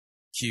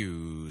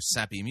Cue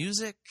sappy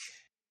music.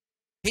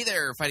 Hey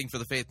there, Fighting for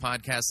the Faith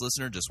podcast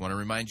listener. Just want to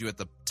remind you at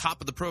the top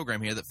of the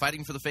program here that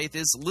Fighting for the Faith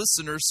is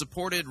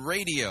listener-supported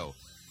radio.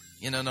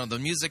 No, the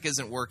music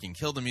isn't working.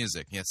 Kill the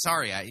music. Yeah,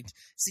 sorry, I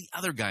see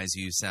other guys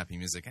who use sappy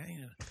music.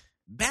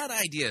 Bad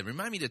idea.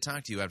 Remind me to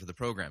talk to you after the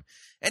program.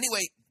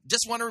 Anyway,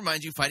 just want to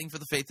remind you, Fighting for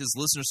the Faith is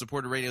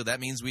listener-supported radio.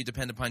 That means we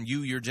depend upon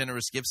you, your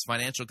generous gifts,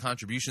 financial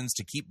contributions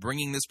to keep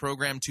bringing this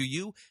program to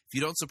you. If you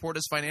don't support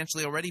us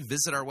financially already,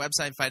 visit our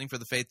website,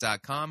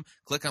 fightingforthefaith.com.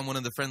 Click on one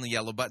of the friendly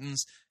yellow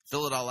buttons.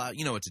 Fill it all out.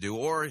 You know what to do.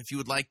 Or if you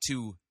would like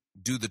to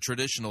do the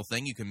traditional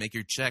thing, you can make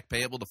your check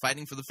payable to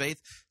Fighting for the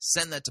Faith.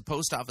 Send that to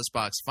Post Office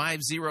Box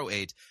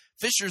 508,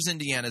 Fishers,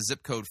 Indiana,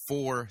 zip code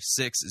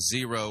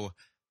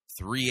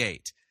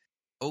 46038.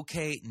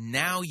 Okay,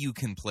 now you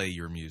can play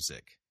your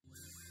music.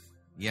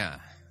 Yeah.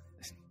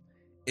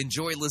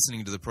 Enjoy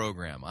listening to the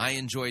program. I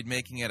enjoyed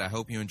making it. I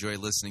hope you enjoy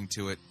listening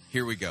to it.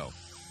 Here we go.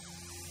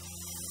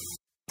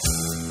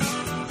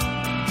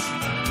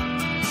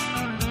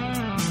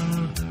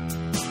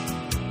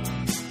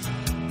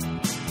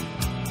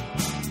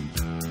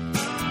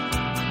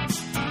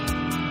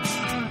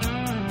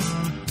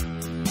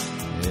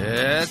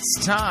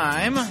 It's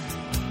time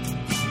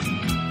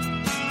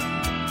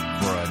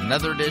for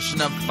another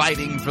edition of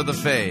Fighting for the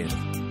Faith.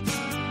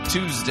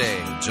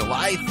 Tuesday,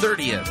 July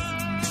 30th,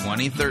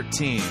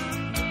 2013.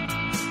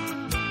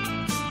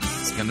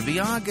 It's going to be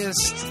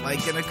August,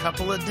 like in a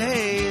couple of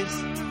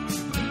days.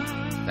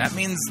 That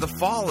means the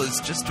fall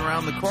is just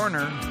around the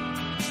corner.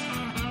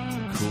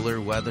 Cooler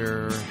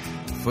weather,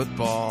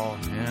 football,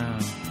 yeah.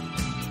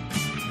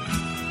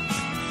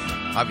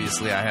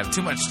 Obviously, I have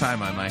too much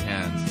time on my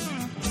hands.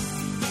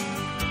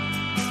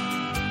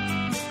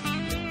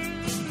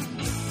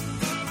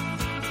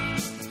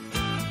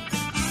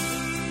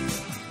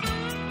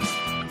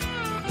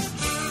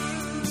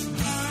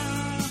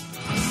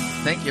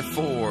 Thank you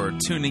for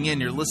tuning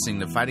in. You're listening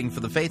to Fighting for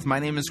the Faith. My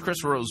name is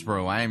Chris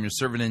Roseborough. I am your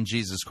servant in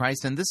Jesus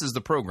Christ, and this is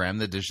the program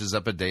that dishes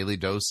up a daily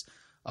dose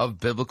of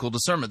biblical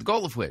discernment, the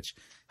goal of which,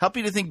 help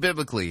you to think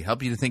biblically,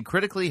 help you to think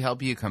critically,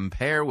 help you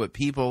compare what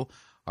people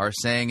are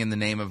saying in the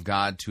name of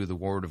God to the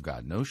Word of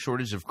God. No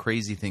shortage of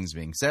crazy things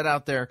being said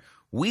out there.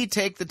 We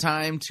take the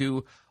time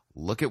to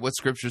look at what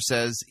Scripture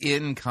says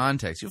in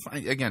context. You'll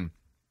find, again,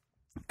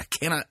 I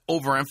cannot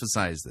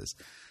overemphasize this.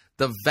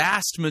 The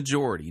vast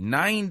majority,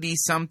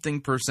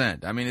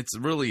 90-something%, I mean, it's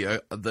really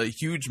the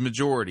huge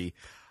majority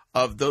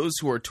of those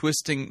who are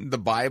twisting the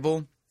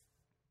Bible,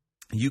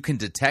 you can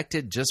detect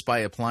it just by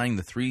applying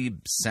the three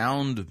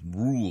sound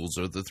rules,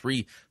 or the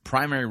three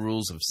primary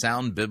rules of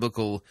sound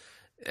biblical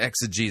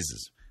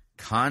exegesis.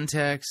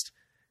 Context,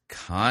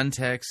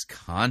 context,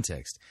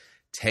 context.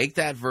 Take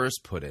that verse,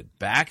 put it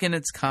back in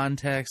its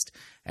context,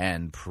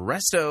 and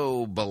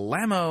presto,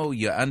 bellamo,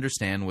 you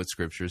understand what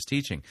Scripture is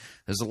teaching.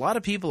 There's a lot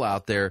of people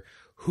out there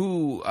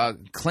who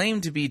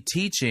claim to be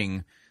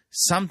teaching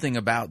something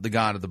about the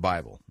God of the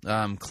Bible,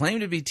 claim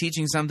to be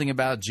teaching something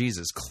about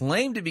Jesus,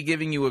 claim to be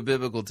giving you a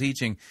biblical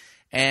teaching,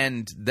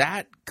 and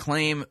that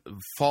claim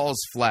falls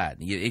flat.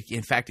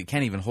 In fact, it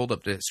can't even hold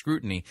up to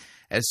scrutiny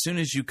as soon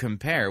as you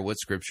compare what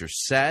Scripture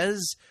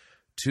says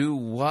to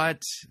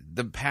what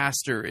the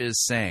pastor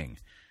is saying,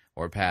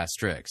 or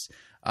pastrix.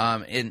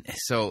 And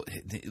so,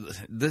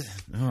 this,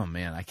 oh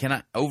man, I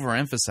cannot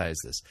overemphasize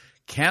this.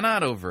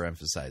 Cannot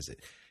overemphasize it.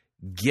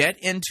 Get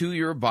into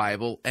your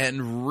Bible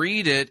and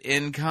read it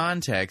in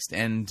context,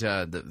 and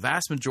the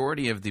vast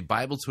majority of the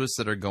Bible twists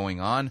that are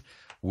going on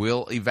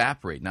will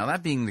evaporate. Now,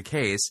 that being the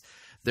case,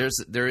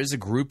 there is a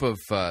group of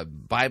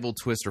Bible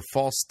twist or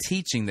false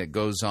teaching that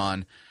goes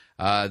on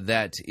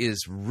that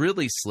is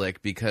really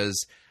slick,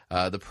 because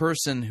the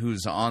person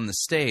who's on the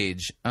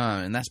stage,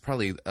 and that's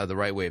probably the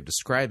right way of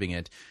describing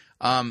it,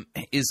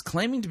 is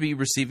claiming to be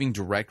receiving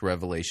direct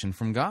revelation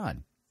from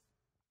God.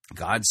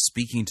 God's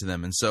speaking to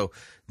them. And so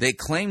they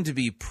claim to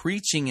be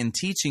preaching and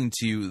teaching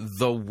to you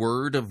the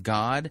Word of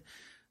God,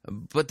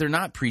 but they're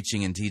not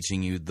preaching and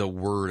teaching you the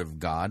Word of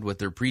God. What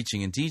they're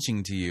preaching and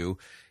teaching to you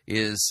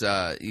is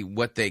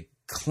what they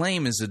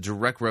claim is a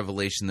direct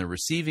revelation they're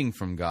receiving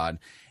from God.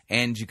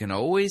 And you can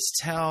always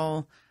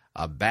tell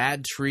a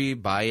bad tree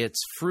by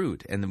its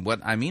fruit. And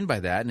what I mean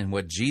by that, and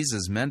what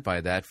Jesus meant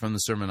by that from the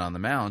Sermon on the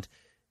Mount,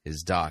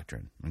 is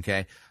doctrine,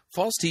 okay?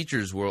 False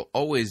teachers will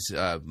always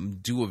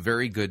do a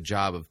very good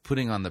job of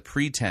putting on the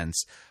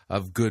pretense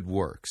of good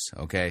works,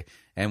 okay?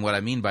 And what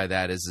I mean by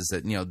that is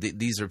that,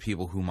 these are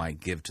people who might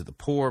give to the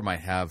poor,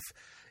 might have,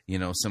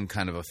 some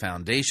kind of a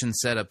foundation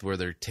set up where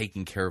they're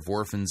taking care of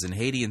orphans in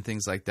Haiti and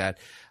things like that.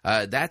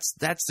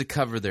 That's to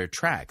cover their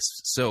tracks.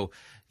 So,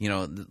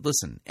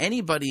 listen,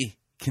 anybody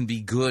can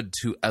be good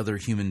to other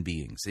human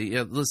beings.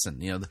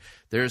 Listen,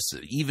 there's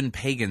even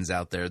pagans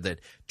out there that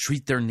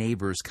treat their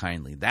neighbors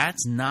kindly. That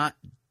is not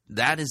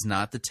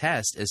the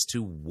test as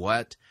to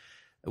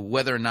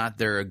whether or not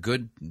they're a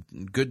good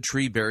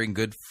tree bearing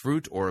good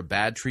fruit or a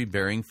bad tree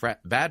bearing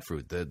bad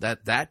fruit.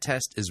 That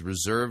test is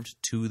reserved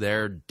to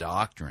their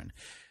doctrine.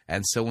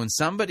 And so when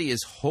somebody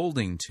is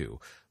holding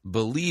to,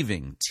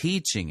 believing,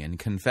 teaching, and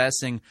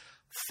confessing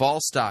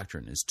false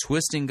doctrine is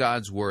twisting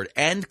God's word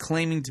and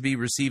claiming to be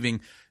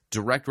receiving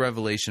direct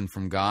revelation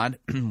from God,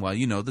 well,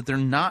 you know that they're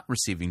not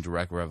receiving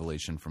direct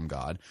revelation from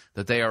God,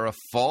 that they are a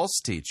false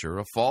teacher,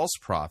 a false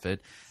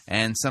prophet,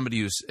 and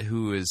somebody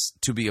who is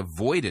to be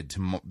avoided,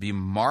 to be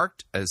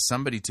marked as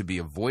somebody to be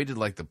avoided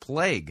like the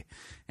plague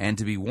and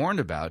to be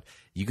warned about.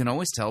 You can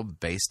always tell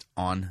based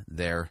on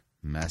their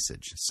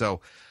message.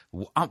 So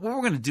what we're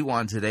going to do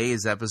on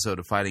today's episode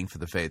of Fighting for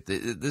the Faith,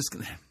 this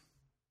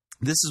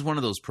is one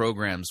of those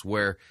programs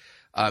where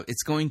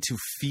it's going to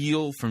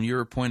feel, from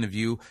your point of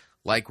view,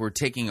 like we're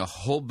taking a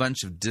whole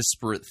bunch of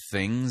disparate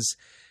things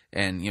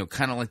and,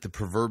 kind of like the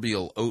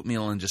proverbial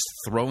oatmeal and just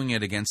throwing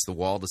it against the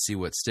wall to see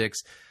what sticks.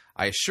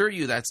 I assure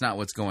you that's not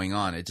what's going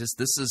on. This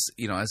is,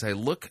 as I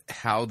look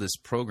how this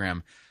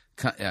program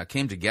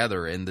came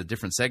together and the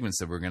different segments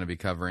that we're going to be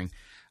covering,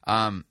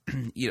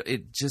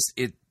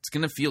 it's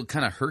going to feel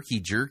kind of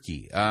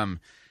herky-jerky. We're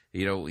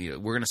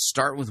going to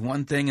start with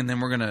one thing and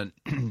then we're going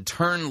to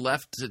turn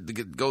left to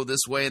go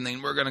this way and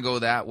then we're going to go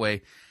that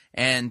way.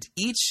 And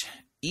each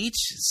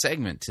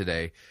segment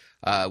today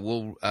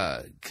will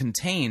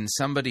contain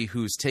somebody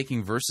who's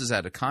taking verses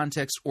out of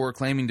context or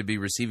claiming to be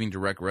receiving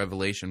direct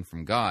revelation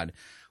from God,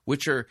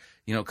 which are,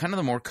 kind of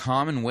the more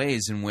common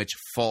ways in which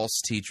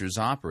false teachers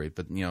operate.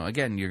 But,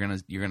 again, you're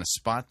gonna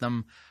spot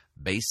them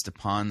based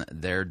upon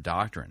their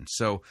doctrine.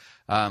 So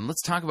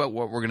let's talk about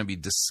what we're going to be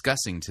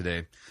discussing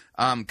today.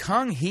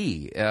 Kang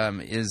Hee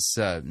is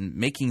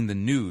making the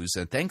news,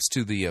 thanks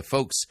to the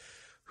folks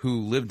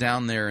who live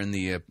down there in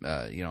the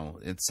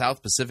in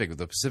South Pacific,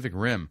 the Pacific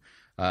Rim.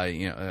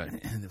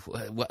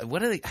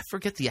 What are they? I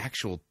forget the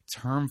actual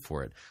term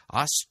for it.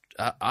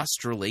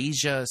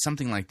 Australasia,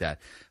 something like that.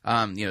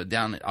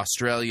 Down in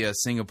Australia,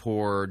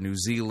 Singapore, New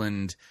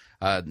Zealand,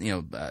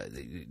 New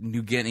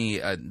Guinea.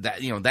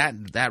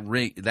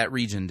 That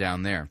region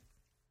down there.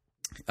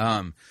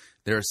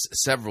 There's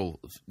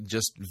several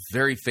just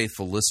very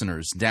faithful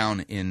listeners down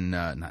in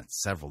not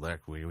several.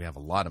 We have a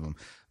lot of them,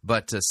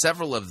 but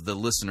several of the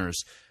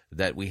listeners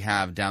that we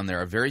have down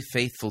there are very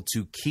faithful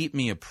to keep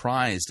me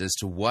apprised as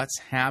to what's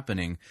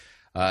happening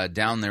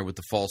down there with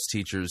the false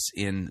teachers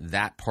in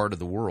that part of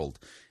the world.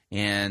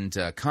 And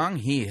Kang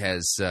Hee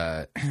has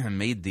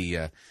made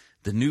the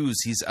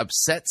news. He's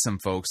upset some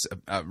folks.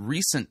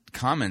 Recent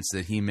comments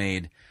that he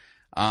made,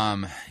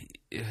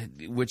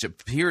 which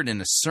appeared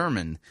in a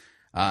sermon,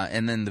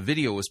 and then the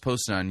video was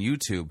posted on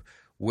YouTube,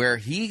 where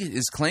he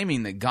is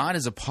claiming that God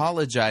is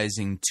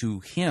apologizing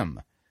to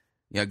him.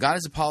 God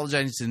is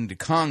apologizing to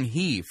Kang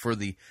Hee for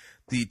the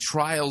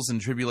trials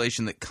and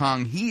tribulation that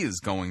Kang Hee is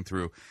going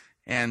through.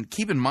 And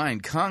keep in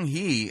mind, Kang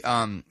Hee,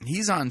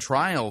 he's on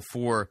trial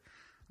for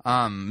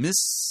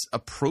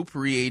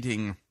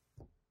misappropriating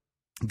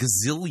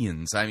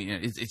gazillions. I mean,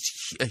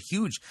 it's a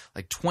huge,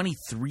 like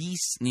 $23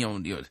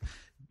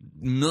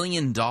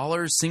 million,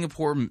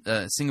 Singaporean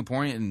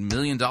 $1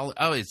 million.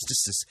 Oh, it's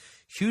just this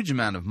huge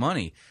amount of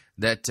money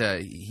that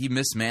he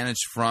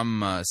mismanaged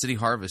from City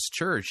Harvest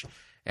Church.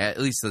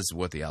 At least this is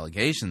what the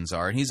allegations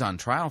are, and he's on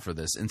trial for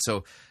this. And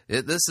so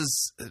this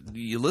is,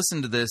 you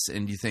listen to this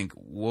and you think,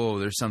 whoa,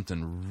 there's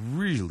something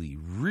really,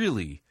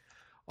 really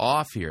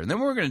off here. And then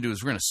what we're going to do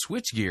is we're going to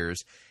switch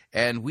gears,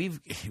 and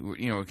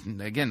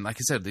again, like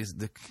I said,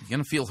 they're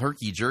going to feel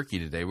herky-jerky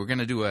today. We're going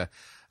to do an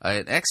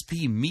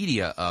XP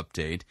Media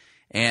update,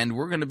 and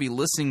we're going to be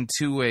listening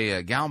to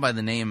a gal by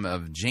the name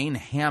of Jane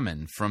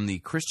Hamon from the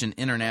Christian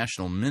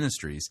International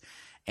Ministries.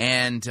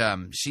 And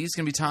she's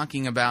going to be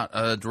talking about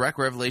a direct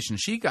revelation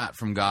she got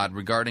from God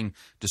regarding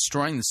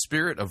destroying the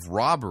spirit of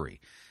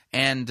robbery.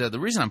 And the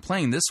reason I'm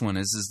playing this one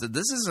is that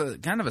this is a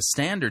kind of a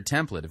standard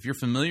template. If you're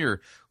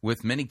familiar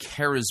with many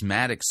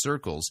charismatic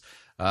circles,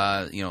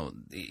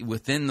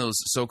 within those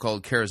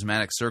so-called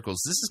charismatic circles,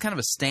 this is kind of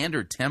a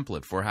standard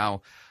template for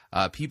how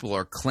people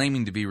are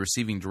claiming to be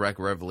receiving direct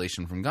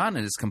revelation from God,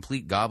 and it's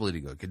complete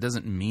gobbledygook. It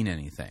doesn't mean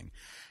anything.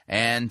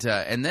 And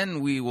then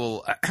we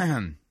will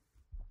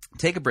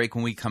take a break.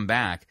 When we come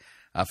back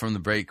from the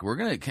break, we're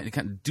going to kind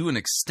of do an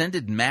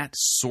extended Matt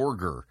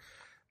Sorger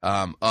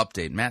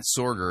update. Matt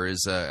Sorger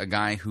is a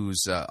guy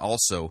who's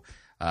also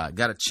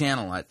got a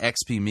channel at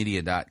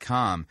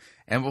xpmedia.com,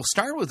 and we'll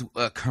start with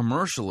a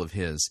commercial of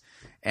his,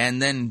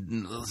 and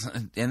then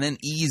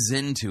ease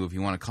into, if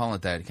you want to call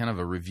it that, kind of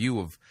a review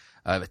of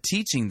a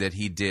teaching that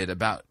he did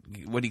about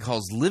what he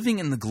calls living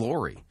in the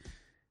glory,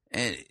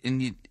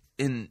 and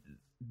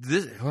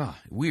this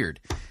weird.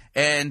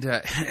 And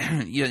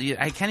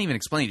I can't even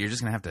explain it. You're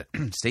just going to have to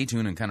stay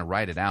tuned and kind of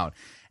write it out.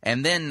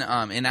 And then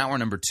in hour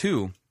number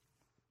 2,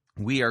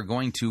 we are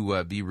going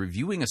to be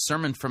reviewing a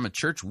sermon from a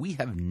church we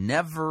have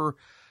never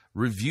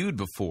reviewed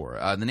before.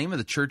 The name of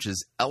the church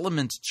is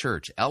Element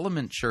Church.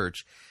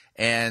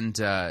 And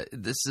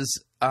this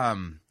is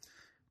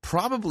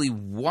probably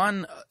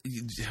one,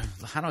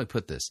 how do I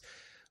put this?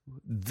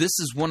 This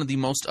is one of the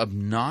most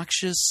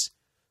obnoxious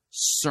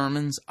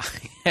sermons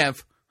I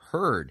have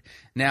heard.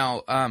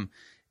 Now,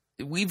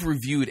 we've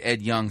reviewed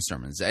Ed Young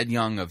sermons. Ed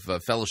Young of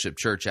Fellowship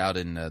Church out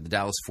in the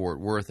Dallas-Fort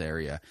Worth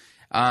area.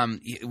 I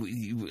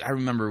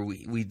remember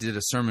we did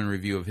a sermon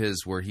review of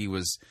his where he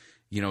was,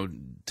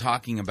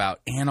 talking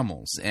about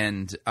animals,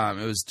 and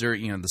it was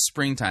during the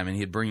springtime, and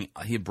he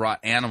had brought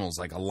animals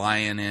like a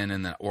lion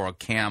in or a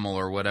camel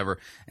or whatever,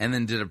 and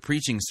then did a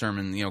preaching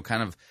sermon,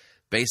 kind of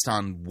based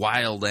on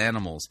wild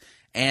animals.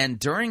 And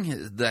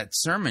during that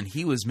sermon,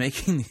 he was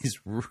making these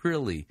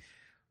really,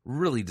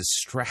 really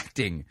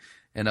distracting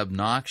and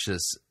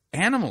obnoxious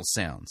animal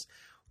sounds.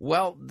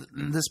 Well,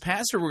 this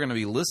pastor we're going to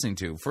be listening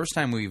to, first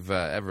time we've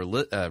ever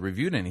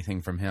reviewed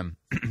anything from him,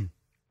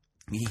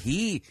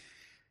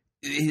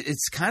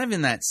 it's kind of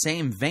in that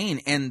same vein.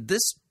 And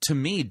this, to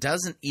me,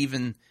 doesn't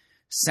even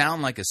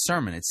sound like a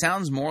sermon. It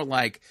sounds more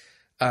like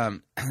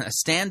a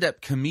stand-up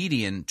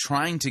comedian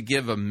trying to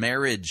give a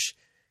marriage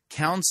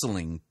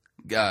counseling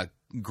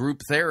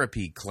group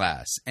therapy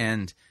class.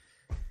 And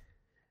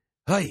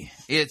so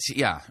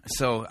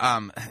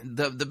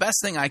the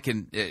best thing I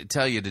can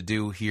tell you to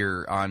do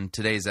here on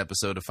today's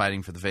episode of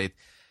Fighting for the Faith,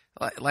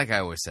 like I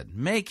always said,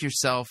 make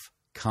yourself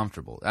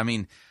comfortable. I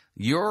mean,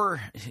 your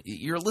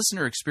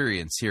listener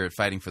experience here at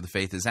Fighting for the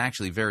Faith is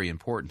actually very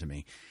important to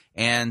me.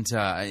 And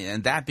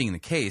that being the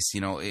case,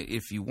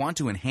 if you want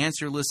to enhance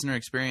your listener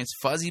experience,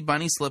 fuzzy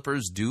bunny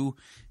slippers do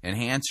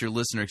enhance your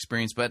listener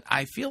experience. But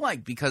I feel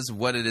like because of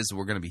what it is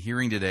we're going to be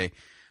hearing today,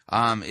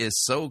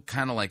 is so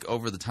kind of like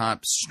over the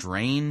top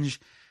strange.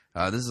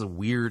 This is a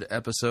weird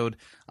episode.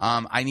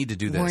 I need to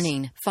do this.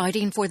 Warning,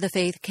 fighting for the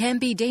faith can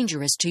be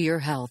dangerous to your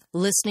health.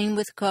 Listening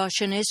with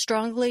caution is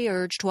strongly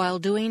urged while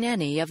doing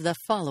any of the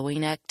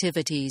following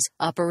activities: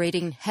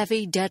 operating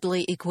heavy,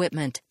 deadly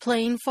equipment,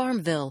 playing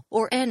Farmville,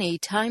 or any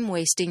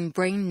time-wasting,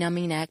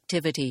 brain-numbing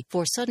activity.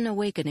 For sudden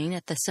awakening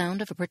at the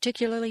sound of a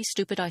particularly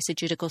stupid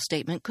eisegetical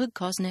statement could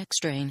cause neck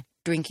strain.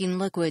 Drinking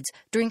liquids,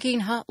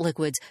 drinking hot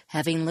liquids,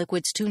 having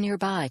liquids too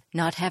nearby,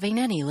 not having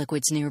any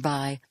liquids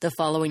nearby. The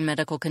following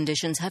medical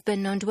conditions have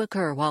been known to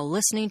occur while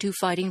listening to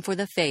Fighting for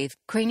the Faith: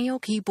 cranial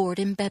keyboard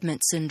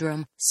embedment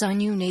syndrome,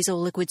 sinunasal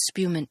liquid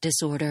spumant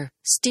disorder,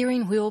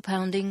 steering wheel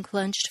pounding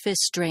clenched fist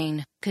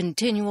strain,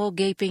 continual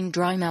gaping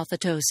dry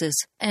mouthatosis,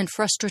 and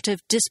frustrative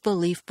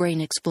disbelief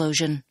brain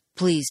explosion.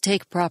 Please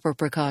take proper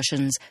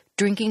precautions.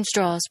 Drinking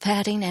straws,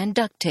 padding, and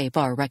duct tape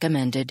are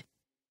recommended.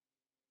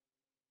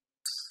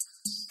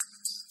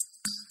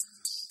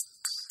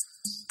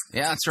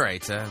 Yeah, that's right.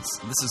 This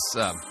is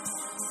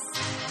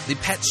the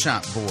Pet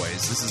Shop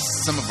Boys. This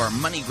is some of our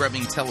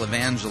money-grubbing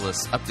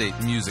televangelist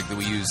update music that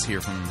we use here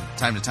from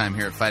time to time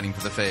here at Fighting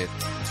for the Faith.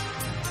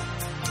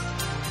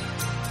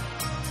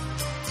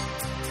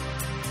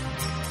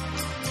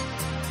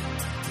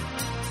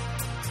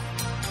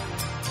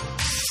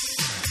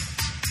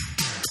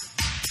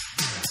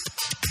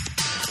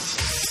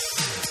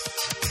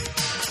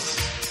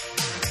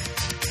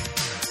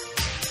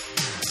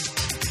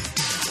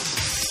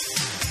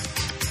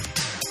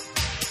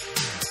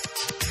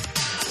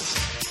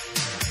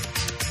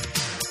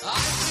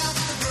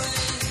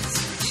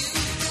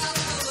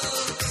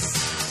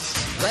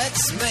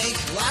 Let's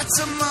make lots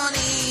of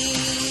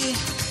money.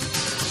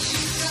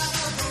 You got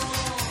the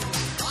brawn,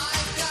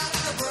 I've got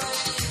the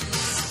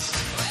brains.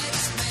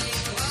 Let's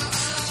make lots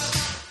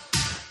of.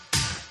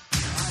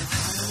 I've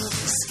had a look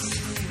at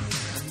scheming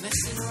and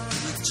messing around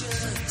with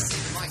jerks.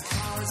 My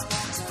car is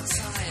parked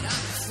outside,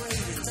 I'm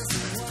afraid it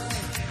doesn't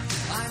work.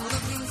 I'm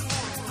looking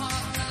for a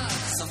partner,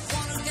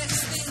 someone who gets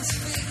things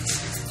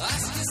fixed.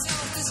 Ask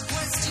yourself this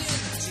question: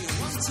 do you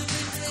want to be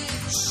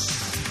rich?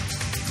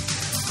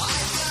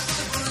 I've got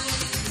the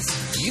brains.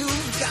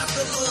 You've got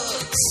the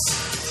looks.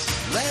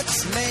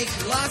 Let's make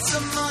lots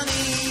of money.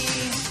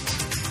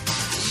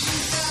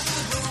 You've got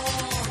the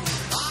brawn.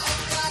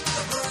 I've got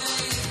the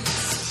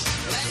brains.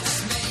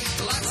 Let's make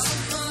lots of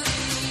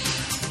money.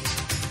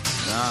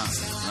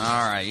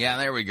 All right. Yeah,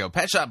 there we go.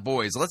 Pet Shop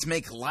Boys. Let's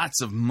make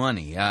lots of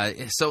money.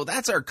 So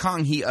that's our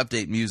Kong Hee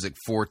update music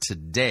for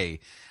today.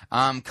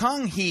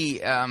 Kong Hee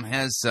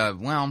has, set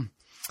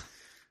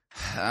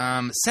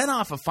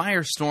off a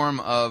firestorm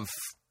of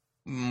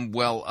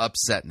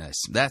upsetness.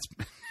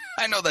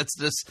 I know that's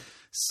just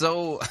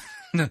so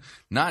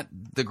not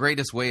the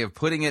greatest way of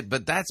putting it,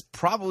 but that's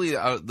probably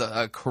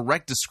a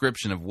correct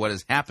description of what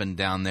has happened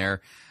down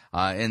there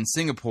in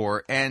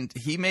Singapore. And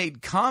he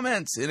made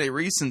comments in a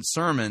recent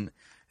sermon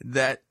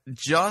that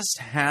just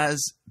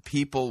has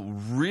people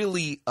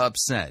really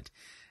upset.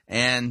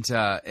 And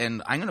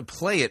I'm going to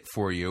play it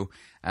for you.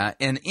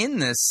 And in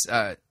this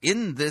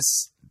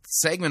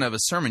segment of a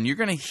sermon, you're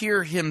going to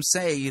hear him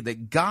say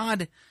that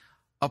God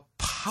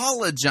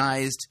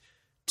apologized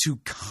to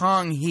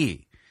Kong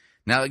Hee.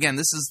 Now, again,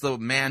 this is the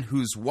man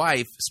whose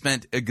wife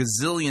spent $1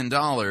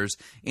 gazillion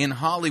in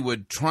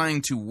Hollywood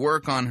trying to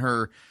work on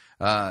her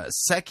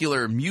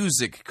secular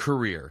music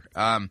career.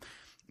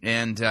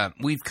 And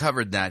we've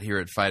covered that here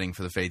at Fighting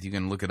for the Faith. You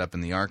can look it up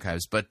in the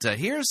archives. But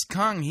here's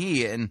Kong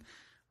Hee, and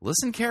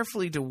listen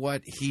carefully to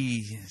what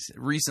he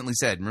recently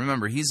said.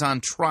 Remember, he's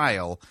on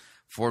trial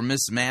for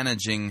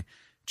mismanaging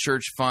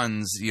church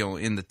funds,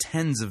 in the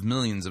tens of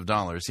millions of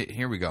dollars.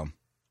 Here we go.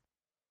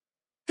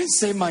 And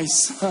say, my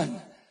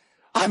son,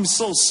 I'm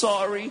so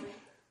sorry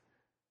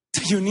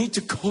that you need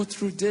to go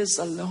through this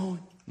alone.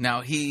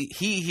 Now, he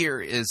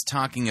here is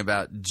talking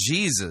about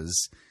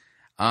Jesus.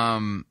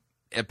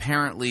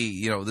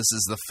 Apparently, this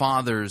is the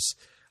Father's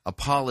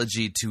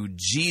apology to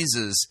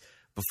Jesus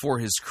before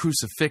his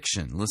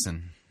crucifixion.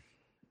 Listen.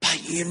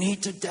 But you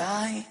need to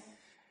die,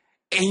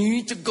 and you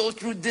need to go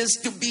through this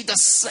to be the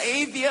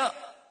Savior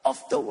of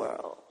the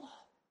world.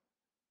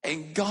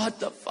 And God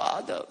the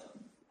Father,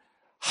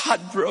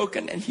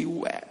 heartbroken, and he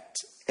wept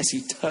as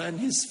he turned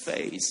his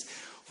face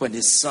when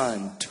his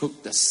Son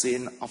took the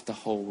sin of the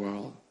whole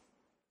world.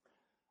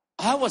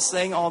 I was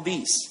saying all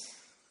these,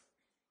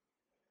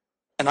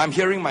 and I'm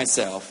hearing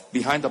myself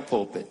behind the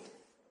pulpit,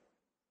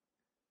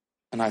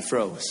 and I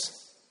froze.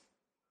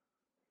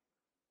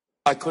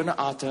 I couldn't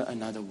utter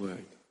another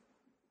word.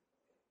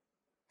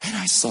 And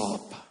I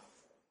sobbed,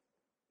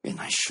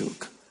 and I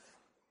shook.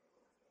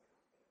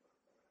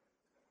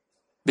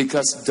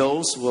 Because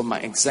those were my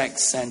exact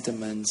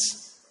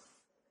sentiments.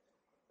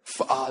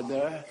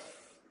 Father,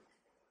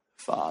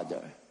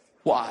 Father,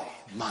 why?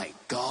 My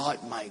God,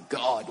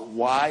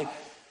 why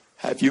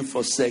have you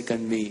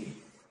forsaken me?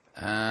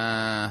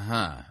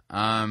 Now,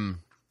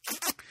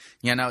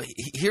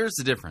 here's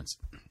the difference.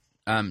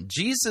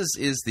 Jesus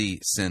is the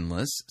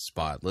sinless,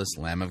 spotless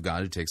Lamb of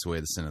God who takes away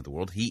the sin of the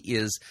world. He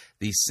is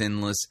the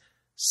sinless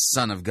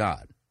Son of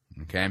God,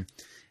 okay?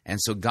 And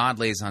so God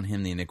lays on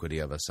him the iniquity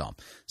of us all.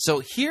 So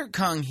here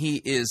Kang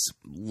He is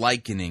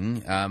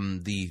likening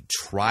the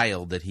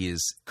trial that he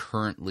is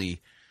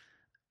currently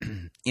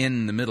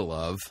in the middle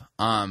of.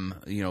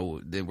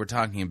 We're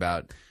talking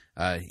about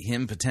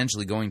him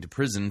potentially going to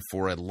prison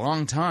for a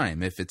long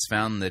time if it's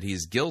found that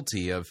he's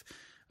guilty of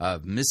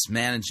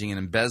mismanaging and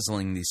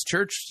embezzling these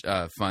church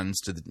funds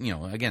to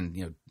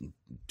the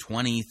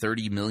 20,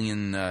 30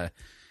 million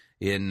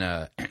in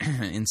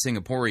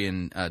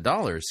Singaporean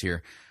dollars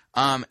here.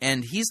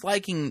 And he's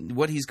liking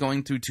what he's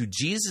going through to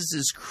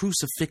Jesus'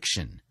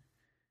 crucifixion.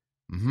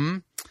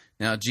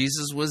 Now,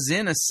 Jesus was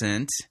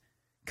innocent.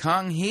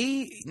 Kang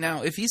He,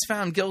 now, if he's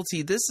found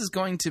guilty, this is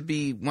going to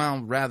be,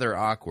 rather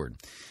awkward.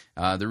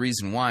 The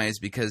reason why is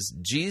because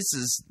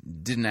Jesus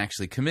didn't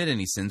actually commit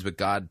any sins, but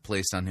God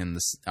placed on him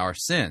our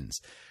sins.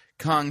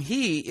 Kang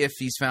He, if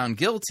he's found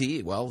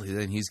guilty,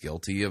 then he's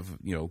guilty of,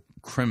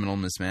 criminal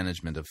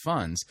mismanagement of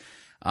funds.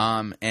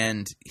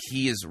 And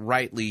he is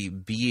rightly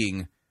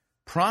being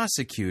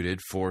prosecuted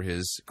for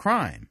his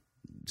crime.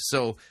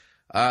 So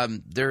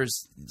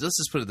let's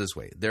just put it this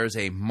way. There's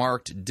a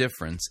marked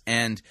difference.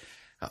 And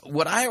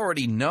what I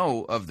already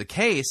know of the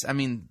case,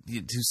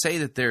 to say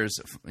that there's,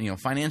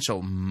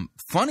 financial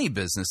funny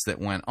business that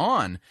went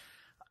on,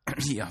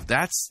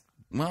 that's,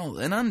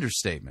 an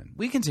understatement.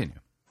 We continue.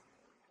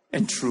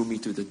 And threw me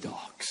to the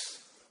dogs.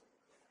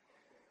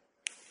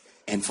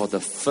 And for the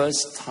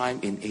first time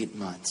in 8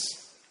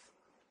 months,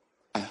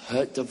 I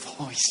heard the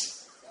voice.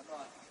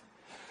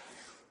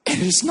 And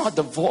it's not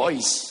the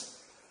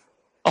voice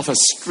of a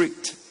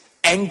strict,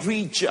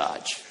 angry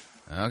judge.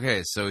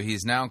 Okay, so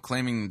he's now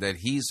claiming that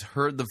he's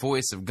heard the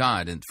voice of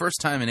God, and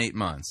first time in 8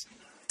 months.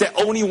 They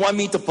only want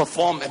me to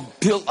perform and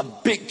build a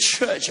big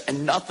church,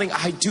 and nothing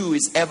I do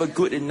is ever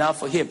good enough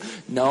for him.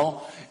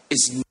 No,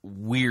 it's...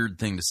 Weird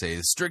thing to say.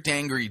 A strict,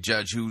 angry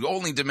judge who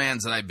only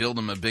demands that I build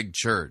him a big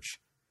church.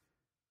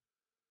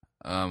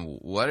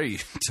 What are you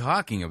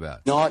talking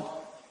about? Not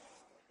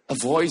a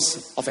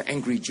voice of an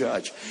angry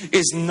judge.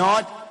 It's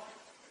not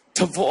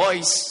the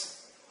voice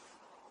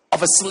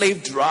of a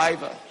slave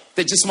driver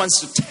that just wants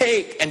to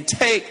take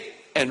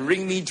and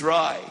wring me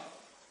dry.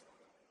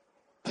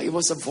 But it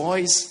was a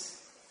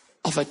voice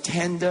of a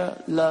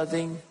tender,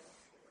 loving,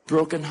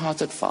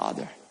 broken-hearted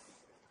father.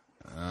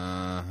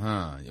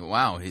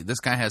 Wow, this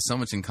guy has so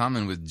much in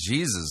common with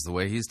Jesus, the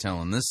way he's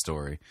telling this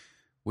story.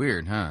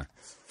 Weird, huh?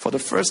 For the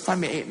first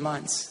time in 8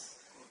 months,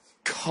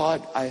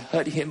 God, I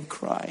heard him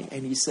cry,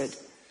 and he said,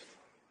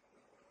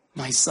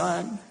 my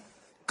son,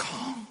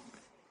 come,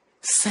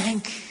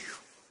 thank you.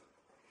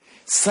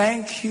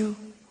 Thank you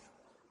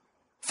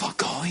for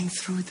going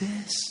through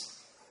this.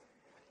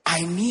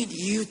 I need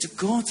you to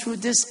go through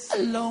this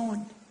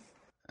alone.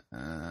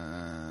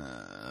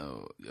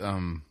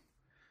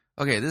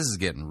 Okay, this is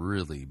getting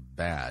really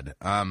bad.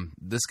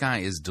 This guy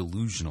is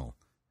delusional,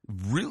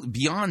 really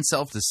beyond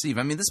self-deceit.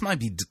 This might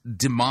be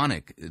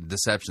demonic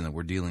deception that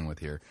we're dealing with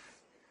here.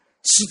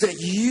 So that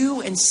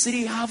you and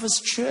City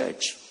Harvest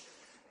Church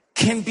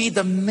can be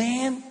the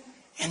man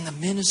and the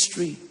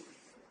ministry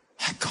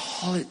I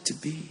call it to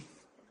be.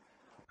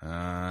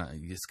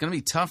 It's going to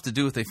be tough to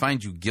do if they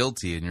find you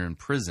guilty and you're in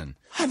prison.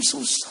 I'm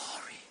so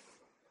sorry.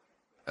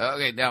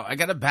 Okay, now I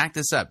got to back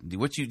this up.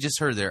 What you just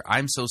heard there,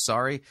 I'm so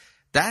sorry.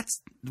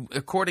 That's,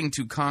 according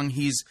to Kang,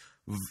 he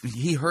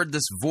heard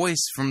this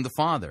voice from the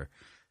Father.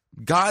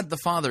 God the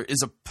Father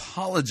is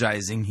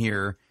apologizing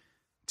here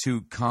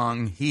to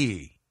Kang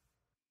He.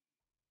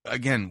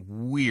 Again,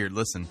 weird.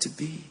 Listen. To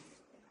be.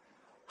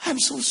 I'm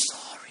so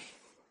sorry.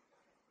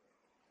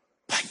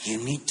 But you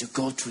need to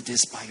go through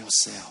this by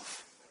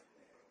yourself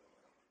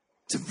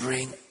to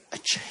bring a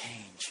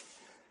change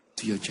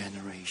to your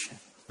generation.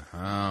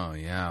 Oh,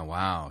 yeah,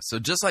 wow. So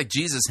just like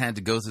Jesus had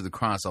to go through the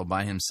cross all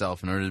by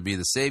himself in order to be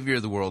the Savior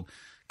of the world,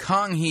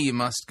 Kang He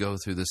must go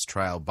through this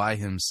trial by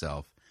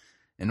himself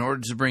in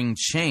order to bring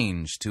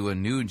change to a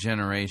new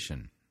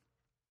generation.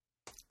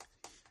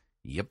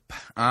 Yep.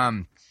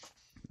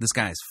 This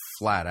guy is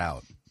flat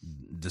out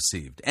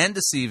deceived and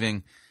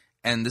deceiving,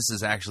 and this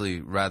is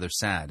actually rather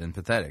sad and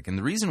pathetic. And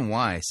the reason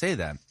why I say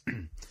that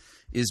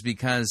is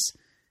because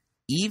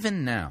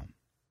even now,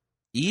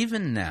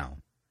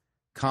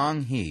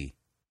 Kang He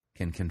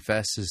can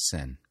confess his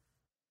sin,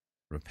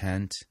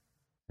 repent,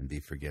 and be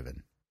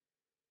forgiven.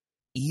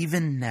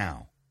 Even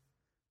now,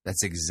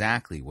 that's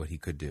exactly what he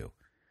could do.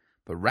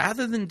 But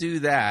rather than do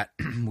that,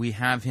 we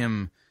have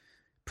him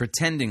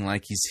pretending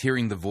like he's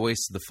hearing the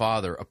voice of the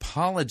Father,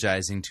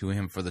 apologizing to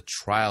him for the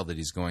trial that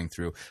he's going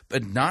through.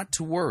 But not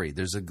to worry.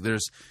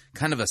 There's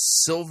kind of a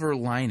silver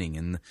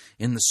lining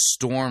in the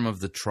storm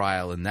of the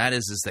trial, and that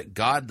is that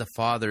God the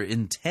Father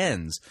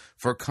intends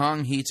for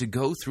Kang He to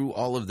go through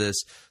all of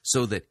this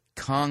so that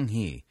Kang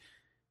He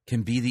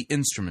can be the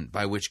instrument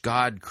by which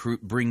God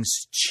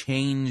brings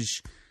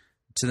change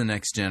to the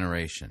next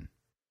generation.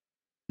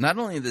 Not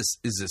only is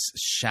this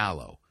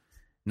shallow,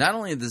 not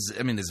only this,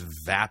 it's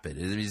vapid.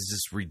 It's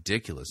just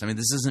ridiculous.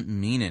 This doesn't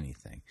mean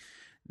anything.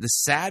 The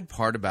sad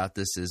part about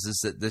this is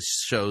that this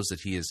shows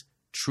that he is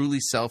truly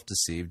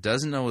self-deceived,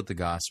 doesn't know what the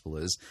gospel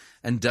is,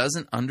 and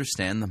doesn't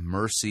understand the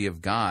mercy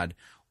of God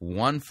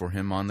won for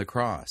him on the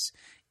cross.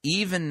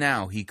 Even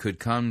now, he could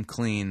come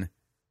clean,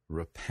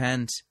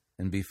 repent,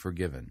 and be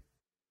forgiven.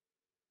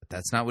 But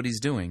that's not what he's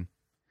doing.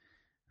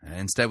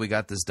 Instead, we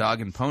got this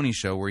dog and pony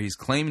show where he's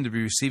claiming to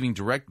be receiving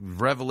direct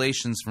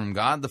revelations from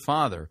God the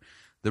Father,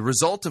 the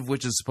result of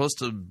which is supposed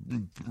to,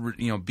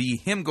 be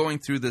him going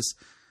through this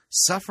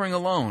suffering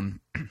alone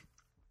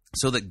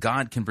so that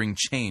God can bring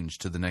change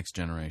to the next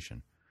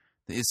generation.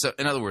 So,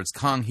 in other words,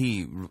 Kang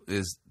He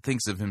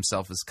thinks of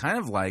himself as kind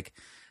of like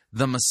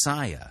the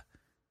Messiah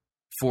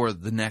for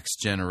the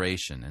next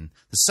generation. And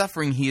the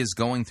suffering he is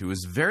going through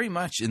is very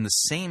much in the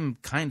same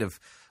kind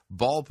of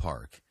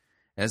ballpark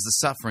as the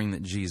suffering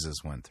that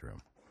Jesus went through.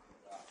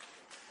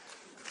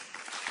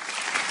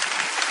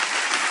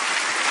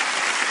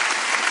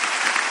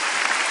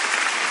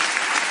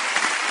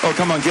 Oh,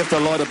 come on, give the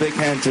Lord a big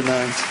hand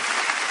tonight.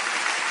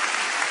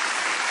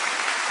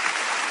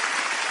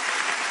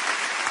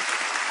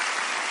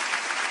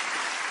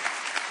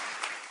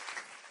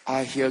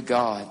 I hear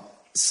God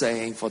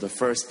saying for the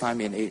first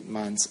time in 8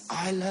 months,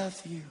 I love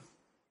you.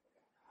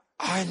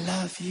 I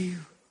love you.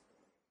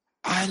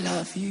 I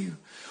love you.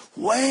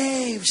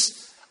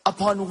 Waves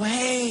upon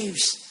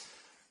waves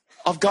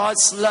of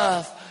God's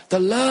love. The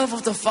love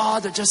of the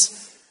Father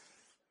just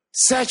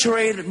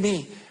saturated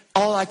me.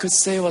 All I could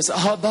say was,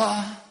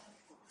 Abba,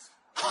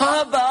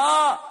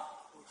 Abba,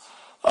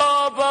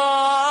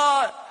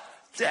 Abba,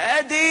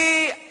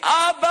 Daddy,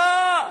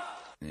 Abba.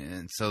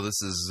 And so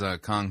this is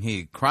Kang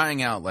He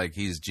crying out like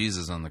he's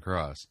Jesus on the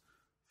cross.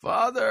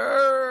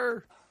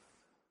 Father!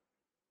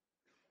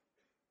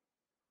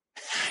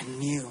 I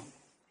knew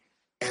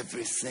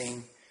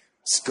everything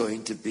was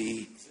going to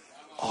be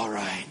all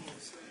right.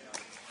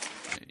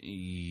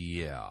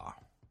 Yeah.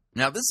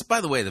 Now, this,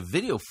 by the way, the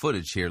video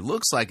footage here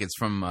looks like it's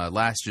from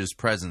last year's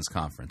President's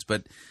Conference.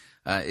 But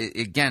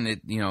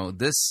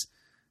this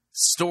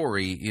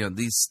story,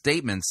 these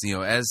statements,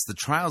 as the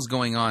trial's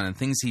going on and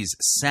things he's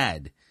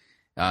said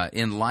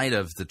in light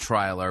of the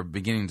trial are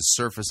beginning to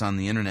surface on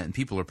the internet and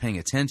people are paying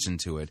attention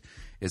to it,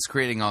 it's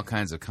creating all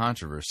kinds of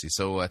controversy.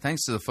 So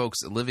thanks to the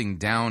folks living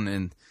down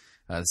in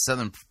the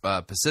Southern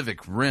Pacific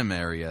Rim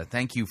area,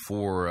 thank you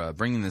for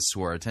bringing this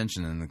to our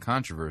attention and the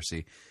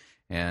controversy.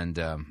 And,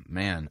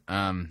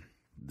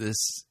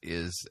 this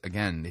is,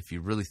 again, if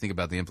you really think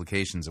about the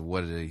implications of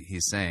what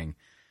he's saying,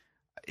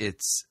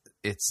 it's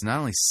not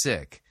only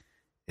sick,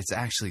 it's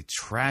actually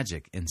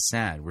tragic and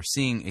sad. We're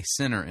seeing a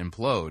sinner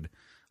implode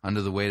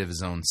under the weight of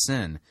his own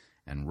sin.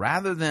 And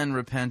rather than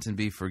repent and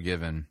be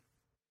forgiven,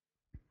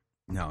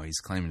 no, he's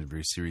claiming to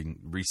be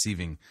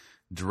receiving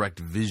direct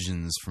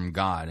visions from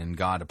God and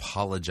God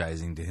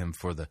apologizing to him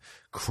for the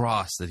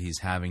cross that he's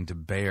having to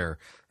bear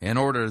in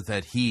order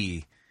that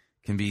he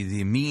can be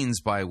the means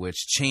by which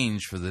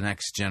change for the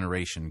next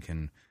generation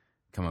can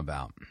come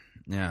about.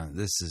 Yeah,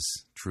 this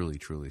is truly,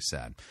 truly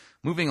sad.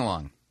 Moving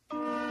along.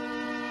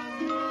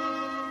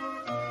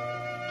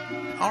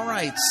 All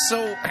right,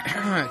 so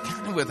kind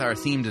of with our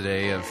theme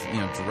today of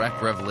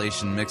direct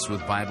revelation mixed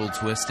with Bible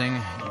twisting,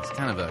 it's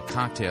kind of a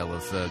cocktail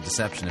of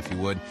deception, if you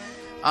would.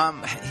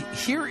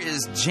 Here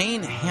is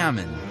Jane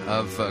Hamon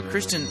of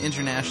Christian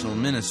International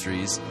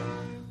Ministries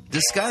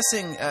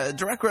discussing a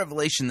direct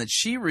revelation that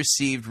she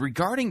received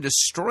regarding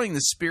destroying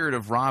the spirit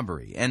of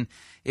robbery. And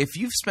if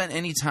you've spent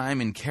any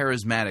time in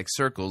charismatic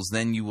circles,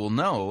 then you will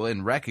know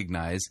and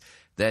recognize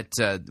that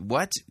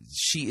what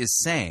she is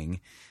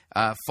saying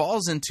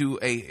falls into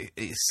a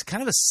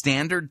kind of a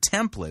standard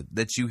template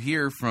that you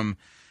hear from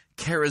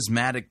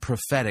charismatic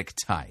prophetic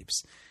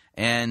types.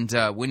 And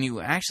when you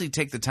actually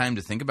take the time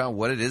to think about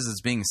what it is that's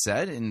being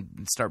said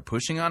and start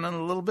pushing on it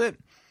a little bit,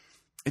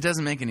 it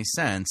doesn't make any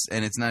sense,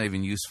 and it's not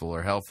even useful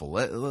or helpful.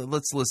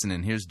 Let's listen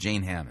in. Here's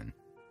Jane Hamon.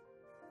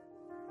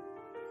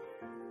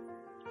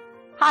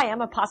 Hi,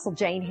 I'm Apostle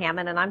Jane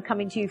Hamon, and I'm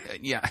coming to you.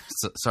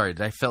 Sorry,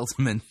 did I fail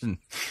to mention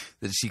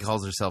that she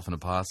calls herself an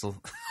apostle?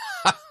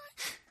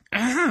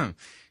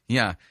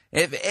 Yeah.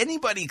 If any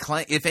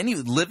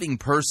living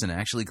person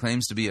actually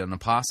claims to be an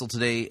apostle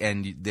today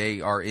and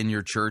they are in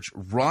your church,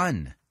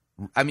 run.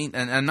 I mean,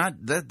 and not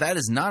that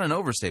is not an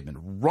overstatement.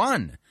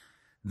 Run.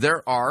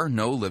 There are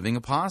no living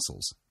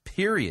apostles,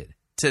 period,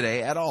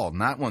 today at all.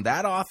 Not one.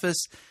 That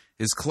office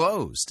is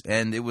closed,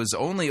 and it was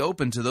only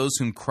open to those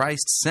whom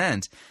Christ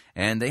sent,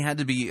 and they had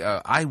to be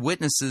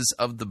eyewitnesses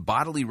of the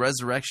bodily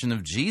resurrection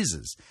of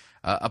Jesus.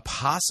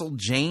 Apostle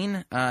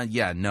Jane,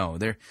 no,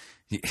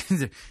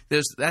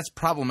 that's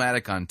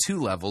problematic on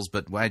two levels,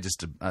 but I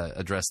just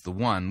addressed the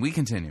one. We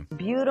continue.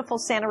 Beautiful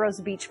Santa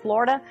Rosa Beach,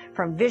 Florida,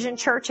 from Vision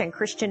Church and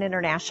Christian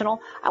International.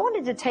 I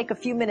wanted to take a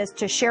few minutes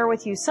to share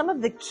with you some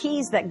of the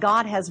keys that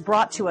God has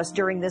brought to us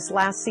during this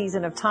last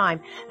season of time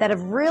that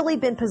have really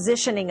been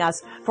positioning us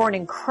for an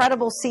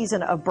incredible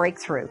season of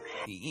breakthrough.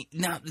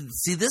 Now,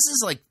 see, this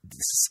is like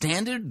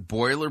standard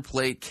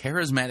boilerplate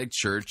charismatic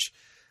church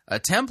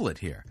template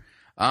here.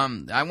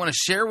 I want to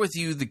share with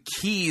you the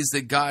keys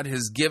that God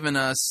has given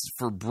us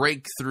for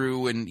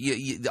breakthrough, and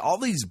all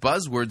these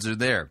buzzwords are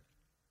there.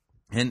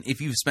 And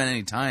if you've spent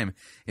any time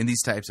in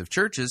these types of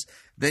churches,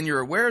 then you're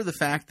aware of the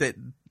fact that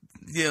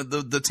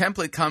the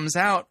template comes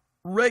out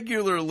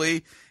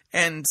regularly,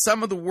 and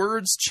some of the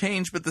words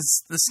change, but the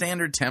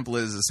standard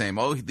template is the same.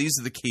 Oh, these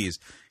are the keys.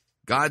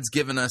 God's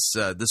given us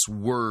this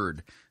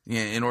word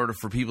in order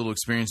for people to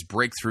experience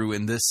breakthrough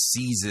in this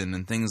season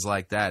and things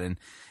like that. And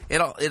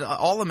it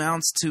all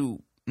amounts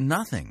to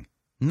nothing.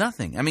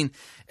 I mean,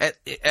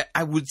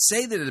 I would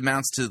say that it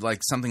amounts to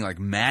like something like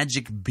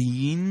magic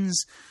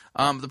beans.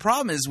 The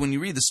problem is when you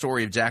read the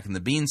story of Jack and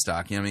the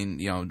Beanstalk,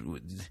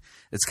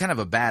 it's kind of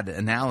a bad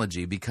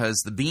analogy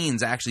because the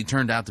beans actually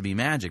turned out to be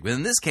magic. But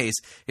in this case,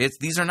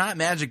 these are not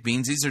magic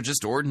beans. These are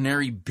just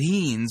ordinary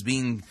beans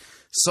being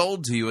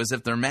sold to you as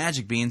if they're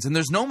magic beans, and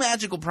there's no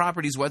magical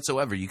properties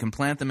whatsoever. You can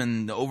plant them,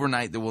 and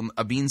overnight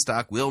a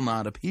beanstalk will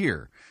not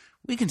appear.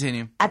 We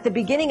continue. At the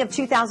beginning of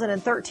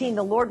 2013,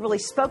 the Lord really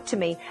spoke to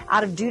me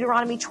out of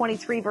Deuteronomy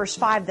 23, verse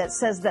 5, that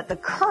says that the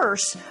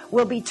curse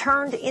will be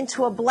turned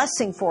into a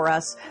blessing for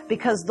us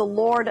because the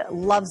Lord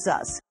loves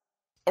us.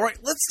 All right,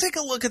 let's take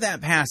a look at that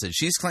passage.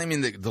 She's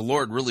claiming that the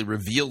Lord really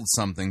revealed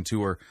something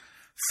to her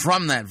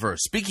from that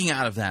verse, speaking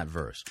out of that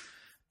verse.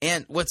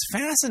 And what's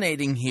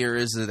fascinating here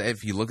is that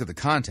if you look at the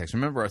context,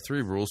 remember our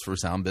 3 rules for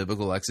sound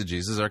biblical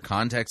exegesis are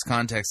context,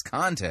 context,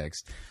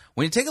 context.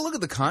 When you take a look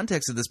at the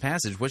context of this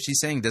passage, what she's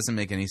saying doesn't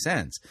make any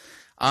sense.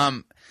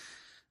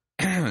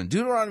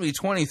 Deuteronomy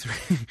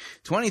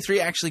 23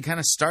 actually kind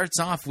of starts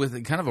off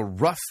with kind of a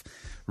rough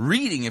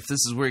reading, if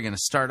this is where you're going to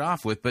start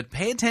off with, but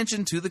pay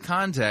attention to the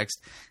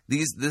context.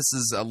 This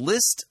is a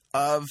list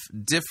of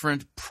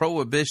different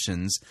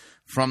prohibitions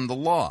from the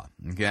law,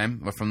 okay,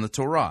 or from the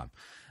Torah.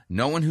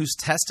 No one whose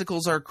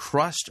testicles are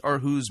crushed or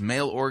whose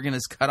male organ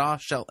is cut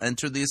off shall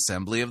enter the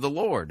assembly of the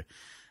Lord.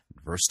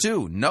 Verse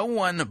 2, no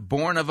one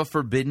born of a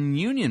forbidden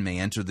union may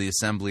enter the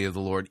assembly of the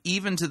Lord.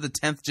 Even to the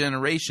 10th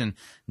generation,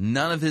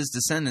 none of his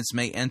descendants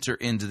may enter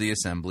into the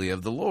assembly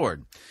of the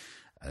Lord.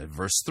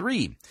 Verse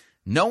 3,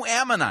 no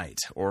Ammonite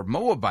or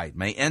Moabite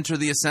may enter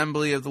the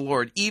assembly of the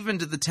Lord. Even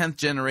to the 10th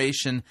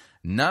generation,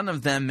 none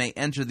of them may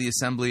enter the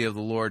assembly of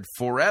the Lord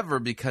forever,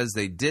 because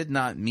they did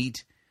not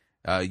meet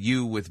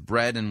you with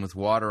bread and with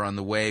water on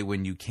the way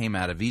when you came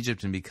out of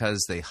Egypt, and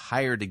because they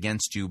hired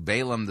against you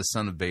Balaam the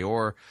son of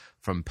Beor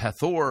from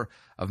Pethor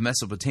of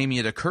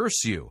Mesopotamia to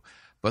curse you.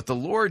 But the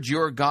Lord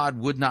your God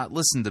would not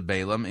listen to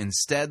Balaam.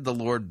 Instead, the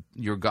Lord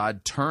your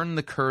God turned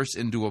the curse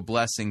into a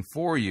blessing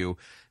for you.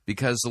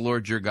 Because the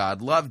Lord your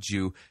God loved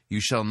you, you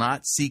shall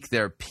not seek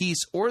their peace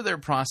or their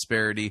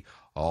prosperity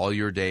all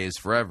your days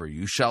forever.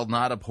 You shall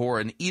not abhor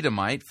an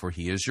Edomite, for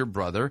he is your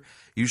brother.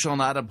 You shall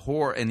not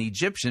abhor an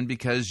Egyptian,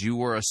 because you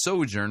were a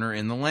sojourner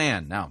in the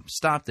land. Now,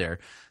 stop there.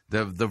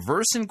 The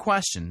verse in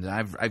question,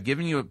 I've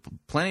given you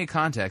plenty of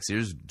context.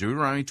 Here's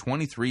Deuteronomy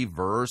 23,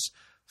 verse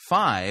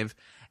 5,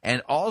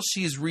 and all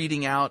she's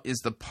reading out is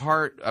the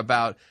part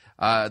about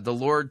the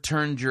Lord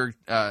turned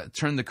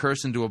the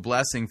curse into a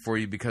blessing for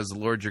you because the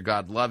Lord your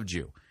God loved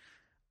you.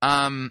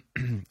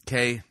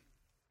 Okay,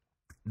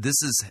 this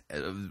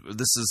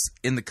is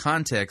in the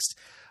context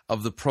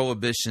of the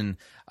prohibition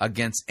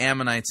against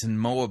Ammonites and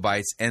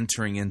Moabites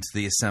entering into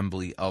the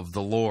assembly of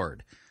the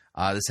Lord.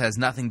 This has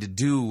nothing to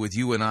do with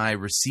you and I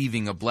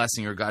receiving a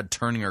blessing or God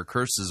turning our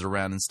curses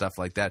around and stuff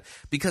like that.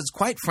 Because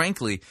quite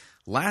frankly,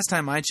 last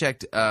time I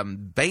checked,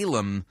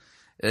 Balaam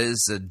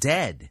is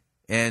dead.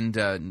 And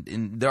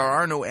there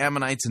are no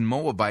Ammonites and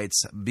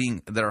Moabites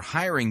that are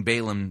hiring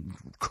Balaam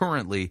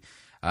currently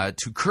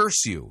to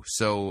curse you.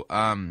 So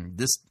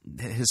this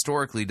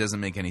historically doesn't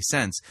make any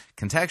sense.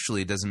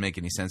 Contextually, it doesn't make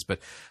any sense. But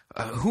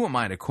who am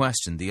I to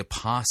question the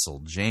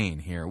Apostle Jane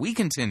here? We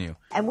continue.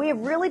 And we have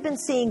really been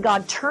seeing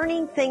God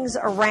turning things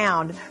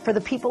around for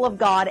the people of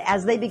God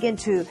as they begin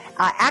to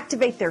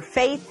activate their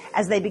faith,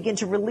 as they begin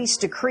to release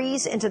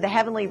decrees into the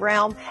heavenly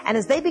realm, and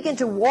as they begin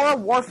to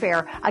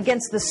warfare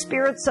against the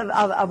spirits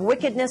of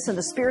wickedness and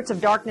the spirits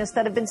of darkness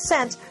that have been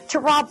sent to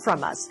rob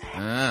from us.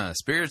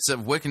 Spirits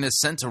of wickedness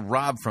sent to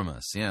rob from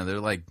us. Yeah, they're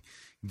like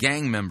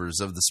gang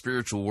members of the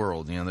spiritual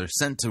world. You know, they're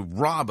sent to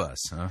rob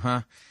us.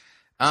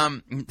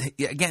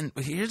 Again,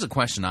 here's a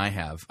question I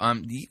have.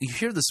 You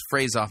hear this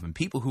phrase often,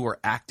 people who are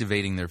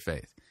activating their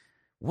faith.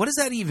 What does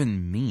that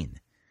even mean?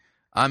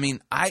 I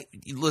mean,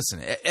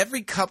 listen,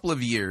 every couple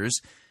of years,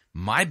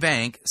 my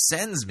bank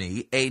sends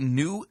me a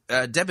new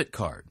debit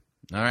card,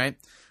 all right?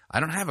 I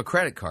don't have a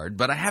credit card,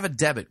 but I have a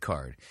debit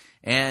card.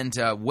 And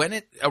when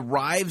it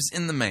arrives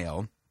in the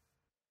mail,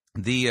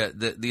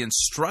 the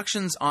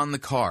instructions on the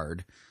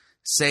card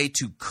say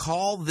to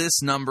call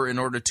this number in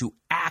order to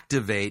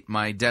activate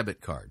my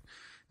debit card.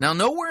 Now,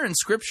 nowhere in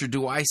Scripture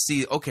do I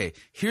see, okay,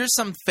 here's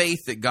some faith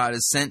that God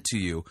has sent to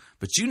you,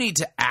 but you need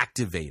to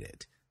activate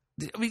it.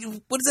 I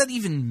mean, what does that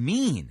even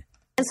mean?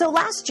 And so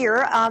last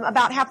year,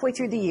 about halfway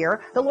through the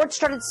year, the Lord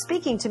started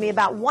speaking to me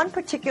about one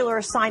particular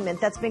assignment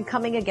that's been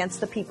coming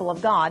against the people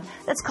of God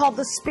that's called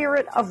the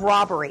spirit of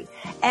robbery.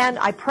 And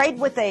I prayed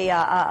with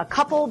a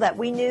couple that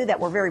we knew that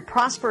were very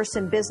prosperous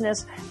in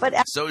business.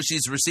 So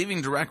she's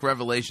receiving direct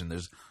revelation.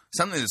 There's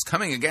something that's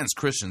coming against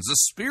Christians, the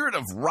spirit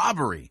of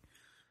robbery.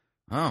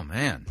 Oh,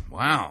 man.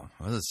 Wow.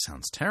 Well, this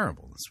sounds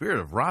terrible. The spirit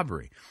of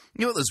robbery.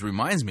 You know what this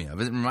reminds me of?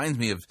 It reminds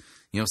me of,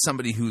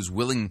 somebody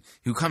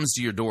who comes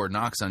to your door,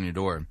 knocks on your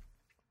door,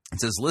 and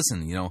says,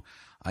 listen,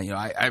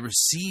 I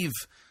receive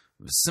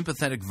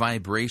sympathetic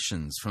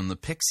vibrations from the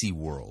pixie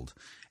world.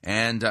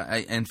 And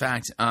in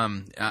fact,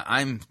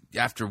 I'm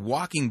after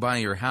walking by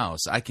your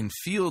house, I can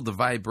feel the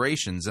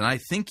vibrations, and I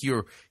think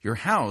your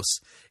house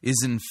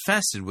is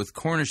infested with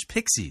Cornish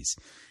pixies.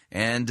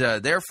 And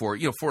therefore,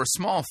 for a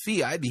small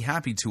fee, I'd be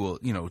happy to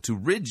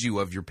rid you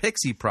of your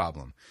pixie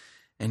problem.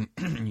 And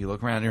you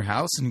look around your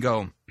house and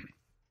go,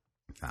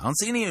 I don't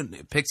see any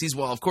pixies.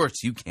 Well, of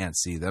course, you can't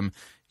see them.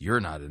 You're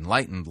not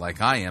enlightened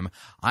like I am.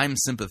 I'm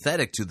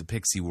sympathetic to the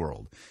pixie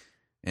world.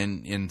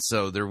 And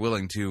so they're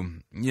willing to,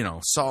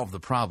 solve the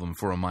problem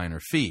for a minor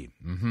fee.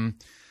 Mm-hmm.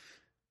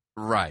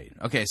 Right.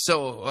 Okay,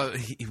 so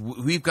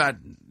we've got,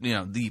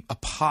 the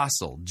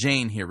Apostle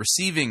Jane here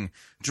receiving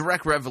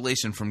direct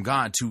revelation from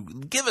God to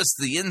give us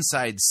the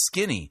inside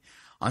skinny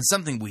on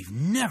something we've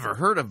never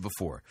heard of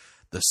before,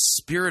 the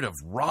spirit of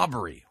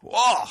robbery.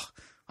 Whoa!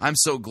 I'm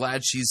so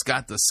glad she's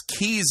got the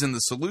keys and the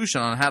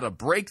solution on how to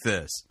break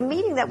this. The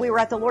meeting that we were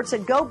at, the Lord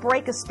said, go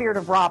break a spirit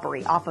of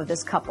robbery off of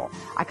this couple.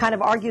 I kind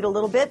of argued a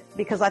little bit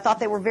because I thought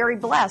they were very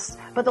blessed,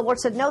 but the Lord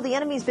said, no, the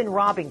enemy's been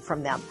robbing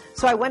from them.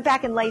 So I went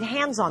back and laid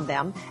hands on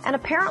them, and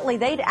apparently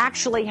they'd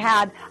actually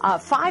had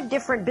 5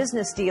 different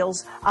business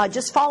deals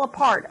just fall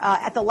apart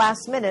at the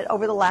last minute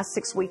over the last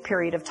 6-week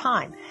period of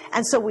time.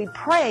 And so we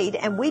prayed,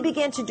 and we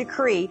began to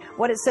decree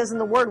what it says in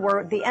the Word,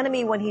 where the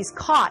enemy, when he's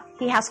caught,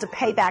 he has to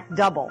pay back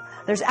double.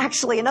 There's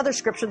actually another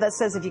scripture that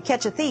says if you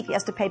catch a thief, he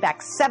has to pay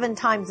back 7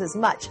 times as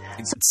much.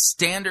 It's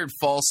standard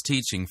false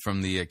teaching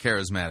from the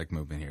charismatic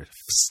movement here.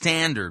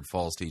 Standard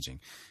false teaching.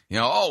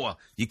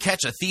 You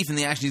catch a thief in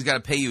the action, he's got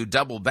to pay you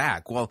double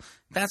back. Well,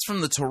 that's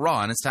from the Torah,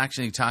 and it's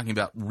actually talking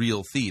about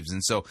real thieves.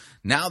 And so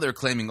now they're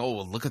claiming,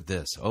 look at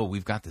this. Oh,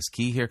 we've got this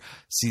key here.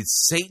 See,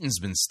 Satan's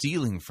been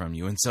stealing from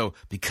you. And so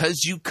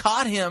because you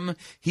caught him,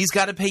 he's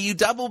got to pay you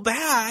double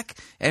back.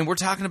 And we're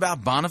talking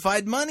about bona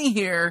fide money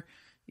here.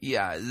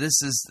 Yeah,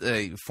 this is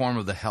a form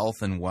of the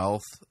health and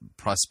wealth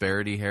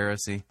prosperity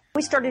heresy.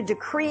 We started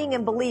decreeing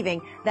and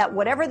believing that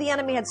whatever the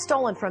enemy had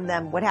stolen from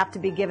them would have to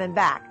be given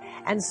back.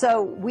 And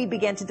so we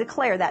began to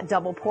declare that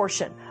double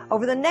portion.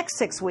 Over the next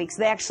 6 weeks,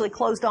 they actually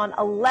closed on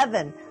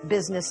 11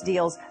 business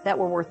deals that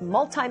were worth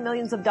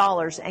multi-millions of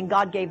dollars, and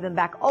God gave them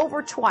back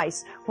over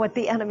twice what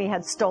the enemy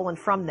had stolen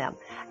from them.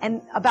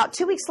 And about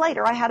 2 weeks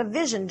later, I had a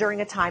vision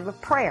during a time of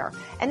prayer.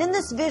 And in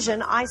this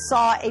vision, I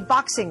saw a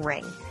boxing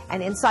ring.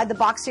 And inside the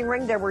boxing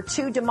ring, there were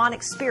 2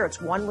 demonic spirits.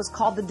 One was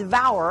called the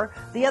Devourer.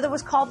 The other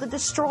was called the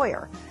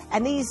Destroyer.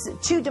 And these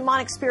 2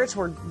 demonic spirits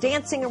were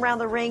dancing around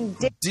the ring.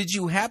 Did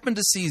you happen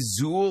to see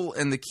Zool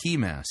and the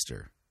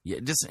Keymaster? Yeah,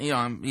 just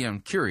I'm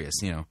curious.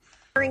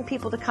 Daring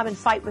people to come and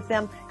fight with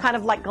them, kind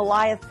of like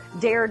Goliath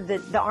dared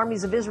the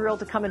armies of Israel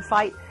to come and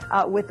fight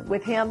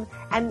with him.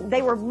 And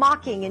they were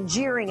mocking and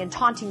jeering and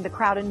taunting the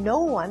crowd, and no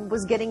one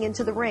was getting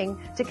into the ring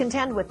to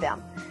contend with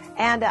them.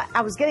 And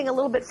I was getting a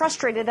little bit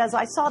frustrated as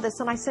I saw this,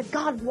 and I said,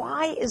 God,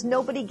 why is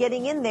nobody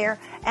getting in there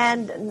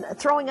and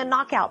throwing a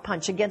knockout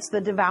punch against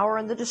the Devourer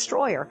and the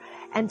Destroyer?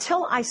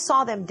 Until I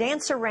saw them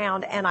dance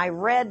around, and I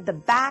read the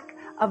back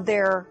of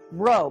their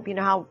robe. You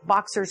know how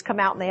boxers come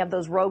out and they have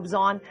those robes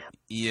on?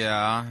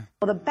 Yeah.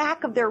 Well, the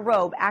back of their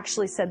robe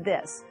actually said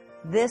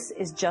this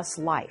is just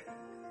life.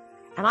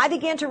 And I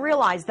began to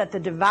realize that the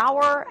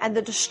devourer and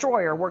the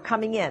destroyer were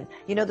coming in.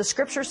 You know, the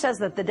scripture says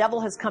that the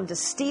devil has come to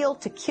steal,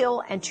 to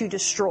kill, and to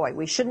destroy.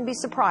 We shouldn't be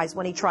surprised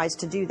when he tries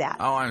to do that.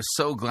 Oh, I'm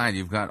so glad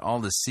you've got all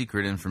this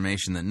secret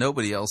information that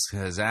nobody else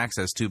has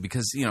access to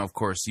because, you know, of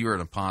course, you're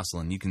an apostle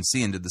and you can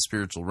see into the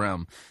spiritual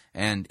realm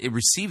and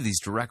receive these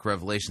direct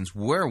revelations.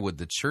 Where would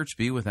the church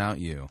be without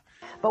you?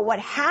 But what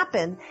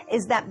happened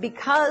is that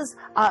because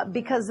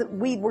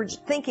we were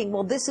thinking,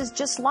 well, this is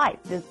just life.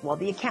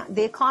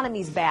 The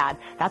economy's bad.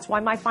 That's why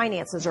my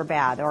finances are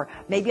bad. Or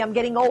maybe I'm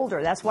getting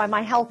older. That's why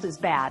my health is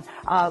bad.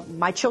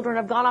 My children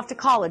have gone off to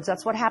college.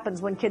 That's what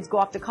happens when kids go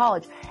off to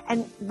college.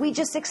 And we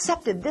just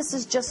accepted this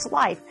is just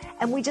life.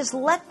 And we just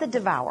let the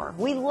devourer,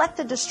 we let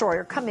the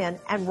destroyer come in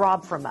and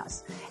rob from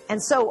us.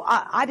 And so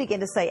I began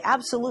to say,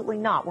 absolutely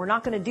not. We're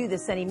not going to do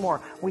this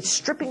anymore. We're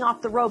stripping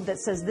off the robe that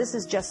says this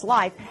is just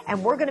life.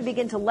 And we're going to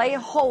begin to lay a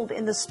hold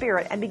in the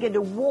spirit and begin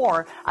to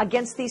war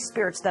against these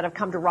spirits that have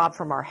come to rob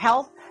from our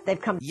health. They've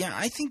come. Yeah,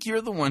 I think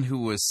you're the one who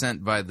was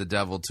sent by the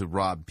devil to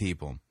rob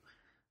people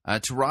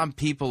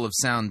of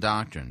sound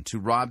doctrine, to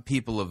rob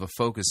people of a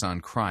focus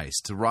on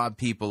Christ, to rob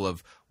people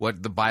of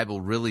what the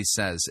Bible really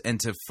says, and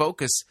to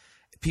focus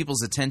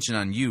people's attention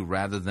on you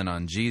rather than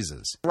on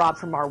Jesus. Rob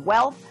from our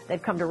wealth. They've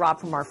come to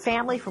rob from our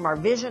family, from our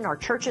vision, our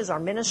churches, our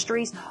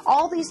ministries,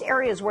 all these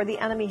areas where the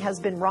enemy has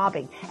been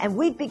robbing. And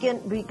we've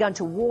begun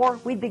to war.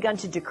 We've begun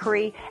to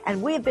decree.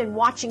 And we have been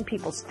watching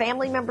people's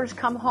family members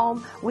come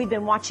home. We've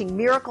been watching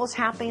miracles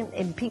happen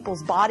in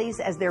people's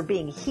bodies as they're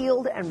being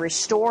healed and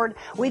restored.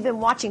 We've been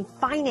watching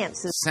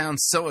finances.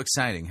 Sounds so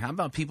exciting. How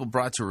about people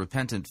brought to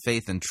repentant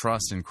faith and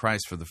trust in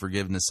Christ for the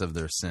forgiveness of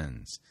their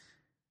sins?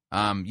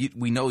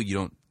 We know you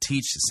don't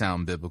teach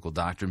sound biblical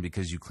doctrine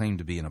because you claim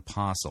to be an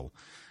apostle.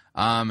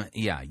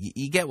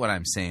 You get what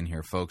I'm saying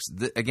here, folks.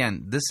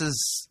 Again, this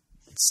is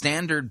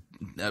standard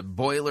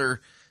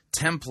boiler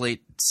template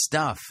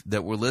stuff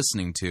that we're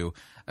listening to,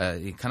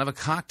 kind of a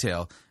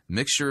cocktail,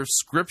 mixture of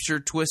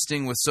scripture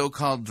twisting with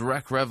so-called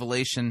direct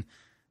revelation.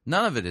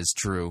 None of it is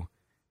true,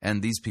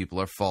 and these people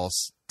are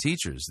false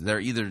teachers. They're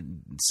either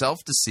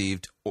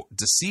self-deceived,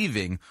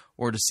 deceiving,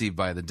 or deceived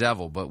by the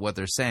devil, but what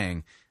they're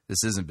saying,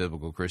 this isn't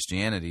biblical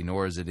Christianity,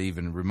 nor is it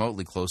even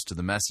remotely close to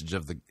the message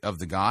of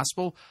the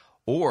gospel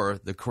or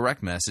the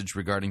correct message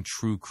regarding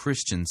true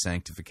Christian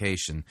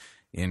sanctification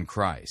in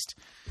Christ.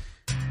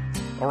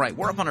 All right,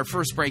 we're up on our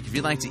first break. If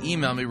you'd like to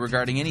email me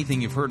regarding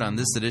anything you've heard on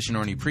this edition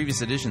or any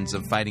previous editions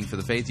of Fighting for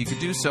the Faith, you could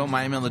do so.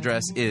 My email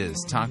address is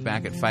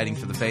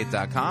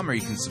talkback@fightingforthefaith.com, or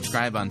you can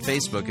subscribe on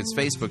Facebook. It's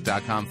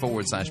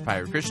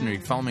facebook.com/Pirate Christian, or you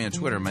can follow me on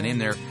Twitter. My name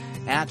there,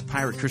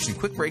 @Pirate Christian.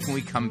 Quick break. When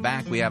we come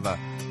back, we have a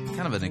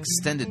kind of an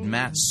extended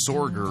Matt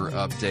Sorger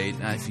update.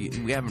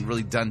 We haven't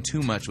really done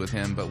too much with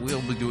him, but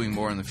we'll be doing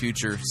more in the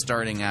future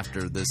starting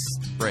after this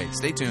break.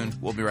 Stay tuned.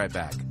 We'll be right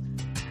back.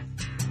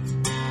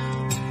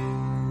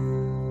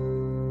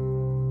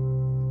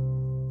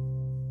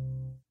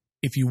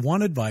 If you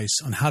want advice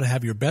on how to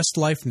have your best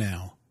life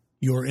now,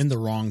 you're in the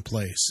wrong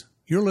place.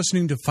 You're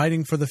listening to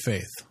Fighting for the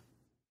Faith.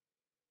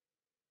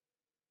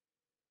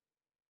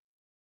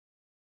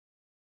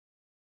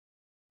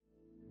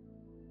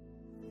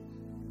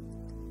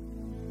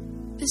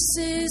 This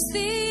is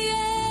the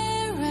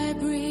air I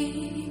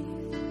breathe.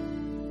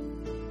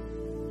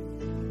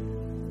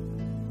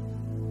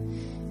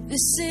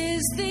 This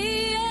is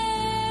the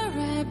air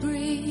I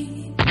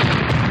breathe.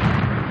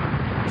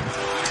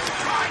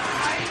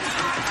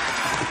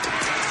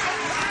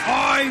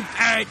 I've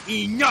had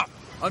enough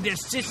of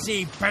this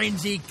sissy,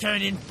 pansy,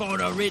 cannon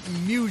fodder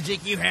written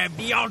music you have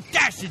the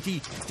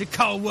audacity to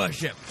call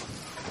worship.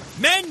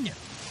 Men,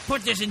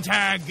 put this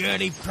entire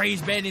girly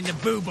praise band in the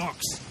boo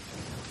box.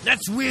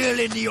 Let's wheel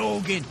in the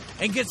organ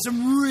and get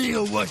some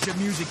real worship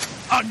music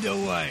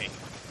underway.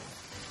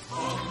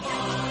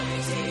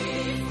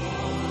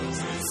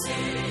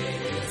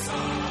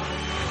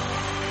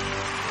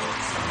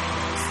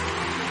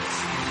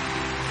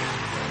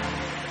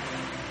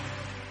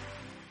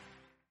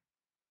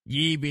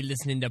 Ye be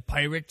listening to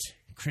Pirate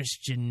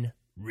Christian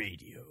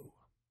Radio.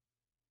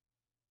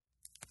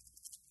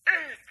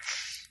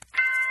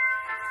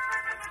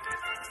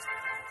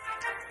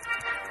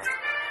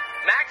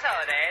 Max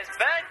Holliday's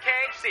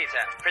Birdcage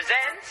Theater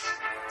presents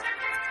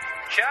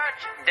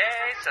Church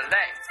Day Soleil.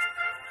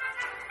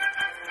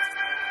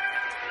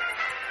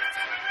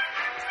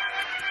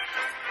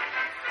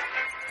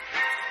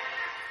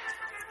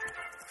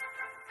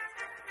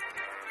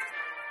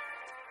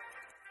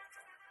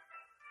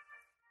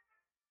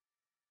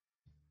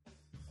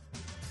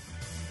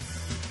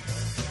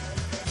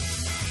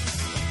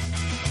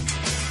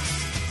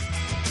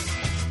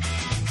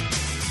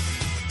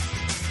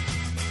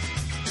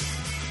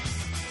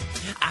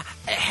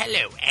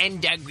 Hello,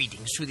 and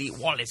greetings to the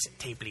Wallace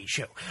Tapley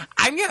Show.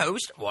 I'm your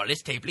host,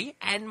 Wallace Tapley,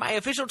 and my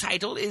official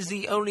title is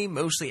the only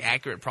mostly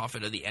accurate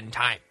prophet of the end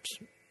times.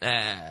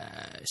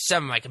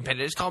 Some of my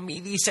competitors call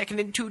me the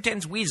 2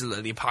 2/10 weasel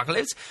of the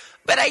apocalypse,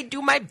 but I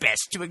do my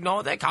best to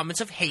ignore their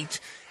comments of hate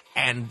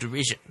and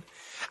derision.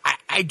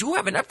 I do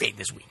have an update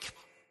this week.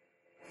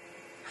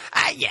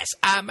 Yes,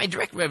 my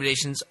direct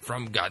revelations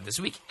from God this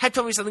week have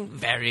told me something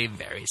very,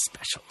 very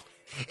special.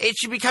 It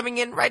should be coming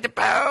in right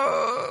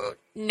about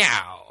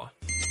now.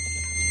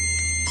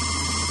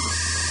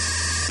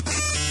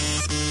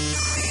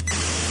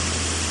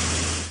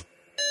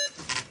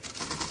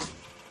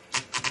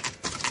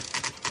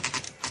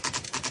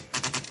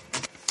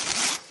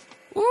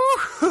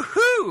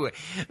 Ooh,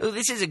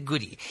 this is a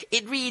goodie.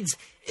 It reads,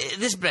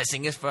 this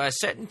blessing is for a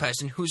certain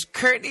person who's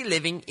currently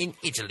living in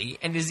Italy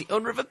and is the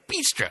owner of a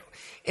bistro.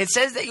 It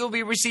says that you'll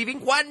be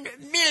receiving 1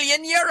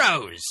 million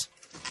euros.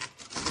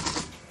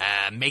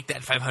 Make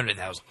that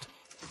 500,000.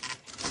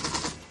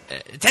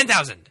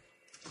 10,000.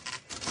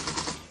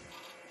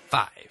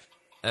 5.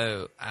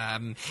 Oh,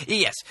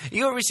 yes,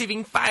 you're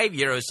receiving 5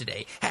 euros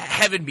today.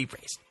 Heaven be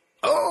praised.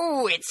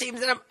 Oh, it seems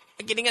that I'm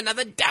getting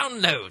another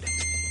download.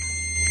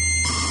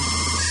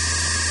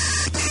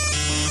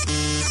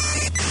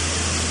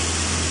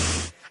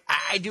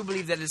 I do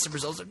believe that it's a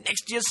result of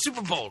next year's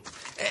Super Bowl.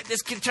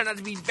 This could turn out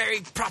to be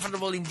very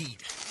profitable indeed.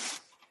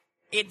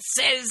 It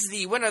says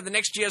the winner of the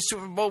next year's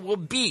Super Bowl will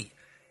be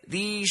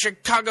the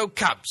Chicago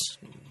Cubs.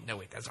 No,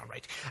 wait, that's not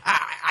right.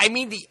 I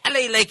mean the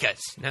LA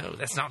Lakers. No,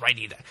 that's not right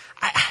either.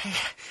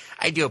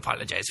 I do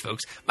apologize,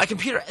 folks. My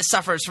computer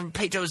suffers from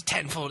Plato's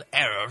tenfold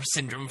error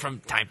syndrome from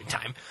time to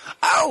time.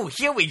 Oh,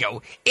 here we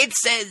go. It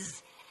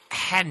says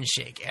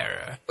handshake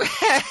error.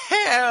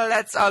 Well,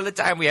 that's all the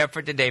time we have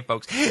for today,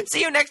 folks.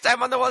 See you next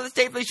time on the Wallace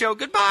Tapley Show.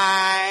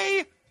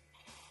 Goodbye!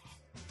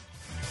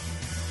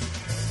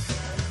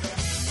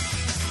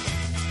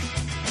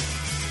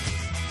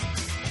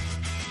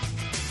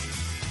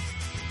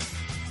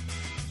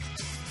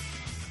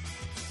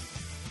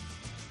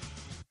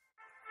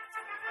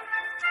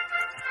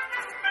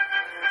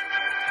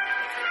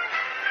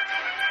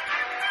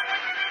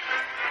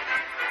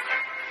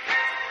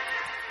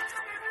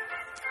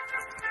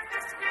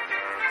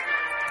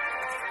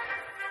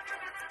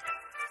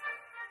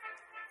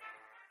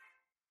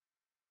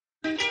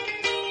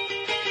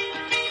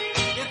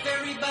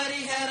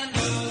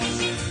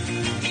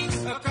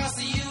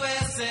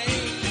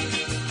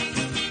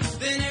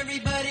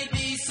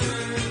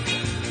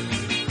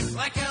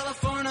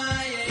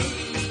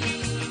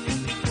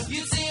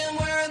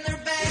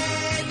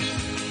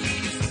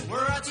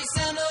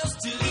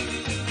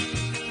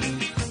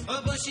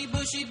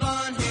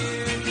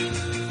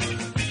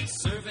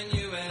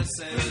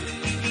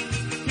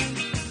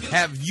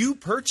 Have you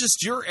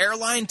purchased your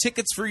airline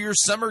tickets for your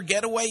summer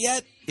getaway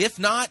yet? If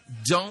not,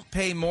 don't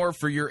pay more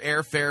for your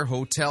airfare,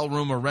 hotel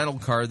room, or rental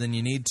car than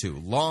you need to.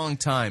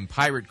 Long-time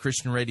Pirate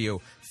Christian Radio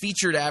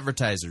featured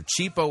advertiser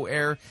Cheapo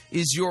Air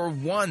is your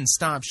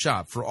one-stop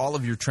shop for all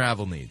of your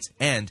travel needs.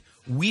 And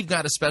we've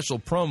got a special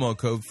promo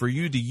code for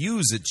you to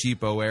use at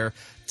Cheapo Air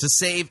to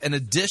save an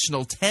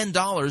additional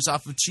 $10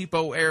 off of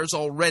Cheapo Air's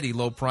already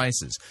low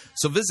prices.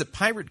 So visit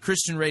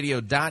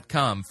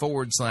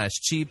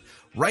piratechristianradio.com/cheap.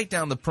 Write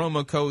down the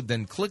promo code,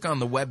 then click on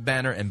the web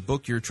banner and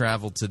book your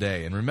travel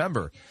today. And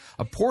remember,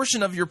 a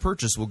portion of your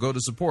purchase will go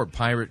to support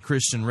Pirate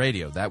Christian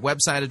Radio. That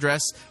website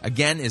address,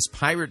 again, is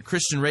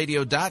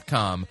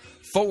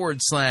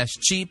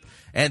piratechristianradio.com/cheap.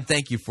 And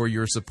thank you for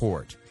your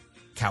support.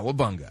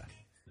 Cowabunga.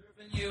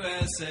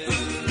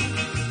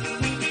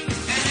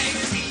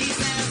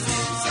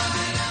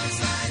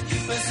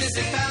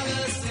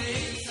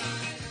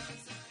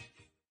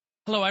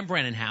 Hello, I'm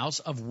Brandon House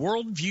of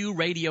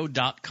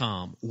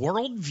WorldviewRadio.com.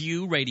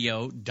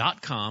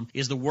 WorldviewRadio.com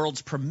is the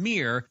world's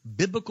premier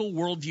biblical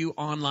worldview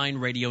online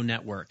radio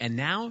network. And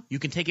now you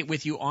can take it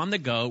with you on the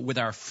go with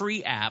our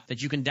free app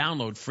that you can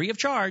download free of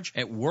charge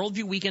at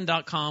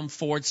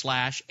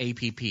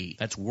worldviewweekend.com/app.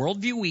 That's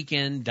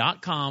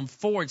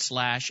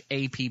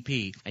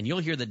worldviewweekend.com/app. And you'll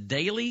hear the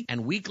daily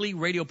and weekly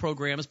radio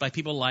programs by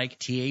people like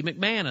T.A.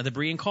 McMahon of The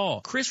Berean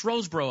Call, Chris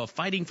Roseborough of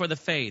Fighting for the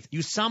Faith,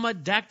 Usama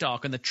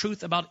Dakdok and the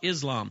Truth About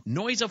Islam,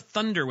 Noise of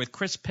Thunder with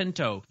Chris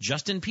Pinto,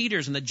 Justin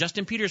Peters and the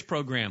Justin Peters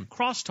Program,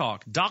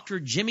 Crosstalk, Dr.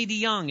 Jimmy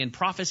DeYoung in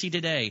Prophecy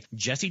Today,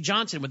 Jesse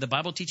Johnson with the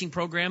Bible teaching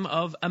program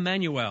of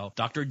Emmanuel,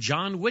 Dr.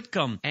 John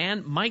Whitcomb,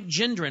 and Mike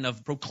Gendron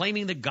of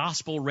Proclaiming the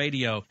Gospel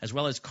Radio, as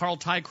well as Carl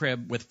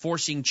Tykrib with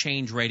Forcing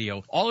Change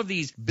Radio. All of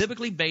these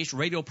biblically based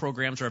radio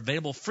programs are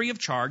available free of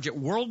charge at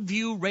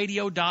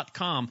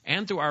worldviewradio.com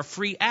and through our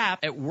free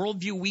app at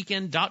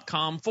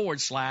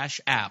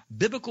worldviewweekend.com/app.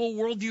 Biblical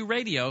Worldview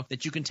Radio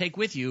that you can take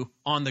with you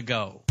on the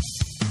go.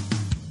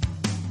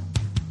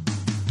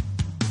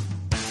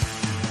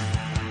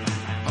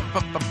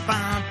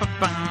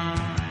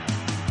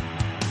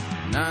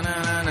 All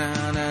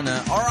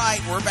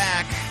right, we're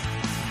back.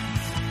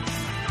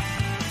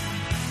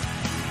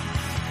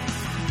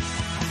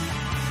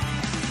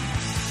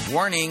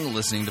 Warning,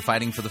 listening to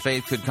Fighting for the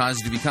Faith could cause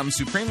you to become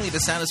supremely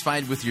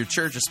dissatisfied with your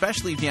church,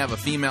 especially if you have a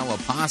female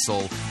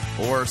apostle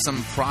or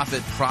some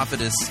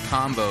prophet-prophetess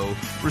combo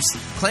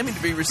claiming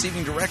to be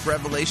receiving direct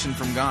revelation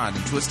from God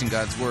and twisting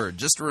God's word.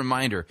 Just a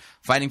reminder,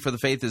 Fighting for the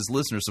Faith is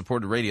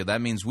listener-supported radio. That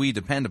means we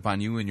depend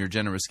upon you and your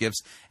generous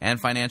gifts and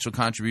financial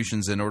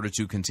contributions in order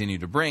to continue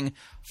to bring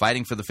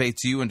Fighting for the Faith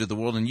to you and to the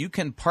world. And you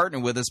can partner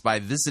with us by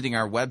visiting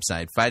our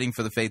website,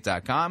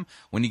 fightingforthefaith.com.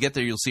 When you get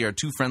there, you'll see our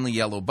two friendly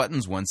yellow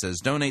buttons. One says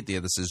donate, the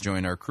other says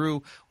join our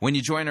crew. When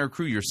you join our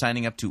crew, you're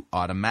signing up to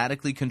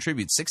automatically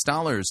contribute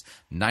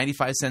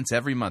 $6.95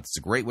 every month. It's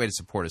a great way to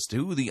support us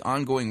to the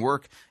ongoing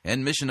work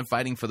and mission of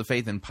Fighting for the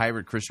Faith in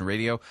Pirate Christian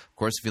Radio. Of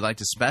course, if you'd like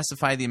to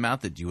specify the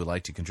amount that you would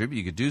like to contribute,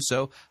 you could do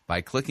so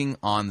by clicking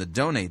on the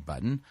donate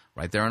button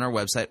right there on our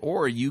website,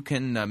 or you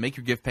can make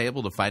your gift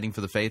payable to Fighting for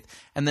the Faith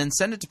and then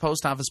send it to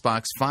Post Office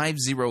Box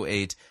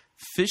 508,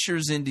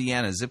 Fishers,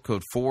 Indiana, zip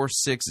code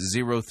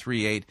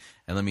 46038.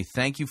 And let me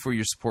thank you for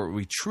your support.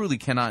 We truly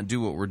cannot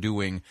do what we're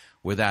doing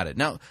without it.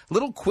 Now,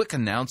 little quick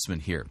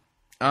announcement here.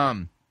 A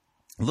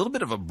little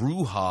bit of a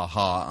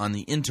brouhaha on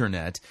the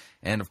internet,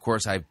 and of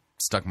course I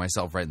stuck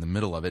myself right in the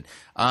middle of it.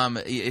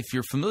 If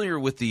you're familiar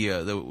with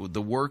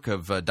the work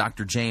of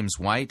Dr. James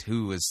White,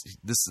 who is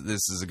this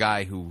is a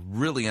guy who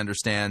really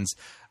understands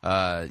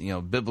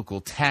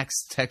biblical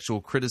text, textual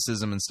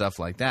criticism, and stuff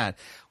like that.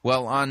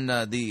 Well, on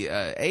the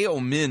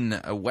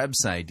AOMin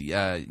website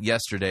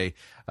yesterday,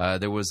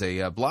 there was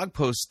a blog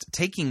post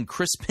taking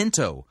Chris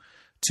Pinto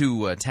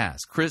to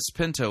task. Chris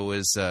Pinto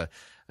is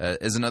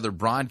another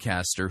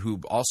broadcaster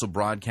who also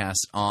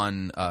broadcasts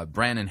on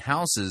Brandon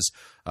House's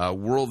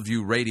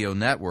Worldview Radio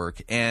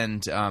Network,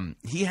 and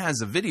he has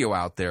a video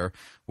out there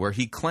where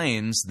he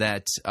claims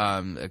that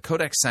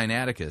Codex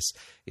Sinaiticus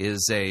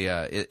is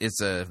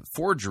a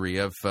forgery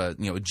of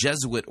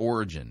Jesuit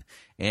origin,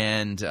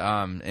 and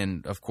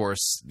of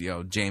course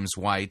James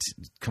White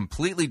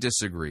completely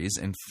disagrees.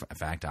 In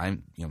fact,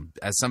 I'm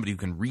as somebody who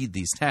can read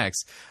these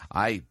texts,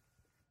 I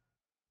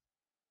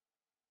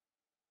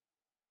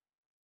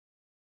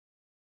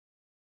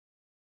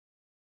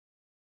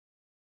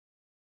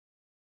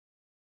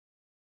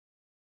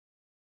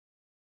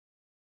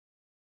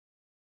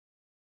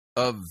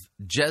of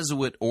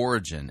Jesuit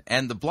origin.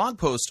 And the blog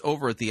post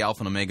over at the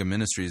Alpha and Omega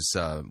Ministries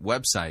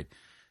website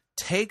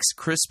takes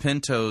Chris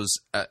Pinto's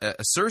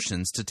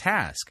assertions to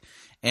task.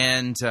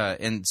 And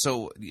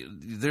so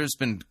there's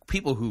been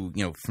people who,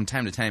 from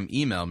time to time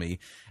email me,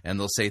 and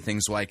they'll say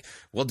things like,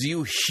 well, do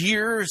you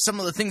hear some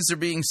of the things that are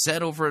being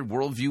said over at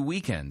Worldview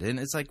Weekend? And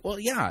it's like, well,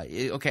 yeah,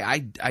 okay,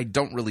 I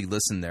don't really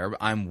listen there.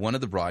 I'm one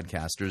of the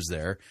broadcasters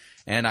there,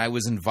 and I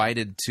was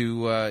invited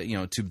to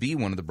be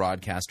one of the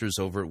broadcasters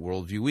over at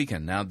Worldview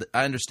Weekend. Now,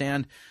 I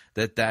understand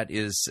that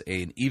is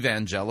an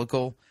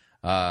evangelical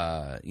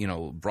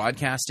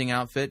broadcasting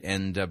outfit,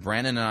 and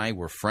Brandon and I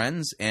were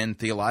friends, and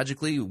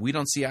theologically, we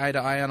don't see eye to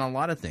eye on a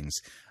lot of things.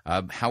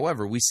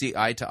 However, we see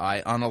eye to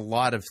eye on a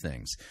lot of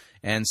things.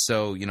 And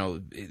so,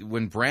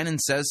 when Brandon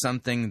says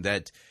something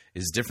that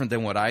is different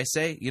than what I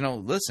say,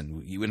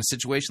 listen, you in a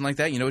situation like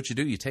that, you know what you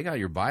do? You take out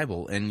your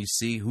Bible and you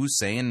see who's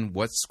saying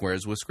what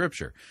squares with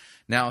Scripture.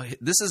 Now,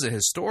 this is a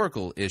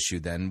historical issue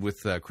then with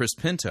Chris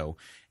Pinto,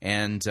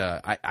 and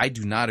I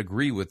do not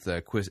agree with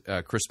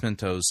Chris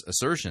Pinto's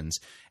assertions,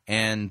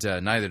 and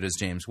neither does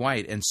James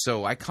White. And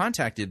so I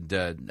contacted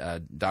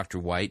Dr.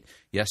 White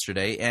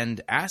yesterday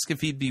and asked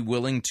if he'd be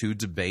willing to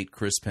debate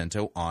Chris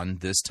Pinto on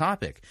this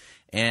topic.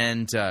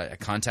 And I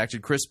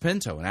contacted Chris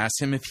Pinto and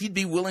asked him if he'd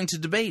be willing to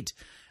debate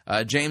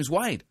James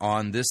White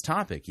on this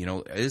topic.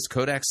 Is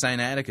Codex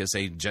Sinaiticus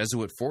a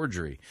Jesuit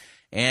forgery?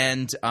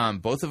 And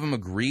both of them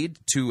agreed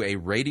to a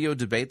radio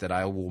debate that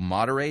I will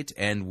moderate,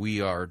 and we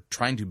are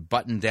trying to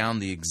button down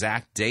the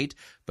exact date,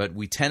 but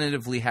we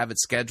tentatively have it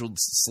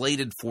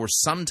slated for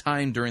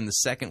sometime during the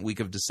second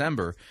week of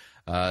December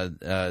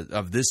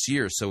of this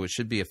year. So it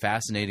should be a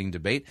fascinating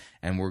debate,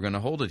 and we're going to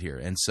hold it here.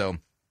 And so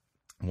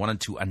I wanted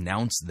to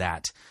announce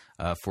that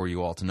for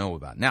you all to know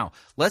about. Now,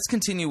 let's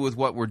continue with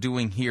what we're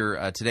doing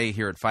here today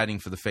here at Fighting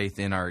for the Faith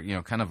in our,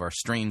 kind of our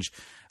strange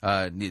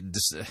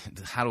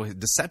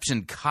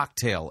deception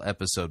cocktail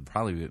episode,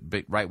 probably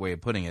the right way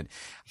of putting it.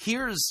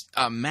 Here's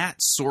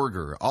Matt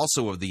Sorger,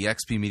 also of the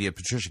XP Media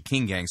Patricia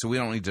King gang, so we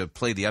don't need to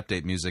play the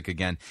update music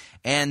again.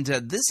 And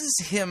this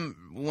is him,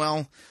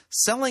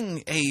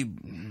 selling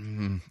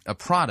a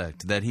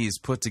product that he's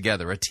put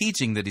together, a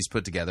teaching that he's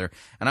put together.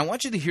 And I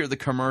want you to hear the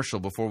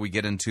commercial before we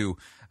get into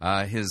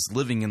his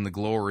Living in the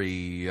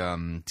Glory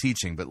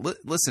teaching. But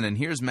listen, and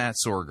here's Matt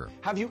Sorger.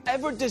 Have you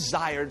ever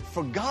desired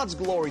for God's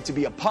glory to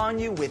be upon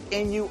you,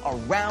 within you,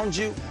 around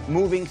you,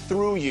 moving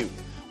through you?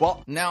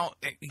 Well, now,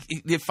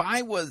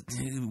 why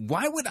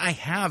would I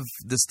have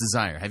this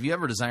desire? Have you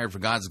ever desired for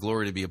God's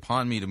glory to be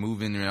upon me, to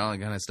move in, all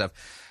that kind of stuff?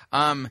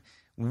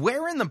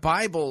 Where in the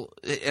Bible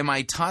am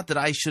I taught that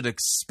I should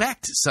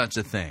expect such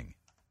a thing?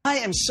 I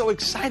am so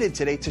excited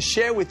today to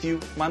share with you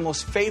my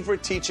most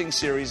favorite teaching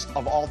series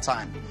of all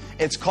time.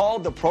 It's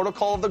called The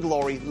Protocol of the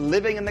Glory,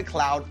 Living in the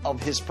Cloud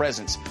of His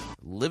Presence.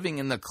 Living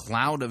in the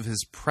Cloud of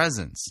His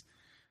Presence.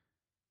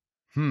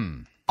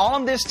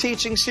 On this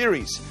teaching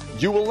series,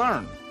 you will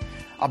learn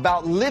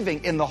about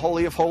living in the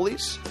Holy of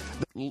Holies.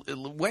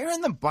 Where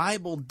in the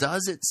Bible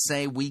does it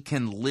say we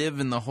can live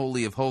in the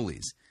Holy of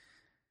Holies?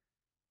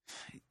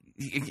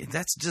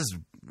 That's just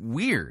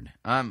weird.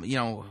 I'm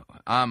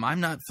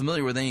not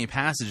familiar with any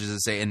passages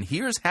that say, and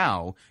here's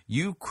how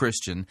you,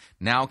 Christian,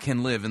 now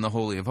can live in the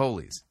Holy of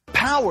Holies.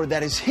 Power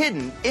that is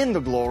hidden in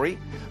the glory,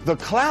 the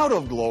cloud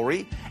of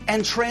glory,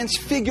 and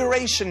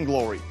transfiguration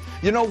glory.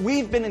 You know,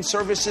 we've been in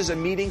services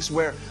and meetings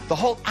where the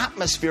whole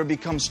atmosphere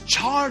becomes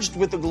charged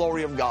with the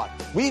glory of God.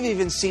 We've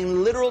even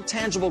seen literal,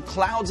 tangible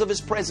clouds of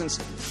His presence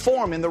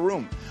form in the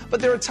room.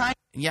 But there are times...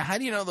 Yeah, how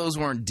do you know those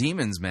weren't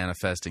demons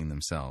manifesting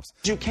themselves?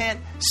 You can't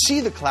see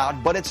the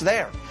cloud, but it's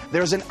there.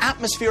 There's an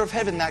atmosphere of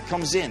heaven that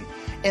comes in.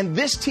 In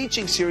this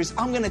teaching series,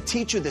 I'm going to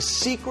teach you the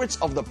secrets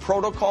of the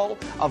protocol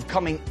of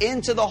coming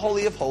into the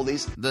Holy of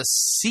Holies. The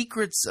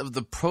secrets of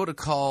the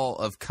protocol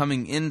of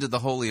coming into the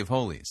Holy of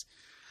Holies.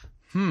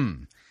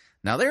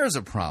 Now, there's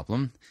a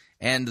problem,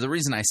 and the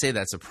reason I say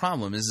that's a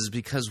problem is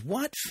because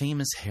what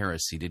famous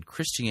heresy did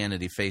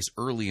Christianity face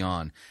early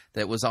on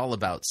that was all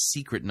about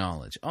secret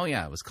knowledge? Oh,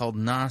 yeah, it was called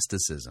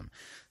Gnosticism.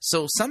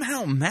 So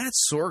somehow Matt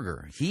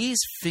Sorger, he's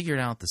figured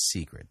out the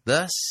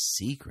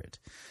secret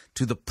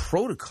to the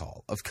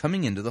protocol of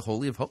coming into the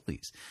Holy of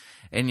Holies.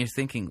 And you're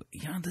thinking,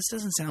 this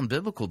doesn't sound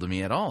biblical to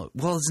me at all.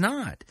 Well, it's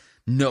not.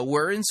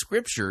 Nowhere in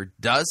Scripture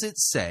does it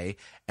say,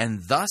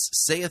 and thus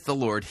saith the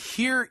Lord,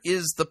 here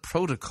is the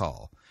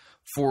protocol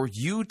for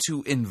you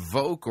to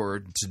invoke or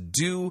to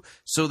do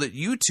so that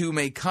you too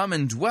may come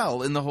and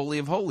dwell in the Holy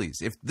of Holies.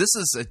 If this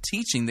is a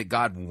teaching that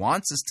God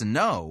wants us to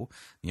know,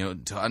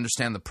 to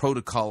understand the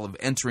protocol of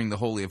entering the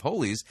Holy of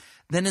Holies,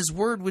 then His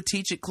Word would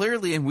teach it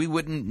clearly and we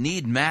wouldn't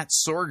need Matt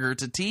Sorger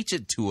to teach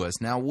it to us,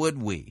 now would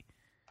we?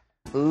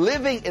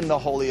 Living in the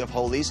Holy of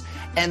Holies,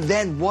 and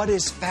then what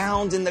is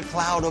found in the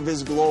cloud of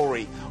His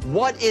glory.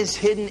 What is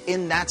hidden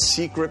in that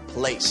secret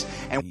place?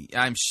 And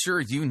I'm sure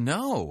you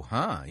know,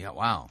 huh? Yeah,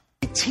 wow.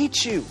 We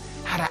teach you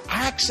how to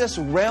access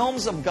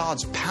realms of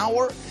God's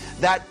power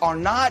that are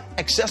not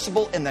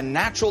accessible in the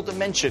natural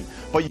dimension.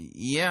 But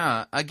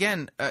yeah,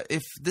 again,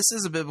 if this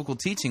is a biblical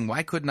teaching,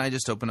 why couldn't I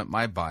just open up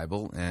my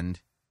Bible and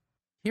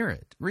hear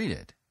it, read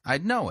it?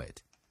 I'd know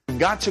it. You've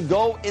got to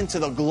go into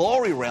the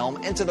glory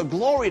realm, into the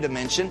glory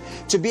dimension,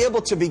 to be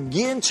able to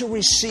begin to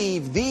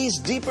receive these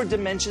deeper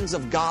dimensions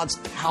of God's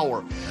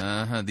power.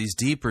 These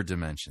deeper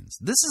dimensions.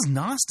 This is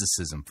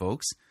Gnosticism,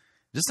 folks.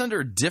 Just under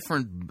a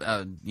different,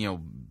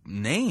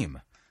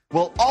 name.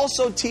 We'll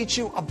also teach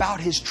you about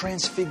His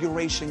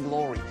transfiguration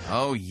glory.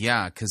 Oh,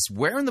 yeah, because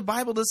where in the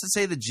Bible does it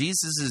say that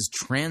Jesus'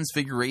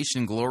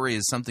 transfiguration glory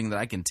is something that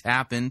I can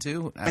tap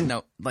into?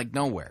 No,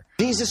 nowhere.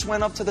 Jesus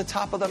went up to the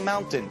top of the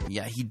mountain.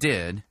 Yeah, He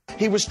did.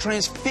 He was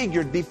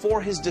transfigured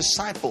before His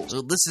disciples.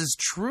 Well, this is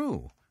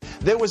true.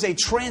 There was a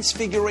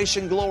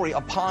transfiguration glory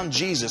upon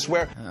Jesus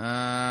where...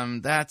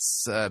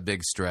 That's a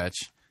big stretch.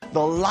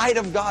 The light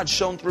of God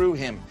shone through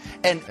Him.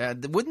 And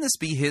wouldn't this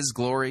be His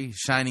glory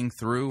shining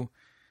through?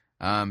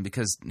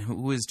 Because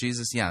who is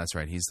Jesus? Yeah, that's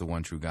right. He's the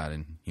one true God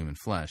in human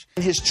flesh.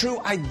 His true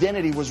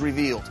identity was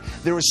revealed.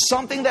 There is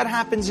something that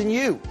happens in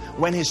you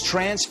when His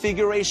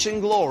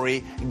transfiguration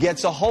glory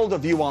gets a hold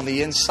of you on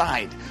the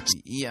inside.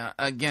 Yeah,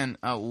 again,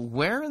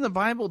 where in the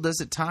Bible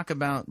does it talk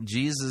about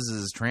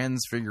Jesus'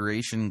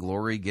 transfiguration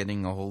glory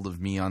getting a hold of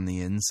me on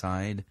the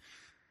inside?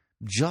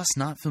 Just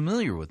not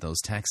familiar with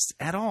those texts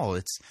at all.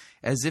 It's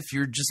as if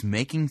you're just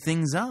making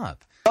things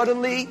up.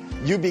 Suddenly,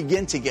 you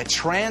begin to get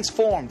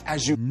transformed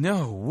as you...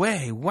 No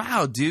way.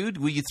 Wow, dude.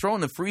 Will you throw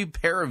in a free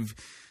pair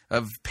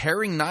of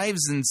paring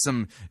knives and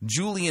some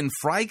julienne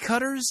fry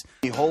cutters?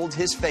 Behold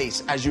His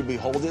face as you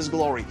behold His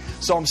glory.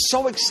 So I'm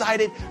so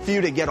excited for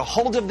you to get a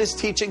hold of this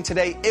teaching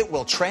today. It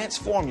will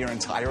transform your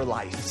entire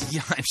life.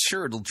 Yeah, I'm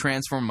sure it'll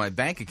transform my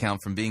bank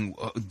account from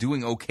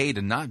doing okay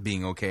to not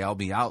being okay. I'll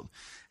be out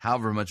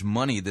however much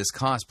money this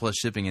costs plus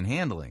shipping and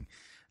handling.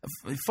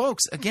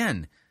 Folks,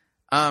 again,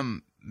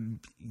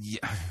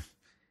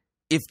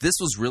 if this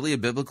was really a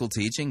biblical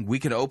teaching, we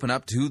could open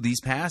up to these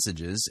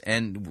passages,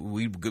 and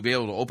we'd be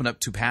able to open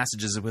up to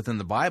passages within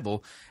the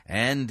Bible,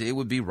 and it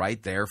would be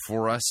right there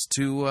for us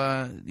to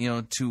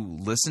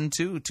listen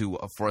to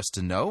for us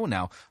to know.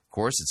 Now, of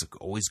course, it's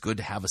always good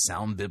to have a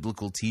sound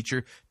biblical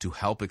teacher to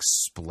help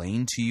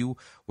explain to you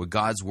what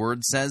God's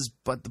Word says,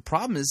 but the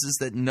problem is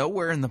that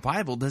nowhere in the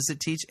Bible does it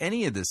teach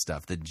any of this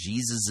stuff, that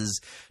Jesus'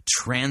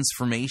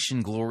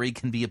 transformation glory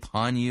can be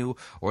upon you,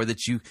 or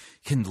that you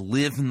can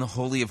live in the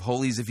Holy of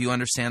Holies if you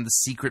understand the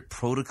secret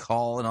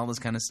protocol and all this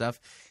kind of stuff.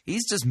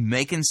 He's just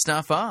making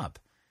stuff up,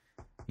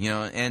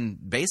 and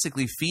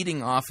basically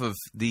feeding off of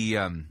the,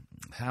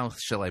 how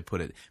shall I put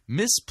it,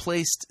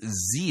 misplaced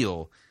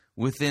zeal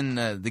within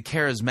the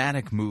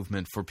charismatic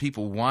movement for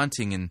people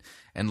wanting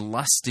and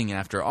lusting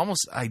after,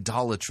 almost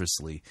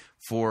idolatrously,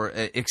 for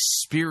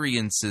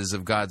experiences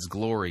of God's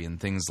glory and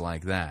things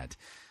like that.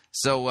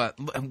 So,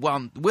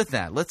 with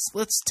that,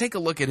 let's take a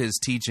look at his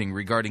teaching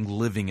regarding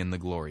living in the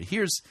glory.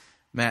 Here's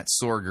Matt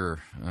Sorger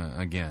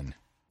again.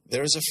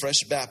 There is a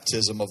fresh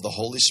baptism of the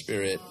Holy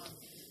Spirit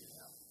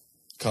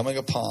coming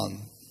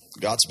upon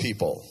God's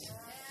people,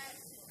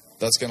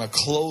 that's going to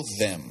clothe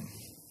them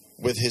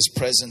with his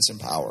presence and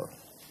power.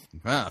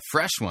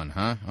 Fresh one,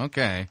 huh?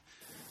 Okay.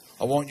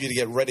 I want you to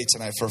get ready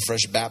tonight for a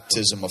fresh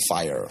baptism of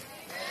fire.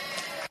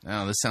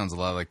 Oh, this sounds a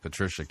lot like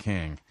Patricia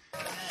King.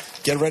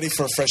 Get ready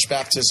for a fresh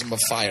baptism of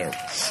fire.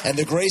 And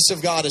the grace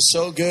of God is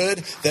so good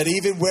that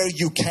even where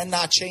you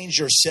cannot change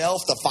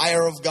yourself, the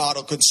fire of God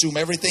will consume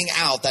everything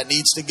out that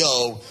needs to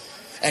go.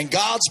 And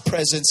God's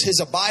presence, his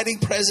abiding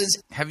presence.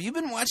 Have you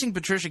been watching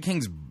Patricia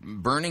King's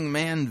Burning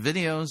Man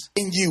videos?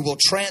 In you will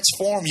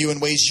transform you in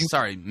ways you...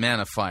 Sorry, Man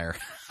of Fire.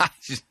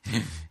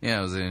 Yeah,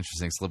 it was an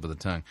interesting slip of the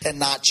tongue.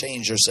 Cannot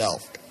change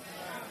yourself.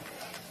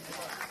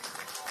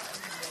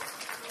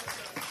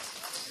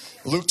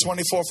 Luke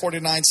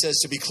 24:49 says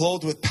to be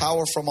clothed with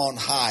power from on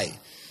high.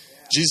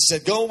 Jesus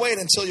said, go wait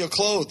until you're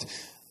clothed.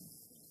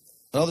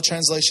 Another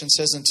translation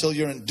says until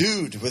you're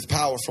endued with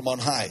power from on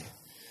high.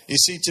 You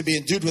see, to be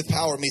endued with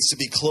power means to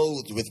be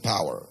clothed with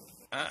power.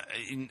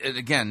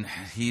 Again,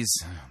 he's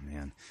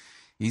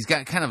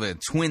got kind of a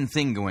twin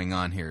thing going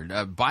on here.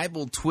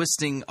 Bible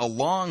twisting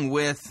along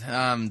with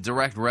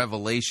direct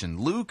revelation.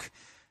 Luke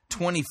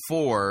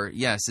 24,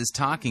 yes, is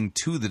talking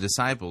to the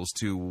disciples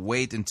to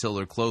wait until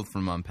they're clothed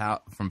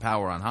from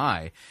power on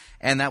high,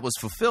 and that was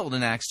fulfilled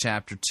in Acts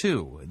chapter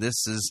 2.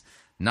 This is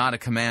not a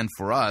command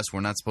for us.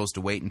 We're not supposed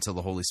to wait until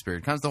the Holy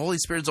Spirit comes. The Holy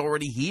Spirit's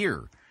already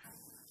here.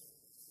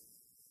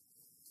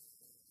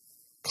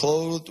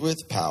 Clothed with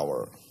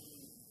power,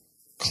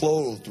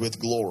 clothed with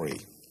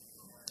glory,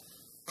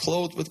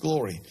 clothed with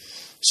glory.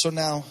 So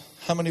now,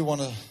 how many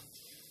want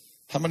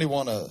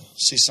to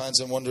see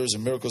signs and wonders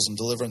and miracles and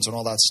deliverance and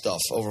all that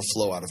stuff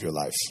overflow out of your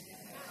life?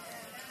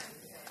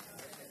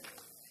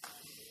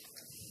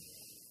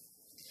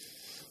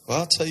 Well,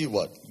 I'll tell you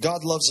what.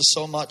 God loves us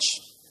so much,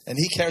 and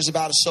he cares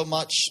about us so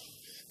much,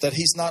 that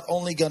he's not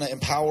only going to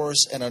empower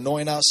us and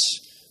anoint us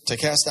to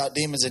cast out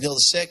demons and heal the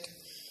sick,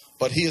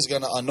 but he is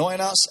going to anoint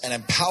us and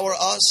empower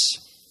us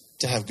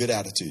to have good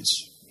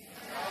attitudes.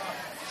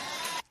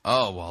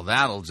 Oh, well,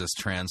 that'll just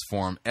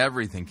transform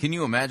everything. Can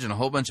you imagine a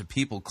whole bunch of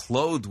people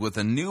clothed with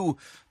a new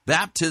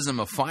baptism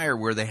of fire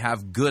where they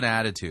have good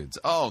attitudes?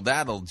 Oh,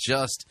 that'll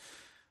just,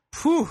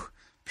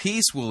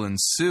 peace will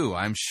ensue,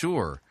 I'm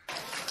sure.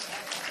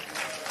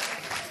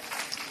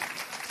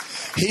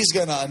 He's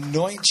going to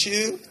anoint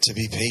you to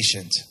be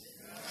patient.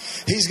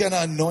 He's going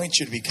to anoint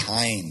you to be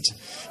kind.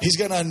 He's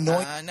going to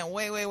anoint... No,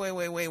 wait.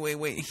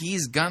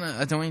 He's going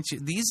to anoint you.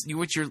 These,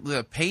 which are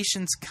the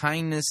patience,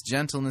 kindness,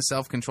 gentleness,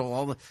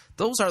 self-control,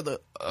 those are the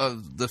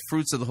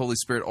fruits of the Holy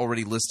Spirit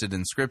already listed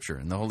in Scripture.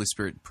 And the Holy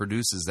Spirit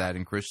produces that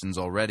in Christians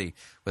already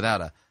without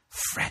a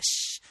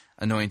fresh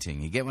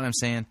anointing. You get what I'm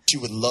saying?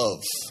 You with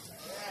love.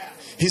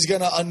 He's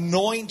going to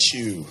anoint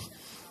you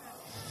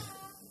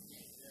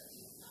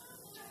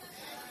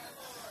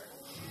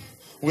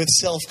with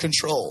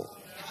self-control.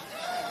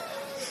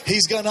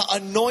 He's going to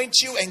anoint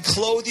you and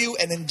clothe you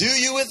and endue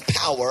you with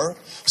power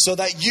so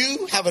that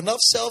you have enough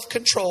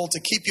self-control to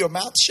keep your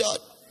mouth shut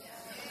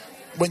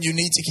when you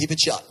need to keep it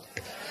shut.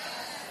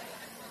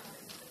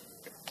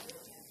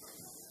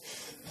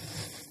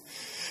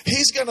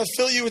 He's going to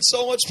fill you with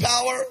so much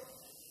power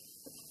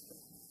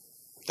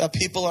that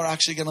people are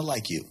actually going to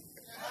like you.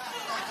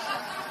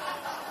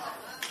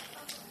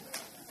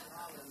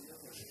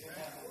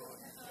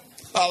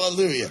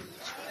 Hallelujah.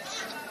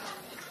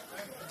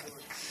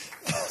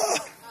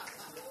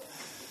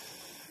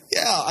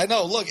 Yeah, I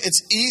know. Look,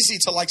 it's easy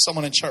to like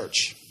someone in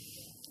church.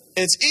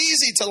 It's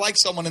easy to like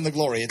someone in the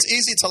glory. It's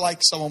easy to like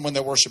someone when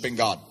they're worshiping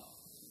God.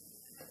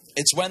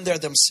 It's when they're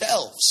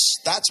themselves.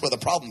 That's where the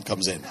problem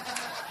comes in.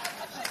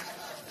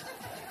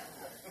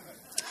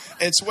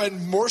 It's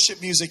when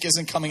worship music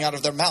isn't coming out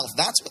of their mouth.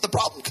 That's where the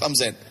problem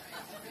comes in.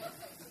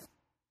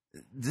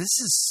 This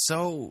is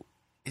so...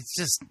 It's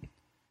just...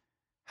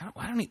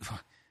 I don't even...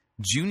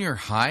 Junior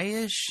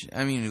high-ish?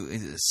 I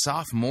mean,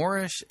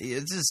 sophomore-ish?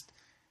 It's just...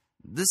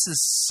 This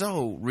is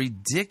so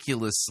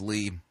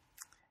ridiculously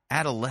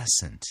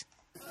adolescent.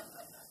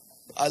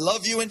 I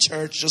love you in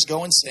church. Just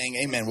go and sing.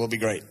 Amen. We'll be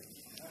great.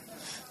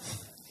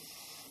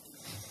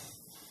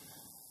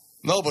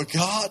 No, but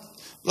God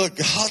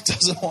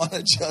doesn't want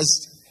to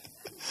just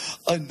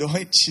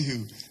anoint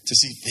you to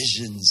see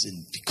visions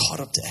and be caught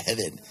up to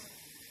heaven.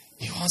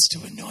 He wants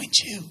to anoint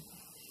you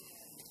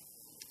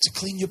to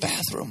clean your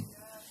bathroom.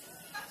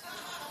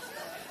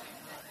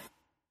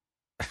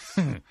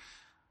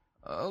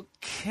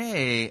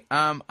 Okay.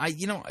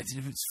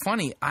 It's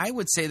funny. I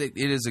would say that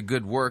it is a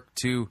good work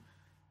to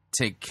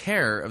take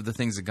care of the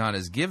things that God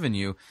has given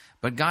you,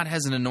 but God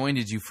hasn't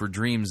anointed you for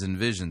dreams and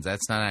visions.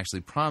 That's not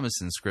actually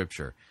promised in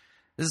Scripture.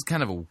 This is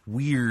kind of a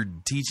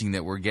weird teaching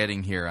that we're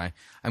getting here.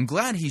 I'm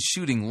glad he's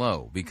shooting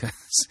low because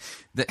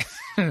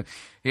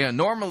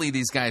normally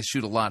these guys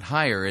shoot a lot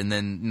higher and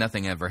then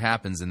nothing ever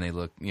happens and they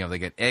look, they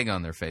get egg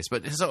on their face.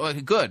 But so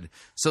good.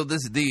 So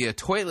the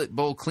toilet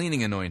bowl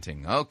cleaning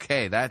anointing.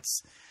 Okay,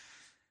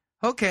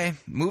 okay.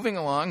 Moving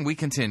along, we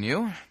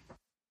continue.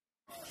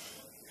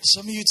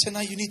 Some of you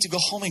tonight, you need to go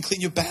home and clean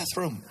your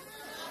bathroom.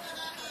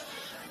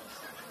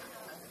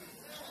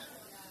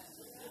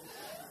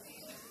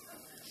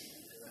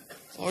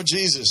 Lord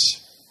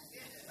Jesus,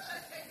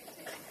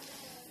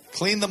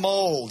 clean the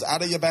mold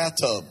out of your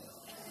bathtub.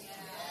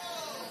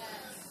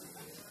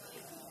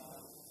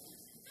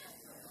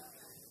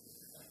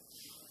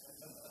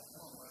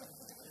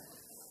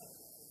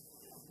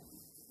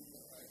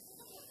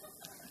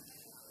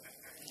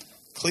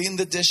 Clean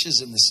the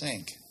dishes in the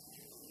sink.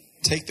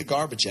 Take the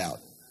garbage out.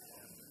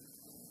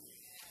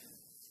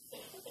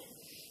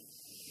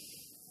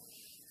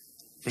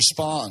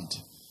 Respond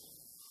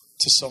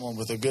to someone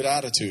with a good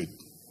attitude.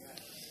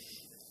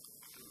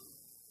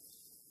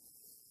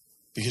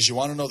 Because you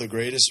want to know the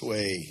greatest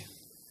way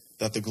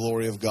that the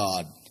glory of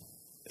God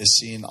is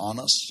seen on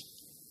us?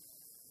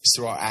 It's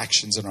through our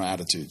actions and our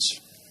attitudes.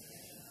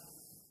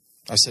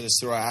 I said it's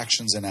through our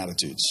actions and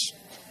attitudes.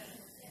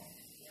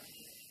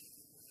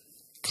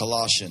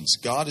 Colossians.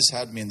 God has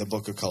had me in the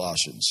book of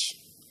Colossians.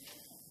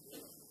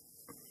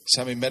 He's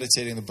had me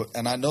meditating the book.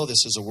 And I know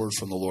this is a word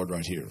from the Lord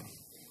right here.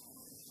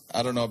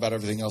 I don't know about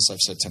everything else I've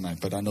said tonight,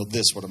 but I know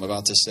this, what I'm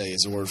about to say,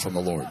 is a word from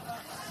the Lord.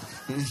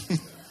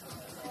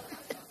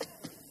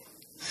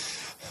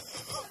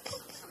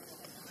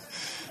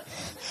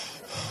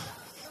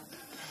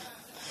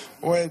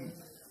 When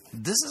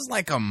this is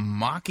like a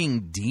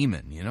mocking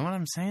demon. You know what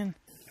I'm saying?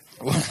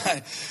 When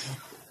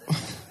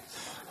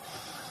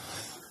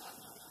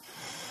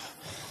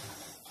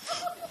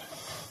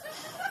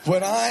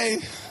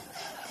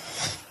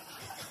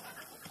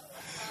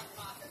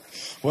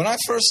I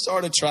first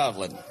started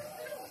traveling,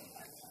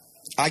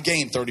 I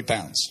gained 30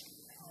 pounds.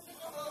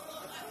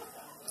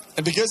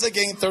 And because I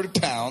gained 30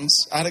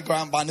 pounds, I had to go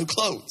out and buy new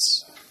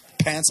clothes.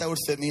 Pants that would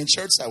fit me and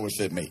shirts that would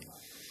fit me.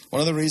 One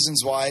of the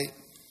reasons why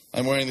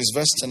I'm wearing this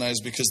vest tonight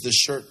is because this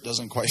shirt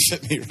doesn't quite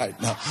fit me right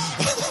now.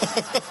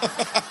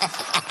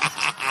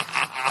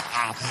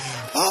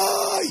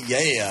 Oh,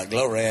 yeah,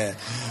 glory.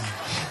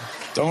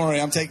 Don't worry,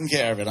 I'm taking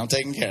care of it. I'm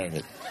taking care of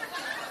it.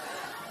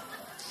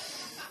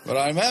 But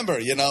I remember,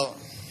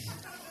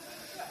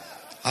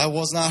 I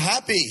was not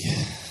happy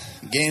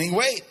gaining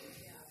weight.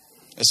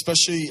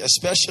 Especially, it's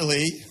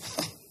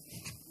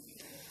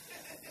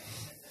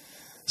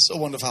so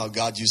wonderful how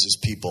God uses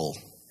people.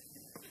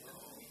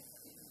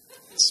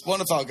 It's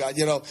wonderful how God,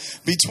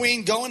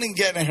 between going and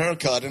getting a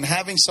haircut and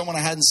having someone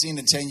I hadn't seen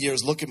in 10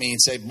 years look at me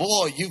and say,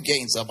 boy, you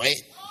gained some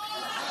weight.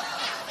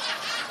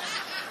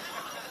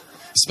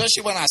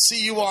 Especially when I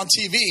see you on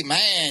TV,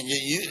 man,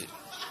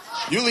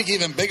 you look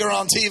even bigger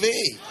on TV.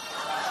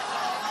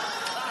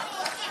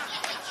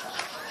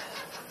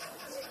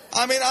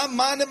 I mean, I'm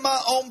minding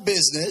my own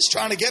business,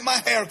 trying to get my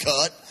hair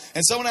cut,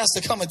 and someone has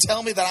to come and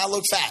tell me that I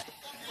look fat.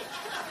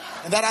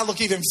 And that I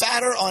look even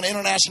fatter on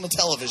international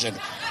television.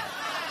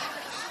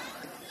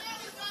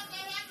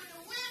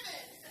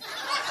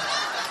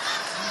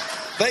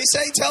 They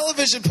say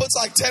television puts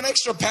like 10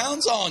 extra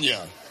pounds on you.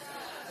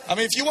 I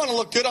mean, if you want to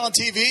look good on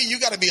TV, you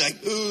got to be like,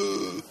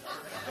 ooh.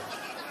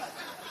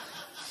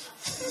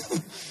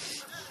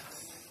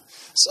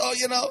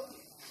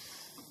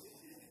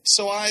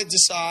 So I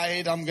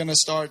decide I'm going to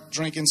start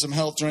drinking some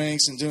health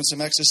drinks and doing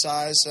some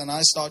exercise, and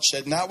I start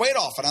shedding that weight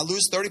off, and I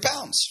lose 30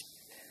 pounds.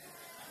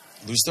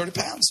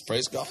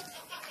 Praise God.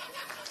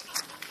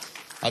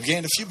 I've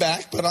gained a few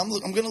back, but I'm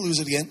going to lose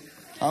it again.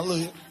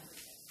 Hallelujah.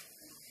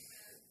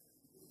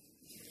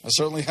 I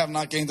certainly have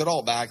not gained it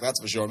all back, that's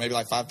for sure. Maybe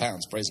like 5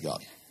 pounds, praise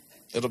God.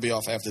 It'll be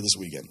off after this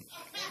weekend.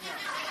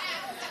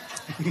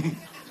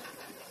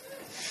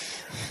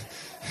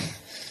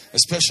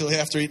 Especially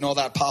after eating all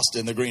that pasta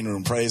in the green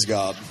room, praise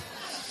God.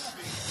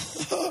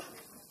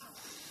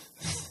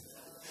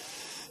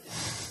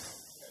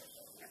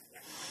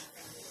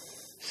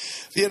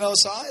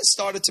 So I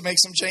started to make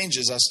some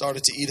changes. I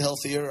started to eat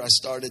healthier. I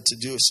started to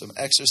do some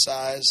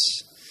exercise.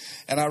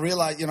 And I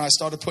realized, I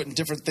started putting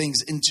different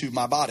things into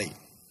my body.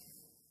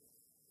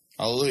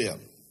 Hallelujah.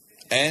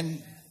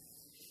 And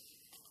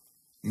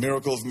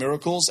miracle of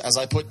miracles, as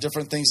I put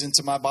different things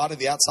into my body,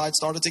 the outside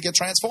started to get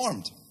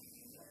transformed.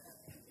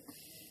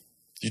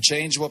 You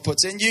change what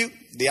puts in you,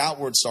 the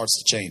outward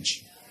starts to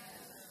change.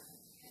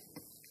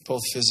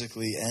 Both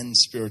physically and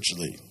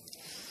spiritually.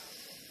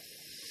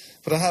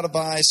 But I had to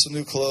buy some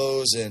new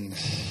clothes and,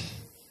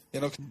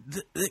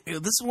 This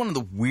is one of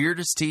the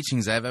weirdest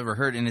teachings I've ever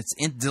heard, and it's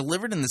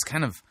delivered in this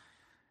kind of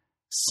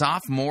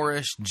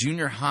sophomorish,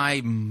 junior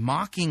high,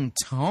 mocking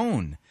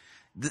tone.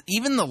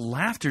 Even the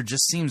laughter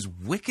just seems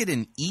wicked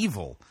and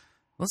evil.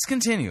 Let's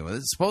continue.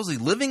 It's supposedly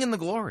living in the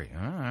glory.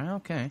 All right,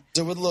 okay.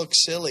 It would look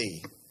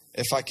silly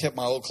if I kept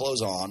my old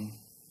clothes on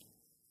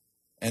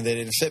and they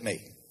didn't fit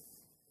me.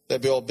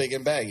 They'd be all big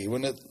and baggy.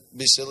 Wouldn't it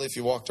be silly if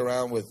you walked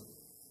around with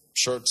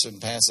shirts and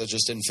pants that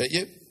just didn't fit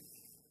you? It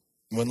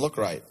wouldn't look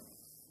right.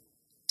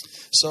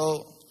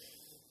 So,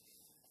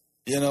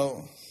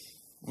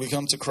 we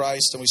come to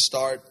Christ and we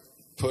start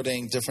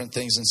putting different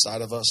things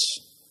inside of us.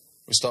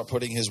 We start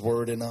putting His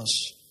Word in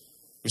us.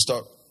 We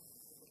start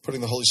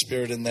putting the Holy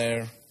Spirit in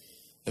there.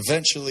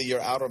 Eventually,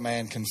 your outer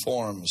man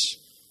conforms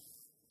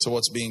to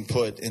what's being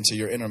put into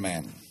your inner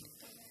man.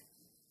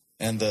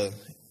 And the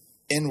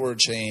inward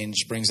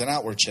change brings an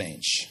outward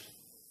change.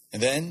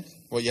 And then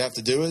what you have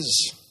to do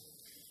is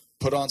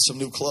put on some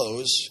new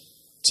clothes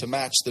to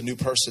match the new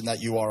person that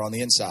you are on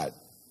the inside.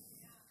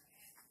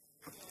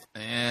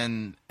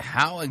 And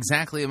how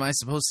exactly am I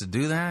supposed to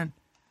do that?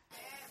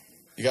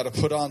 You got to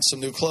put on some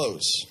new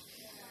clothes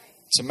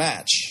to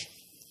match.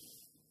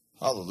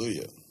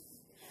 Hallelujah.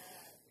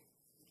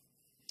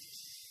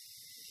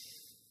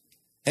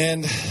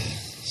 And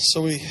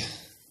so we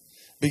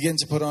begin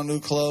to put on new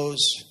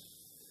clothes.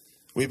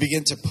 We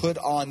begin to put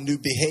on new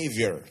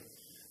behavior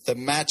that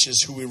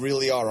matches who we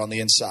really are on the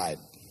inside.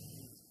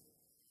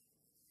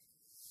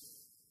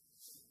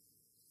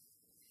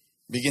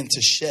 Begin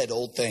to shed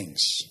old things.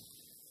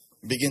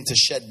 Begin to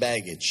shed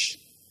baggage.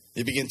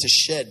 You begin to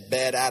shed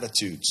bad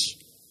attitudes.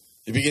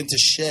 You begin to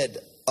shed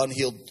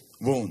unhealed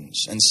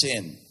wounds and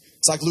sin.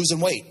 It's like losing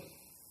weight.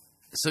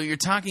 So you're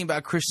talking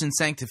about Christian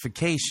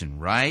sanctification,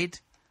 right?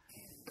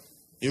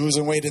 You're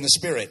losing weight in the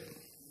spirit.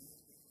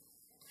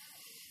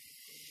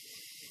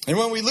 And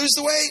when we lose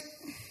the weight,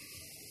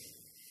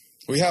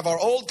 we have our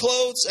old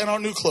clothes and our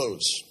new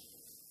clothes.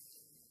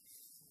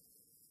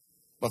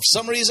 But for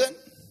some reason,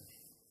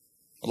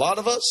 a lot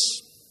of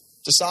us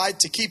decide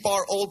to keep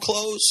our old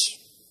clothes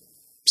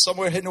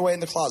somewhere hidden away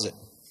in the closet.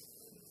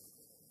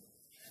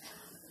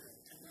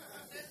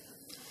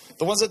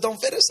 The ones that don't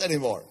fit us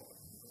anymore.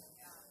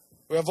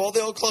 We have all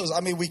the old clothes.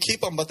 I mean, we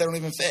keep them, but they don't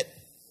even fit.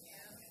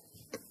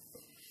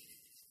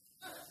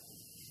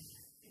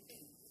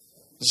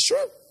 It's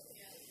true.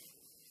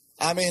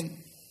 I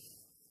mean,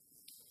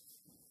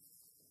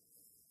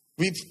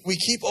 we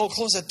keep old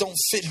clothes that don't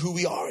fit who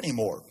we are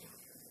anymore.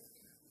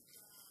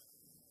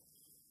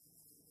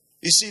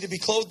 You see, to be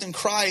clothed in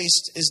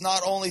Christ is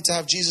not only to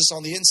have Jesus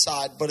on the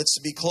inside, but it's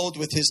to be clothed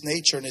with his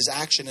nature and his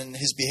action and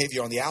his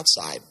behavior on the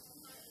outside.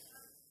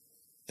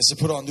 It's to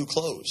put on new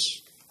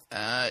clothes.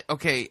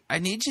 Okay, I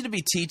need you to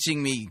be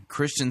teaching me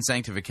Christian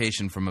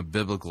sanctification from a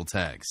biblical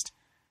text.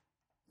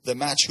 That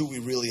match who we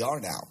really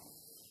are now.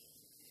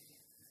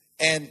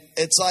 And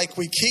it's like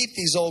we keep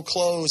these old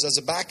clothes as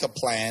a backup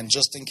plan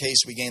just in case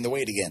we gain the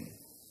weight again.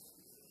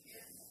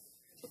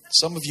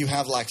 Some of you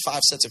have like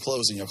 5 sets of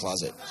clothes in your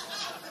closet.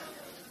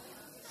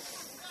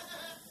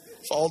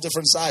 For all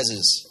different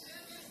sizes.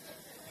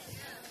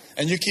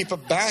 And you keep a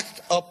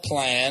backup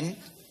plan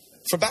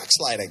for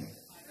backsliding.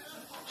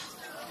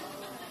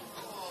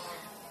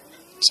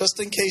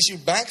 Just in case you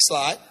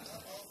backslide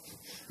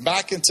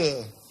back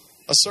into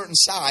a certain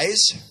size,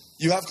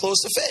 you have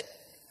clothes to fit.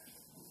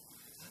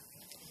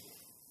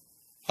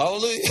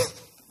 Hallelujah.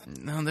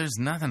 No, there's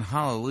nothing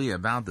hallelujah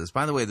about this.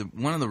 By the way,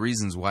 one of the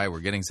reasons why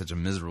we're getting such a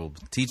miserable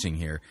teaching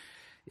here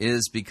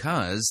is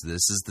because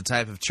this is the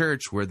type of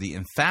church where the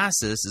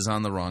emphasis is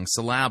on the wrong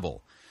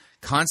syllable.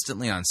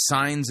 Constantly on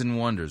signs and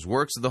wonders,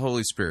 works of the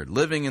Holy Spirit,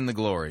 living in the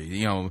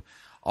glory,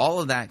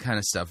 all of that kind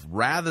of stuff,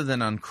 rather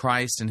than on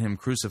Christ and him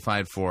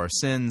crucified for our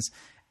sins.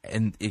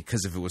 And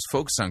because if it was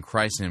focused on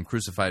Christ and him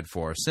crucified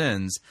for our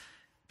sins,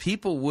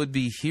 people would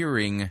be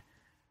hearing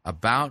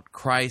about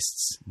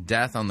Christ's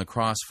death on the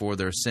cross for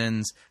their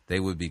sins. They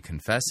would be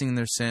confessing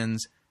their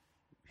sins,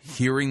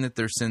 hearing that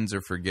their sins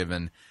are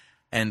forgiven,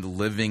 and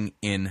living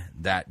in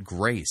that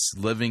grace,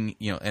 living,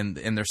 and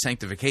their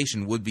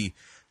sanctification would be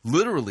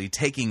literally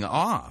taking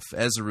off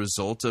as a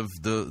result of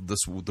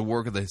the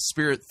work of the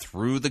Spirit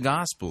through the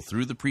gospel,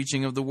 through the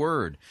preaching of the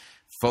word,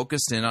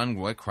 focused in on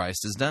what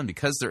Christ has done.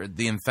 Because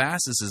the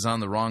emphasis is on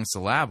the wrong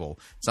syllable,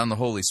 it's on the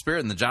Holy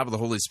Spirit, and the job of the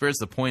Holy Spirit is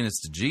to point us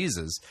to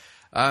Jesus.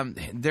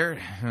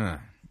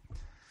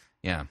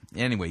 Yeah.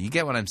 Anyway, you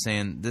get what I'm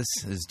saying. This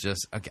is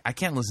just, I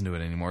can't listen to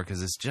it anymore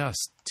because it's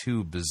just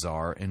too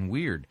bizarre and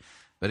weird.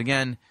 But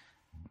again,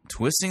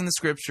 twisting the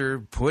scripture,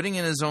 putting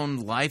in his own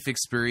life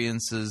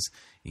experiences,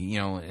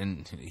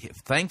 and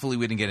thankfully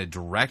we didn't get a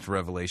direct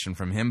revelation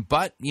from him,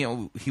 but,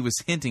 he was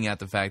hinting at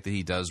the fact that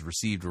he does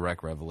receive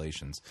direct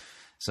revelations.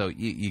 So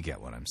you get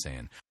what I'm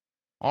saying.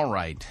 All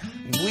right,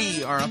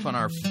 we are up on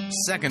our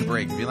second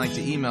break. If you'd like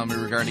to email me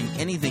regarding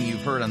anything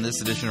you've heard on this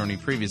edition or any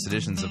previous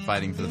editions of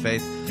Fighting for the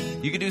Faith,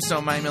 you can do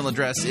so. My email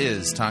address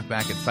is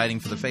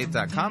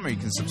talkback@fightingforthefaith.com, or you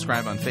can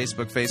subscribe on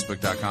Facebook,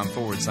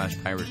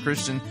 facebook.com/Pirate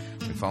Christian.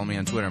 You can follow me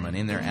on Twitter. My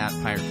name there,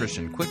 @Pirate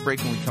Christian. Quick break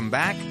when we come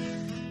back.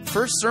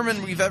 First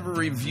sermon we've ever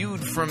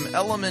reviewed from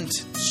Element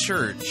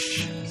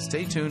Church.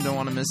 Stay tuned, don't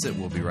want to miss it.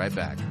 We'll be right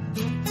back.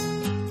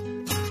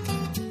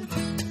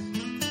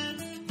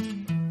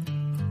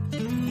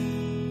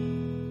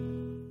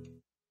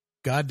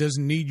 God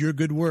doesn't need your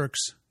good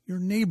works. Your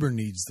neighbor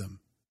needs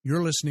them.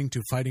 You're listening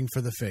to Fighting for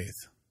the Faith.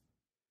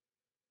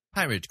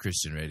 Pirate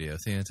Christian Radio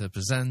Theater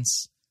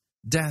presents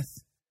Death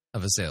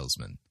of a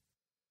Salesman.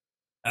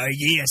 Are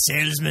ye a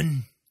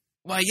salesman?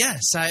 Why,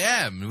 yes, I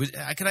am.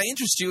 Can I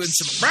interest you in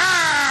some...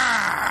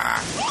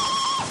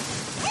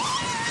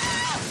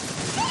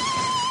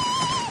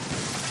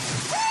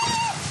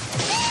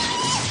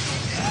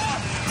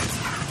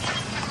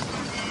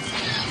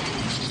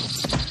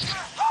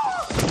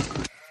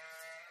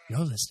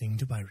 You're listening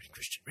to Pirate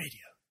Christian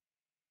Radio.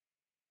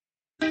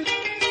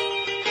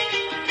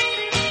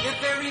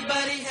 If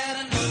everybody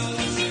had a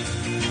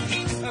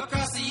nose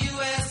across the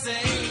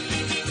USA,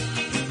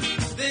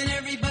 then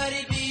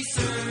everybody'd be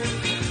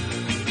served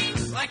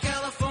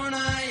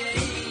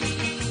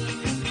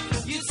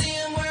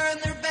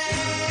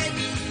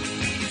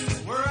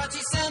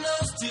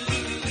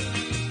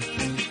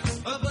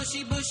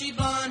bushy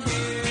blonde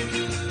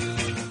hairdo,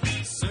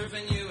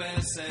 surfing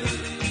USA.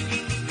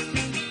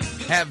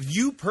 Have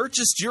you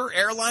purchased your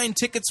airline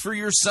tickets for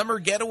your summer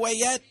getaway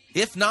yet?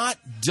 If not,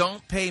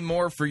 don't pay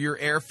more for your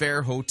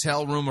airfare,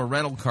 hotel room, or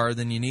rental car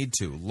than you need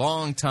to.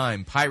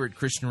 Longtime Pirate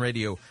Christian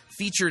Radio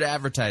featured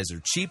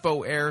advertiser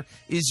Cheapo Air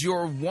is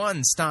your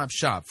one-stop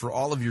shop for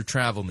all of your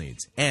travel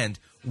needs. And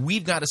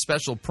we've got a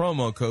special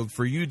promo code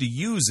for you to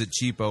use at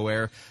Cheapo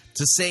Air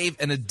to save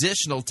an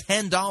additional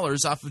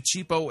 $10 off of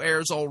Cheapo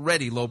Air's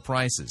already low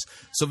prices.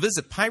 So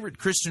visit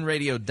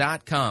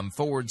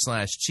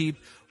piratechristianradio.com/cheap.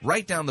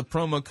 Write down the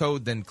promo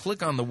code, then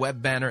click on the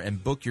web banner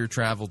and book your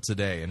travel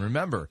today. And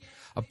remember,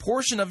 a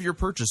portion of your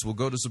purchase will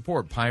go to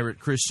support Pirate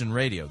Christian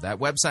Radio. That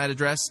website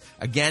address,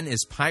 again,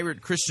 is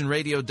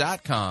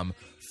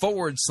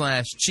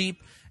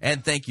piratechristianradio.com/cheap.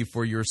 And thank you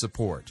for your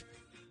support.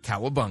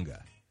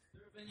 Cowabunga.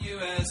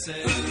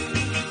 USA.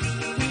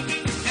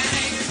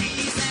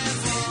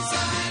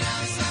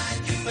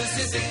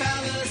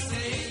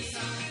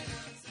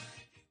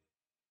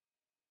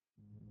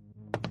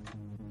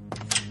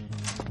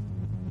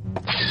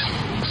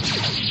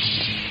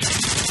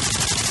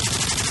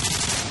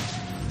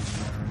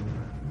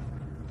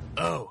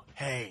 Oh,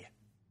 hey.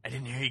 I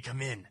didn't hear you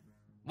come in.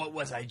 What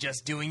was I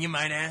just doing, you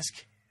might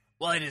ask?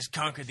 Well, I just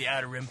conquered the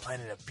outer rim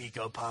planet of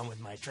Pico Palm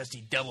with my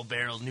trusty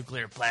double-barreled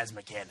nuclear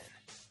plasma cannon.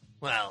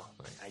 Well,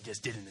 I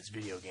just did in this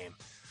video game.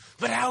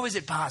 But how is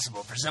it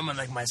possible for someone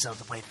like myself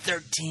to play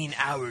 13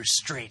 hours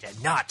straight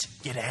and not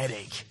get a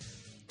headache?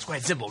 It's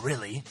quite simple,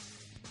 really.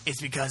 It's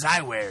because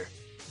I wear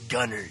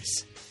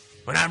gunners.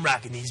 When I'm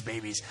rocking these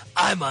babies,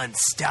 I'm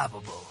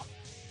unstoppable.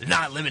 They're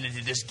not limited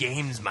to just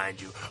games,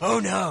 mind you. Oh,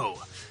 no.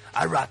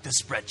 I rock the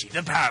spreadsheet,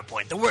 the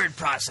PowerPoint, the word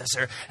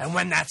processor, and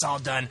when that's all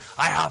done,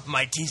 I hop in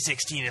my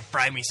T16 and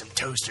fry me some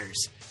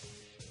toasters.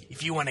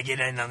 If you want to get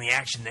in on the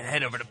action, then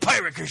head over to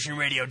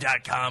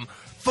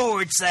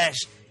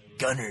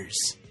piratechristianradio.com/gunners.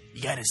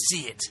 You gotta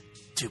see it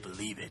to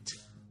believe it.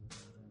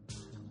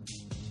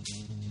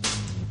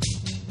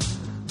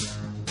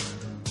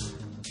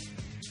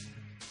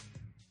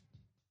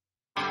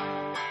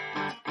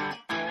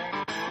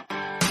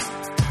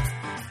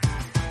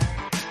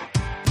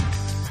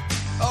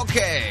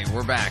 Okay,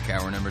 we're back.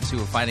 Hour number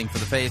 2 of Fighting for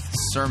the Faith,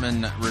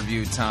 sermon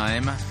review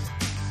time.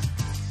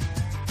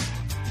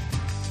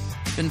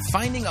 Been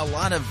finding a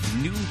lot of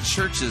new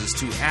churches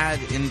to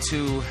add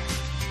into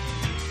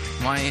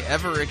my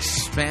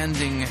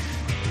ever-expanding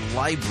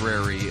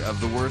library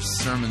of the worst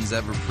sermons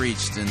ever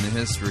preached in the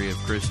history of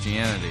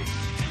Christianity.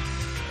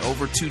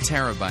 Over 2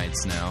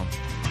 terabytes now.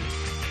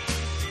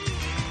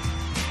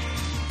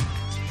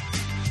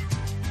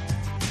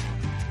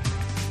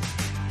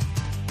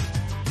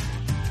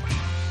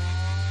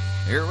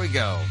 Here we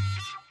go.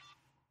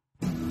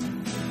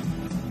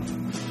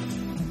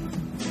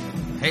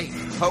 Hey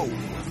ho.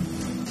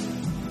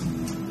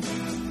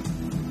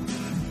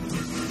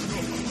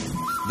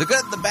 The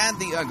good, the bad,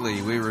 the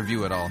ugly. We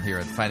review it all here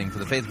at Fighting for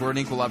the Faith. We're an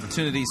equal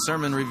opportunity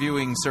sermon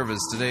reviewing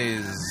service.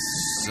 Today's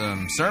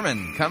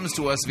sermon comes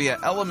to us via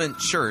Element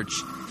Church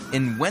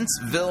in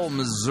Wentzville,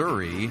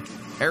 Missouri.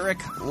 Erik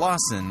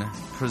Lawson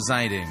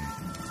presiding.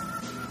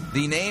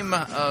 The name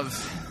of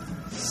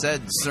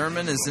said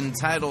sermon is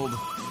entitled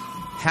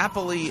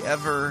Happily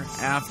Ever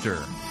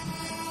After.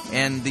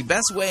 And the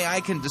best way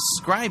I can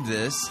describe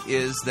this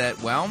is that,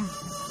 well,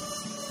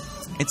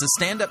 it's a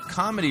stand-up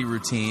comedy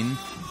routine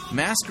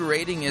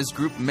masquerading as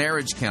group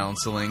marriage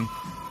counseling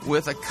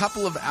with a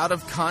couple of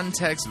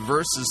out-of-context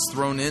verses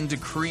thrown in to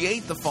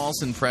create the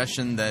false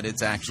impression that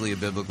it's actually a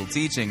biblical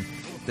teaching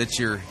that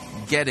you're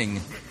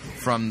getting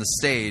from the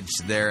stage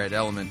there at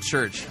Element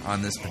Church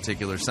on this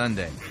particular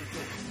Sunday.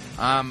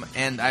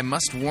 And I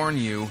must warn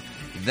you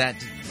that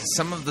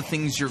some of the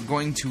things you're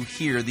going to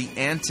hear, the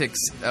antics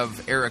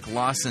of Erik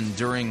Lawson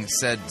during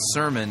said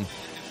sermon,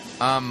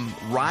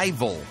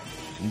 rival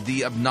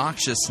the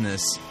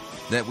obnoxiousness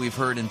that we've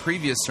heard in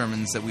previous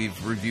sermons that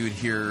we've reviewed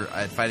here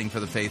at Fighting for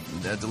the Faith,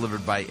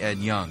 delivered by Ed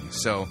Young.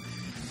 So,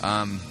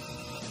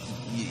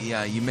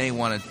 you may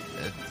want to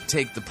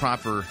take the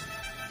proper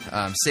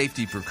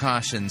safety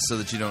precautions so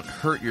that you don't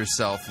hurt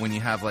yourself when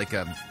you have like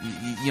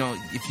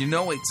if you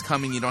know it's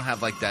coming, you don't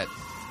have like that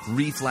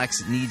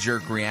reflex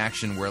knee-jerk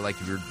reaction where, like,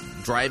 if you're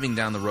driving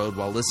down the road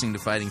while listening to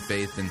Fighting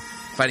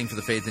for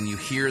the Faith and you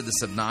hear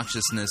this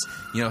obnoxiousness,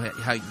 you know,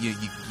 how you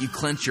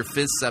clench your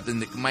fists up,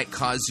 and it might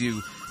cause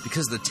you,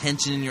 because of the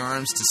tension in your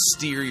arms, to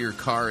steer your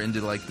car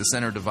into, like, the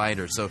center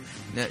divider. So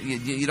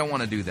you don't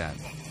want to do that.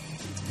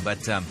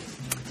 But let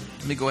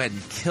me go ahead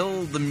and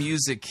kill the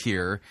music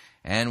here.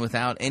 And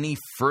without any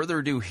further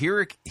ado,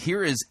 here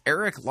is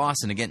Erik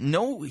Lawson again.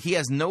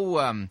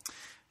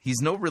 He's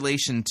no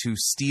relation to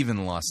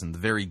Stephen Lawson, the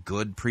very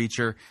good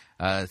preacher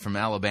from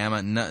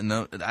Alabama.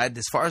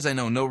 As far as I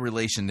know, no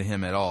relation to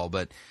him at all.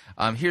 But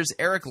here's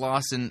Erik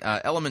Lawson,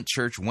 Element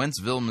Church,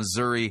 Wentzville,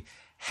 Missouri.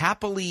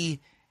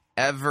 Happily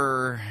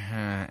Ever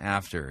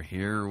After.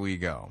 Here we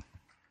go.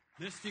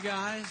 Missed you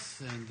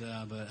guys,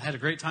 but had a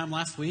great time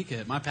last week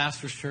at my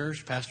pastor's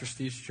church, Pastor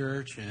Steve's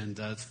church, and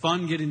it's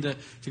fun getting to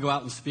go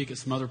out and speak at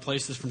some other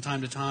places from time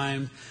to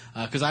time,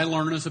 because I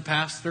learn as a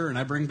pastor and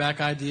I bring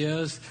back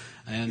ideas,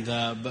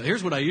 but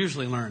here's what I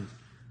usually learn.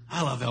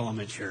 I love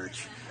Element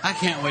Church. I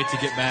can't wait to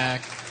get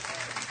back.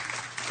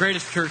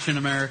 Greatest church in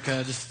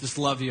America. Just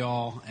love you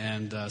all,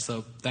 and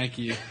so thank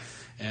you.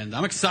 And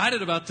I'm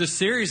excited about this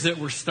series that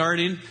we're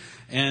starting.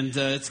 And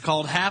it's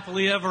called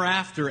Happily Ever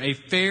After, a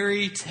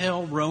fairy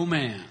tale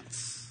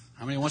romance.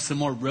 How many want some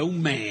more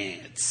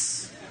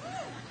romance?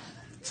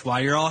 That's why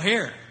you're all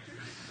here.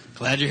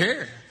 Glad you're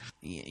here.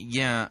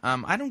 Yeah,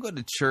 I don't go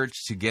to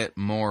church to get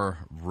more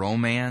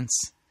romance.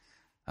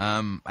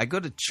 I go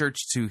to church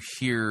to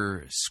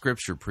hear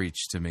Scripture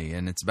preached to me,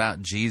 and it's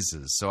about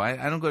Jesus. So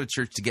I don't go to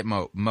church to get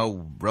mo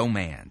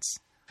romance.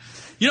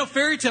 You know,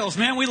 fairy tales,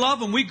 man, we love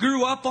them. We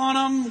grew up on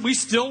them. We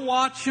still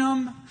watch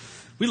them.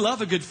 We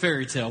love a good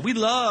fairy tale. We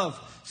love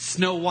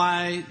Snow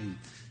White and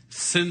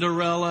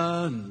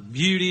Cinderella and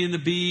Beauty and the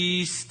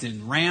Beast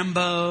and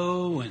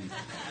Rambo and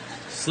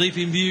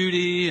Sleeping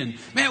Beauty. And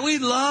man, we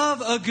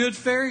love a good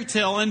fairy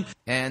tale.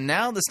 And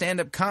now the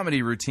stand-up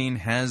comedy routine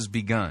has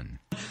begun.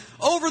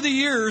 Over the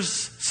years,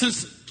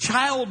 since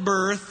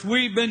childbirth,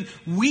 we've been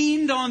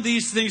weaned on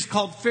these things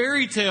called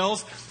fairy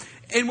tales.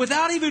 And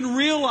without even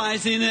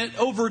realizing it,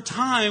 over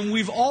time,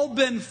 we've all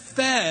been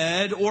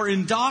fed or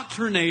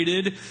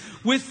indoctrinated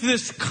with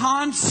this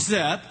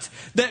concept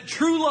that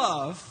true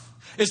love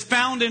is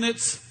found in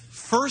its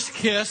first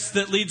kiss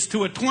that leads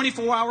to a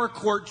 24-hour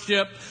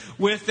courtship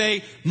with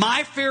a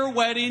My Fair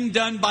Wedding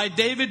done by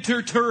David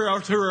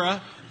Turturra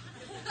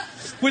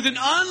with an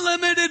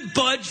unlimited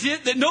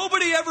budget that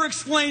nobody ever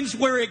explains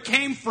where it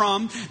came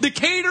from. The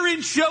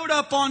catering showed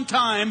up on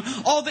time.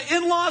 All the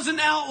in-laws and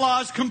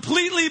outlaws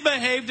completely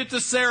behaved at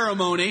the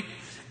ceremony.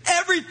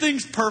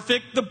 Everything's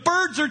perfect. The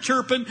birds are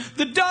chirping.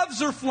 The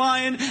doves are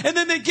flying. And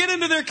then they get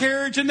into their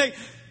carriage and they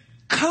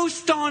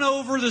coast on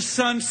over the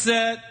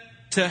sunset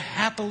to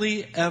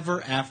happily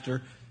ever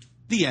after.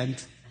 The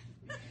end.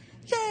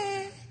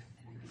 Yay!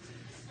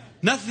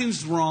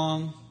 Nothing's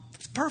wrong.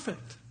 It's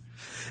perfect.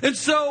 And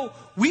so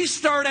we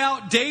start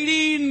out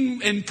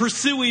dating and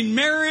pursuing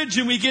marriage,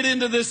 and we get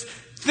into this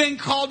thing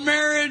called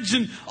marriage,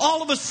 and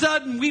all of a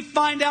sudden we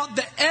find out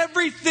that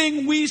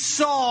everything we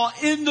saw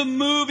in the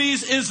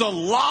movies is a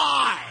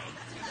lie.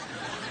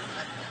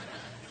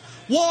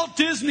 Walt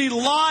Disney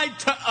lied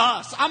to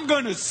us. I'm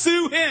going to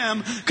sue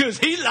him because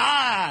he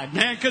lied,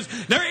 man, because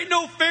there ain't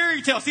no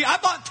fairy tale. See, I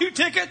bought 2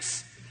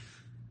 tickets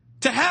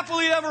to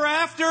Happily Ever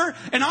After,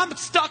 and I'm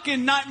stuck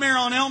in Nightmare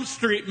on Elm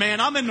Street,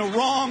 man. I'm in the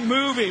wrong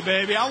movie,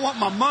 baby. I want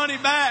my money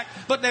back,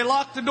 but they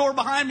locked the door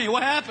behind me.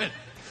 What happened?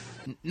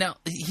 Now,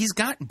 he's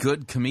got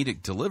good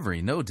comedic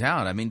delivery, no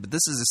doubt. I mean, but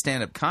this is a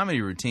stand-up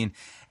comedy routine,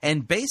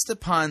 and based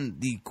upon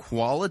the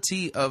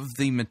quality of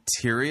the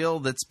material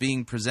that's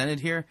being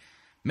presented here,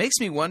 makes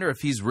me wonder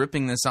if he's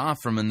ripping this off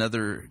from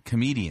another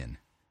comedian.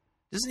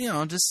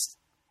 Just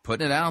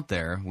putting it out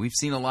there. We've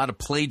seen a lot of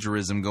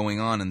plagiarism going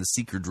on in the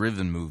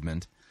seeker-driven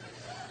movement.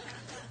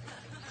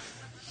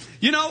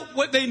 You know,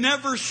 what they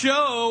never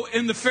show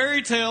in the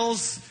fairy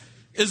tales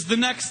is the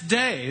next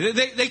day.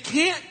 They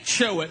can't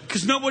show it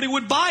because nobody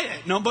would buy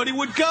it. Nobody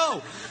would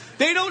go.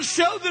 They don't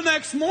show the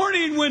next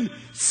morning when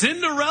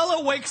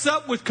Cinderella wakes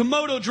up with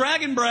Komodo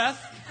dragon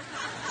breath.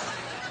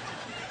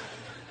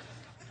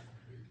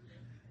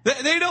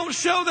 They don't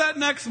show that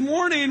next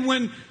morning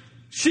when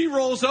she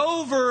rolls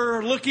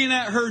over looking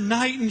at her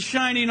knight in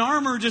shining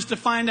armor just to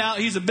find out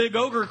he's a big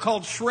ogre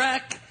called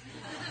Shrek.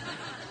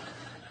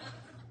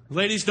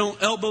 Ladies, don't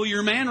elbow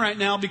your man right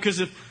now, because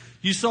if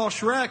you saw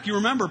Shrek, you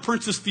remember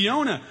Princess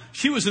Fiona.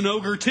 She was an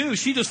ogre too.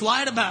 She just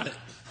lied about it.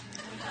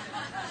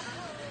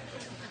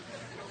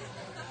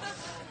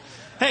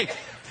 Hey,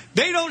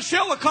 they don't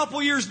show a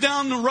couple years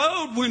down the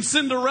road when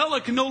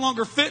Cinderella can no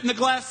longer fit in the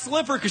glass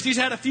slipper because she's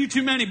had a few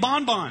too many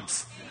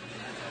bonbons.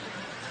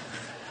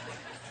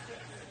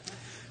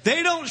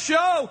 They don't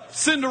show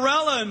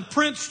Cinderella and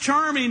Prince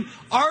Charming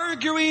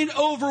arguing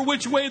over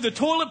which way the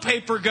toilet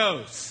paper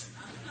goes.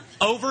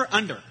 Over,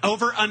 under,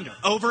 over, under,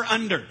 over,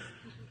 under.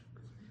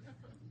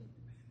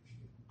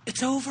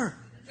 It's over.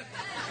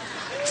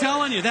 I'm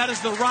telling you, that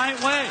is the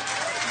right way.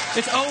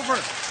 It's over.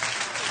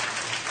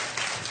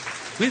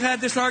 We've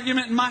had this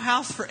argument in my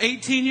house for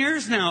 18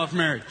 years now of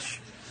marriage.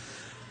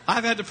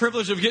 I've had the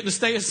privilege of getting to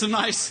stay at some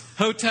nice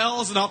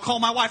hotels, and I'll call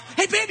my wife,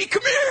 "Hey, baby,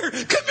 come here.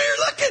 Come here,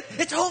 look it.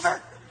 It's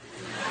over.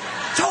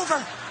 It's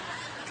over.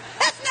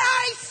 That's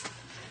nice."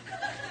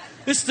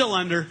 It's still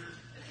under.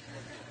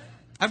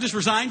 I've just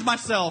resigned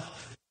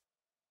myself.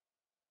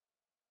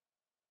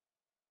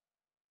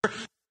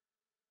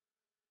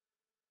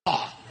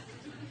 Oh.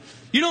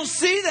 You don't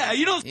see that.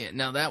 You don't. Yeah,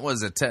 now, that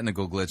was a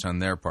technical glitch on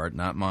their part,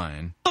 not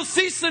mine. You don't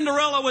see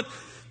Cinderella with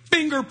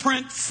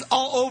fingerprints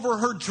all over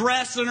her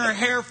dress and her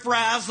hair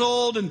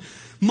frazzled and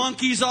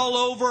monkeys all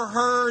over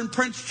her, and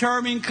Prince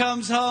Charming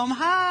comes home,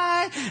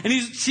 "Hi," and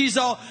she's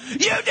all, "You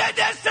did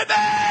this to me!"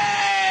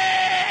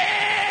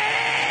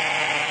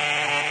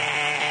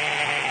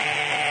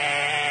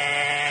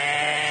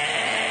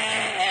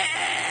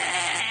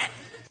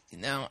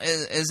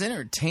 as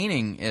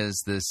entertaining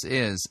as this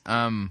is,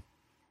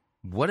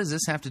 what does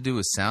this have to do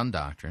with sound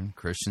doctrine,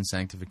 Christian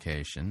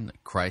sanctification,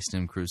 Christ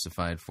Him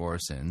crucified for our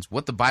sins,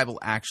 what the Bible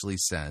actually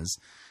says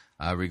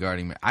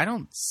regarding... I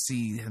don't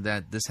see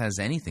that this has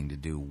anything to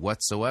do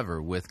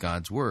whatsoever with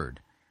God's Word.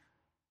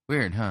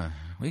 Weird, huh?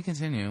 We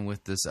continue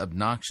with this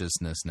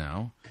obnoxiousness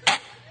now.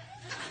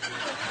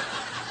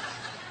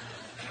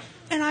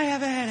 And I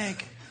have a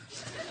headache.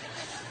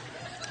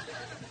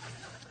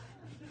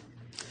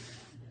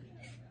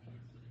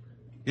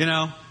 You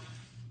know,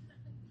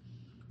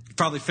 you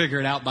probably figure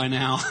it out by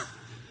now.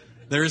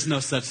 There is no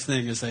such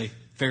thing as a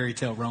fairy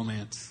tale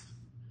romance.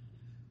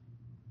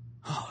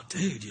 Oh,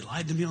 dude, you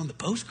lied to me on the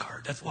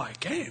postcard. That's why I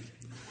came.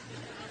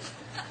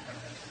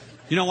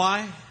 You know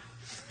why?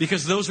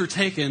 Because those are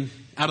taken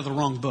out of the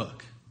wrong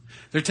book.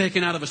 They're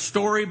taken out of a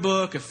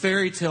storybook, a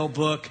fairy tale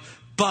book.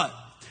 But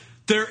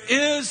there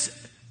is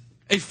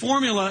a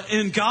formula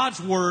in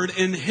God's Word,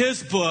 in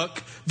His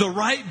book, the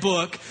right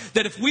book,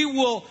 that if we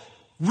will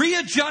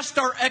readjust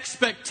our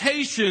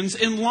expectations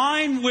in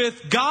line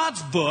with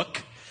God's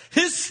book,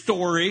 His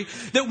story,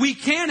 that we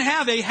can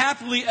have a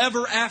happily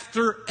ever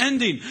after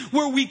ending,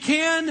 where we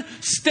can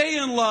stay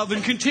in love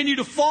and continue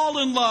to fall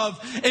in love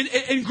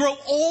and grow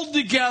old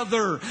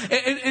together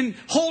and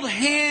hold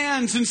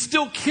hands and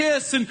still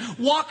kiss and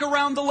walk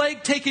around the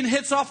lake taking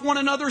hits off one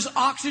another's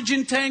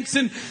oxygen tanks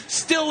and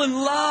still in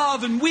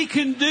love. And we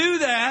can do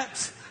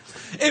that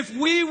if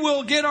we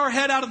will get our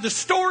head out of the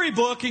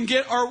storybook and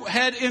get our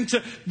head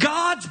into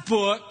God's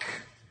book.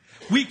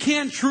 We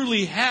can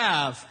truly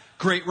have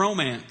great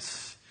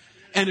romance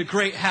and a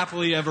great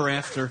happily ever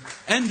after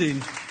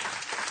ending.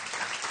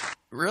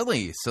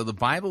 Really? So the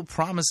Bible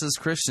promises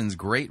Christians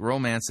great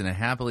romance and a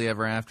happily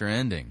ever after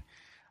ending.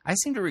 I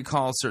seem to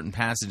recall certain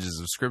passages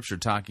of Scripture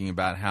talking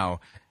about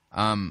how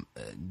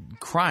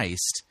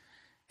Christ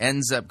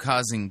ends up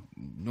causing,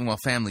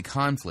 family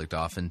conflict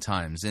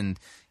oftentimes. And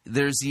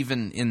there's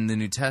even in the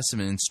New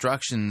Testament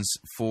instructions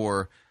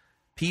for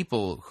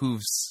people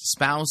whose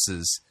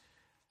spouses,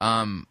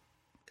 how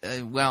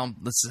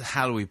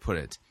do we put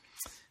it?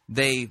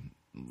 They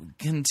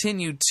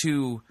continue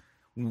to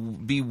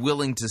be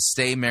willing to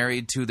stay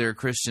married to their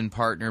Christian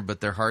partner, but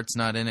their heart's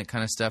not in it,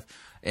 kind of stuff.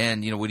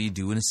 And, what do you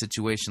do in a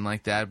situation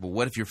like that? But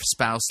what if your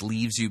spouse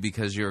leaves you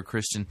because you're a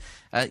Christian?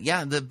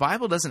 The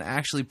Bible doesn't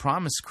actually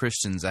promise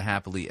Christians a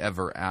happily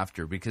ever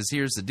after, because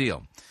here's the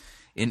deal.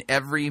 In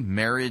every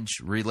marriage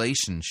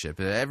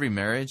relationship, every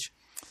marriage,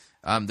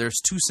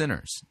 there's two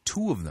sinners,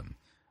 two of them.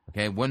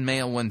 Okay, one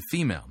male, one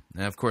female.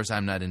 And of course,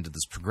 I'm not into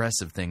this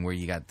progressive thing where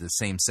you got the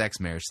same-sex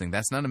marriage thing.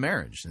 That's not a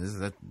marriage.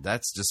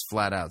 That's just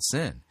flat-out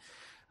sin.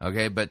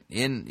 Okay, but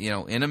in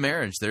a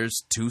marriage,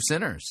 there's two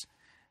sinners.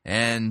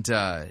 And,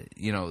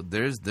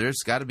 there's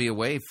got to be a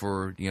way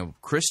for,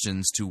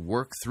 Christians to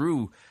work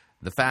through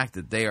the fact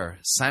that they are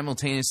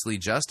simultaneously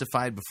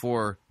justified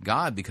before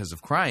God because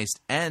of Christ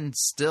and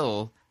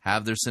still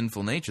have their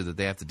sinful nature that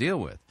they have to deal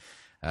with.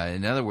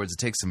 In other words, it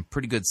takes some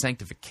pretty good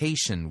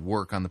sanctification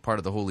work on the part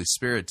of the Holy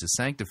Spirit to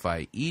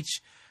sanctify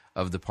each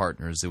of the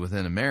partners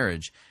within a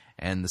marriage.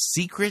 And the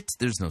secret,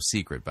 there's no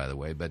secret, by the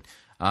way, but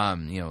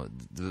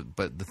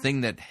the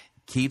thing that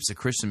keeps a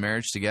Christian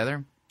marriage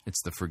together,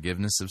 it's the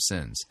forgiveness of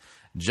sins.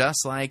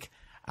 Just like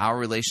our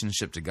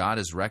relationship to God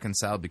is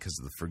reconciled because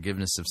of the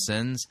forgiveness of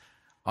sins,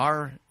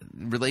 our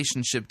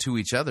relationship to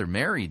each other,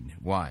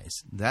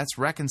 married-wise, that's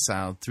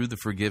reconciled through the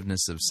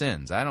forgiveness of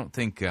sins. I don't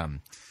think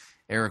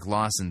Erik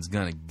Lawson's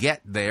going to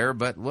get there,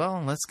 but,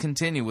 let's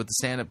continue with the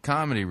stand-up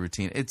comedy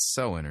routine. It's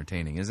so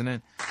entertaining, isn't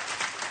it?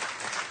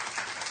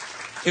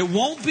 It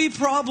won't be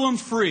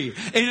problem-free,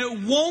 and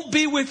it won't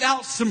be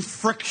without some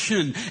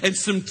friction and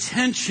some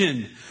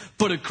tension,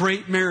 but a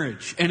great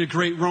marriage and a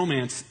great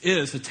romance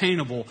is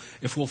attainable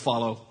if we'll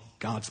follow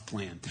God's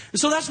plan. And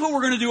so that's what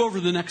we're going to do over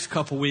the next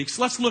couple weeks.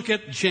 Let's look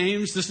at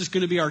James. This is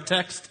going to be our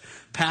text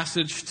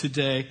passage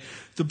today.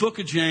 The book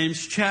of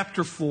James,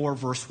 chapter 4,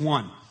 verse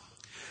 1.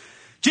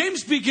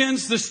 James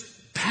begins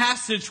this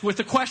passage with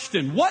a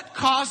question. What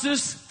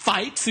causes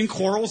fights and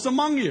quarrels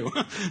among you?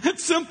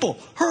 It's simple.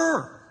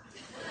 Her.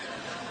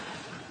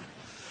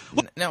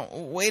 Now,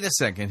 wait a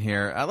second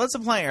here. Let's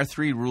apply our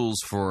 3 rules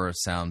for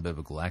sound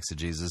biblical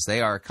exegesis.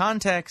 They are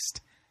context,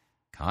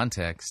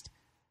 context,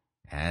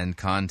 and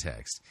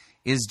context.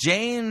 Is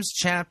James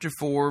chapter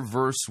 4,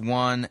 verse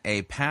 1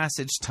 a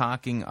passage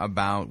talking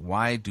about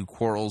why do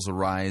quarrels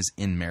arise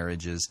in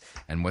marriages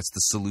and what's the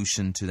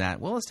solution to that?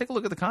 Well, let's take a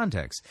look at the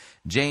context.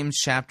 James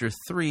chapter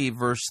 3,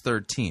 verse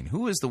 13.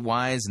 Who is the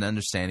wise and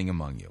understanding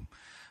among you?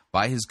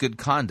 By his good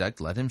conduct,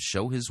 let him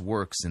show his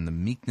works in the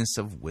meekness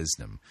of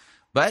wisdom.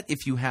 But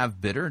if you have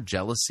bitter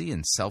jealousy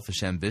and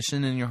selfish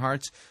ambition in your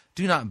hearts,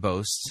 do not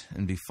boast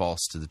and be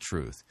false to the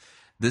truth.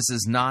 This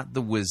is not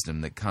the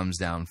wisdom that comes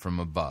down from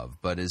above,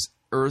 but is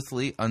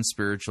earthly,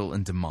 unspiritual,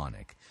 and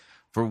demonic.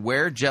 For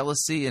where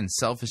jealousy and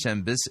selfish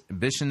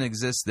ambition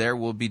exists, there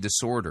will be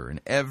disorder and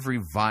every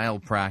vile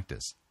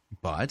practice.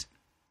 But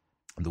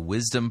the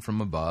wisdom from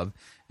above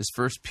is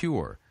first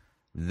pure,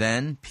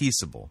 then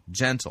peaceable,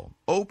 gentle,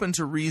 open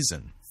to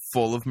reason,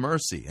 full of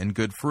mercy and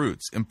good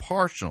fruits,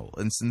 impartial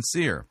and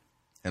sincere.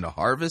 And a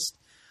harvest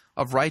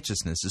of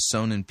righteousness is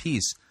sown in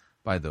peace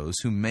by those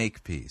who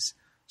make peace.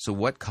 So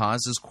what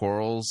causes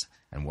quarrels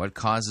and what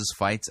causes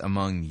fights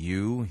among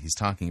you? He's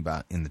talking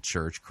about in the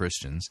church,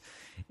 Christians.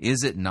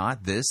 Is it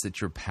not this,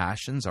 that your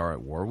passions are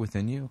at war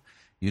within you?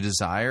 You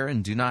desire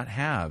and do not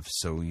have,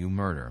 so you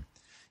murder.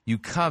 You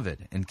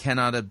covet and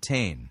cannot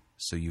obtain,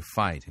 so you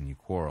fight and you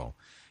quarrel.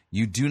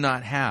 You do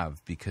not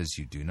have because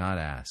you do not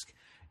ask.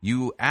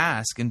 You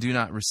ask and do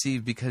not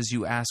receive because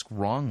you ask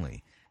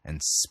wrongly,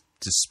 and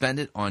to spend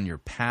it on your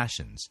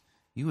passions.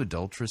 You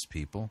adulterous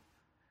people,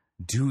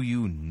 do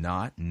you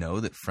not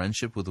know that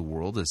friendship with the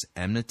world is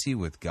enmity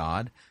with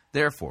God?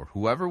 Therefore,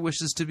 whoever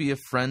wishes to be a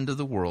friend of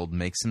the world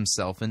makes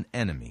himself an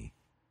enemy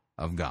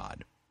of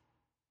God.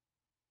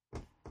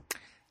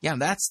 Yeah,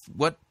 that's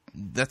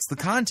the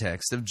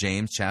context of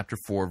James chapter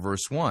 4,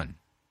 verse 1.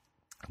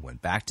 I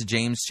went back to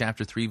James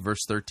chapter 3,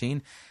 verse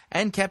 13,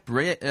 and kept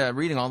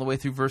reading all the way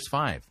through verse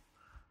 5.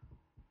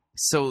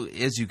 So,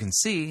 as you can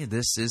see,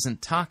 this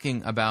isn't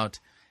talking about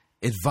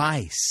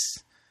advice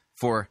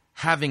for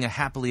having a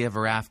happily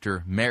ever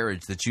after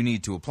marriage that you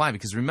need to apply.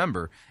 Because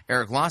remember,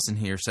 Erik Lawson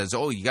here says,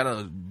 you got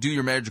to do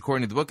your marriage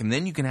according to the book, and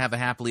then you can have a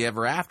happily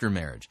ever after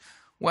marriage.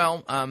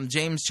 Well,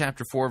 James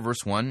chapter 4,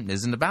 verse 1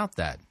 isn't about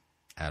that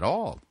at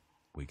all.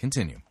 We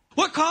continue.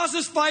 What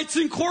causes fights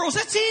and quarrels?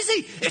 That's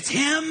easy. It's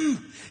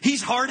him.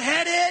 He's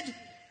hard-headed.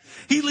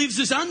 He leaves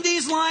his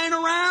undies lying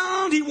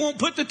around. He won't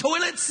put the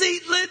toilet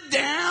seat lid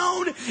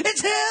down.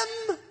 It's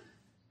him.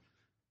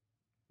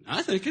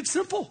 I think it's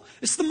simple.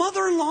 It's the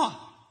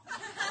mother-in-law.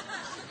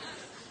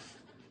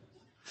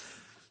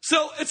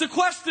 So it's a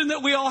question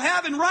that we all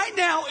have. And right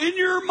now, in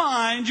your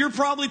mind, you're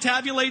probably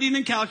tabulating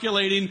and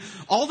calculating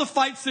all the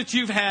fights that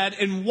you've had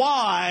and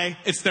why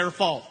it's their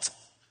fault.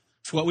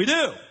 It's what we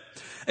do.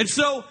 And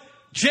so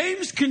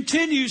James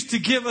continues to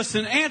give us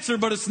an answer,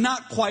 but it's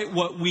not quite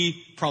what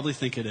we probably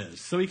think it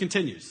is. So he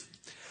continues.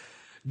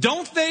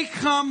 Don't they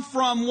come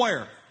from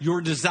where?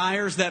 Your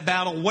desires that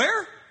battle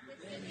where?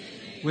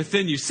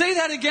 Within you. Say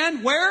that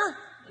again. Where?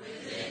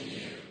 Within you.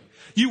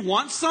 You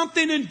want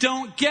something and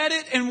don't get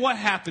it, and what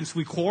happens?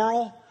 We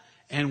quarrel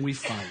and we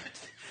fight.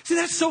 See,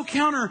 that's so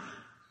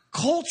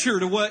counter-culture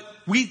to what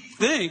we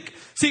think.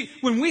 See,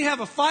 when we have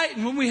a fight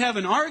and when we have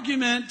an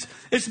argument,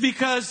 it's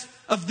because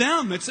of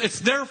them. It's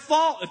their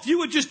fault. If you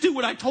would just do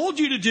what I told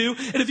you to do,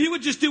 and if you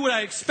would just do what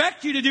I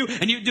expect you to do,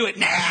 and you'd do it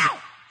now,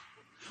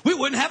 we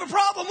wouldn't have a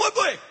problem, would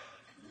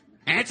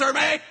we? Answer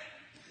me.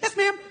 Yes,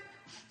 ma'am.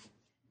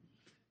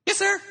 Yes,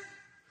 sir.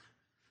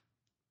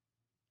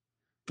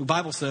 The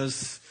Bible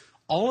says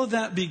all of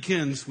that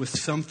begins with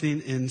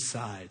something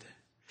inside.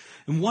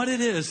 And what it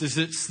is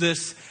it's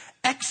this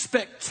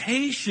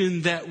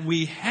expectation that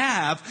we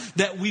have,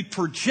 that we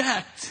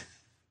project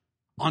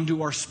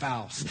onto our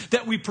spouse,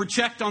 that we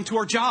project onto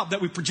our job,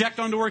 that we project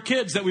onto our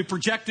kids, that we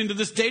project into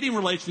this dating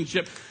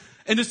relationship.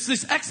 And it's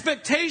these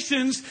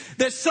expectations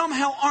that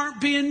somehow aren't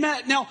being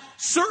met. Now,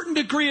 certain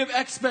degree of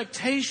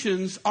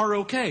expectations are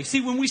okay.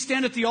 See, when we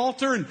stand at the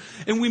altar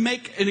and we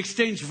make and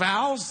exchange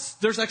vows,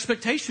 there's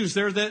expectations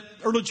there that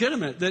are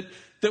legitimate,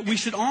 that we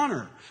should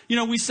honor. You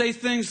know, we say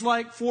things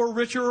like, for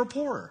richer or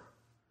poorer,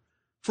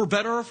 for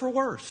better or for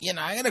worse. You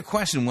know, I got a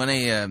question. When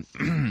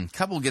a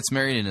couple gets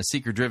married in a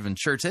seeker-driven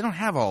church, they don't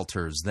have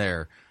altars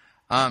there.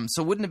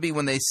 So wouldn't it be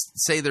when they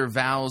say their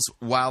vows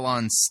while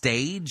on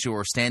stage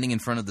or standing in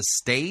front of the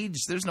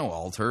stage? There's no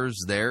altars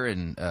there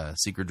in a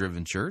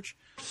seeker-driven church.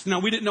 Now,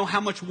 we didn't know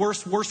how much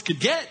worse could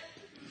get.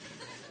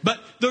 But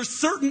there's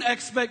certain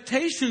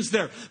expectations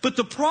there. But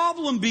the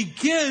problem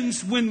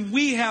begins when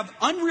we have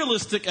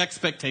unrealistic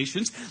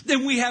expectations,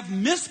 then we have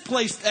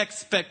misplaced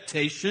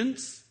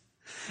expectations,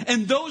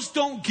 and those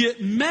don't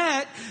get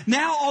met.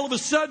 Now all of a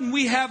sudden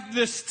we have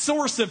this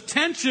source of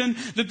tension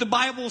that the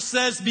Bible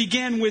says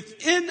began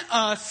within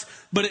us,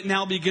 but it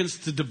now begins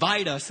to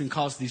divide us and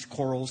cause these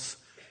quarrels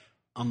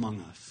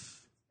among us.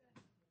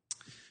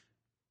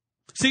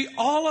 See,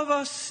 all of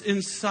us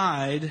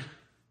inside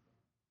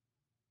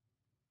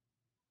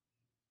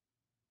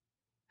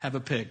have a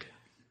pig.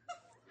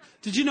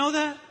 Did you know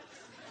that?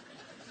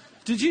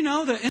 Did you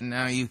know that?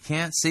 Now, you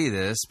can't see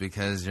this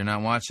because you're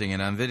not watching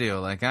it on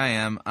video like I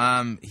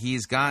am.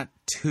 He's got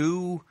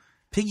two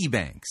piggy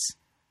banks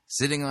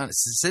sitting on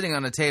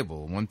a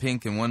table, one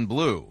pink and one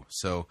blue.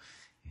 So,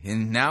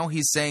 and now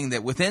he's saying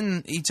that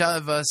within each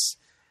of us,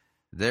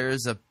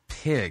 there's a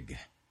pig.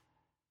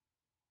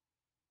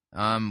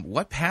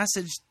 What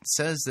passage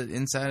says that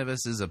inside of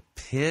us is a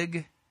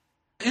pig?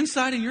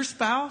 Inside of your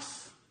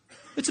spouse,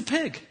 it's a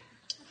pig.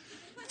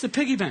 It's a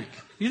piggy bank.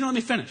 You don't let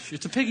me finish.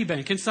 It's a piggy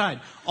bank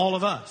inside all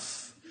of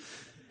us.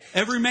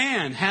 Every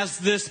man has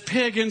this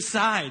pig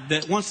inside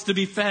that wants to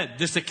be fed,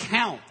 this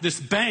account, this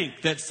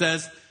bank that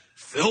says,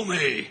 fill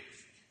me.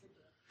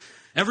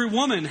 Every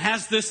woman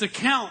has this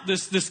account,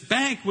 this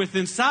bank with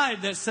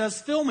inside that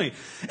says, fill me.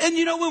 And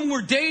you know, when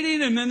we're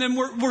dating and then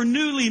we're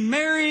newly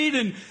married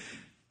and,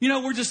 you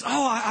know, we're just,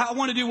 I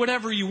want to do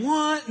whatever you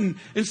want.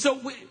 And so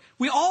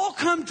we all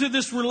come to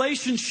this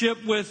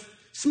relationship with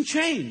some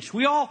change.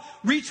 We all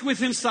reach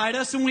within inside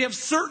us, and we have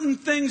certain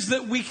things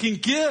that we can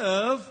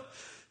give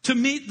to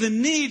meet the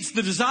needs,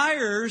 the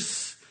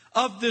desires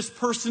of this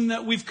person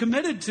that we've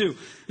committed to.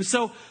 And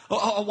so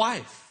a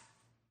wife,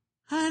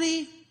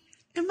 honey,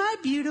 am I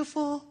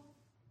beautiful?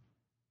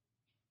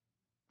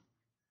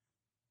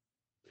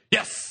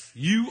 Yes,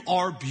 you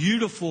are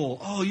beautiful.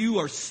 Oh, you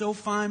are so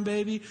fine,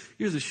 baby.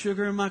 You're the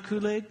sugar in my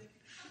Kool-Aid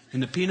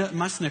and the peanut in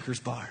my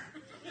Snickers bar.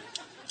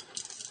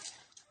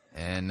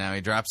 And now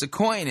he drops a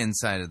coin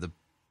inside of the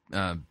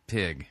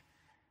pig.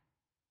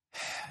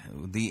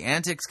 The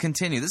antics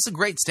continue. This is a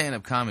great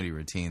stand-up comedy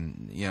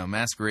routine,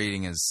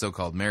 masquerading as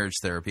so-called marriage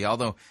therapy,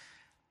 although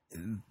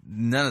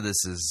none of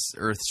this is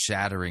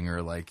earth-shattering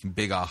or like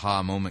big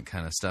aha moment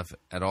kind of stuff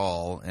at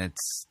all.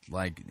 It's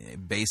like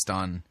based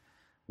on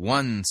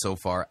one so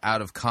far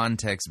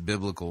out-of-context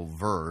biblical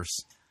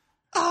verse.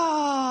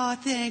 Oh,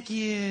 thank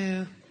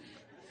you.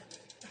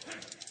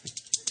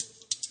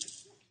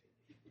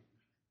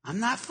 I'm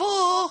not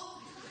full.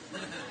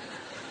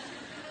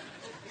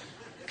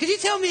 Could you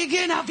tell me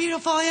again how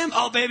beautiful I am?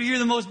 Oh, baby, you're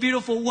the most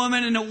beautiful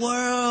woman in the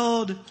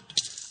world.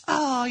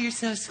 Oh, you're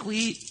so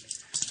sweet.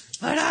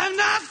 But I'm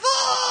not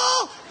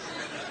full.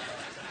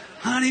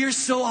 Honey, you're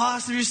so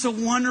awesome. You're so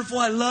wonderful.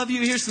 I love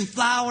you. Here's some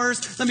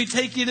flowers. Let me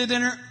take you to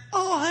dinner.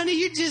 Oh, honey,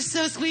 you're just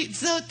so sweet and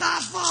so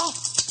thoughtful.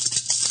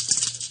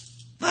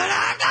 But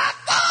I'm not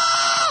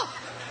full.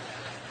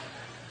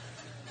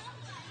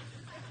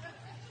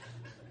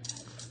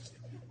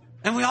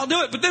 And we all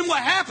do it. But then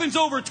what happens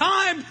over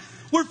time,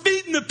 we're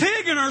feeding the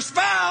pig and our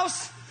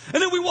spouse,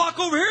 and then we walk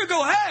over here and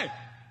go, hey,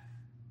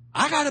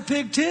 I got a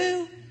pig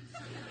too.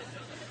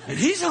 And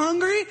he's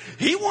hungry.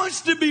 He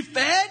wants to be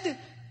fed.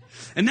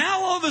 And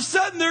now all of a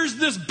sudden there's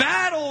this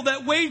battle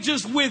that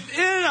wages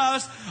within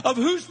us of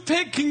whose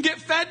pig can get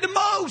fed the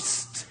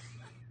most.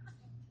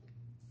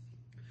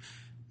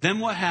 Then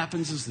what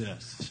happens is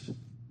this.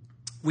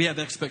 We have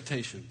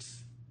expectations.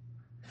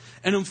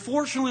 And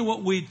unfortunately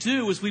what we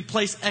do is we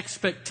place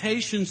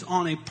expectations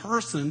on a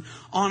person,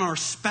 on our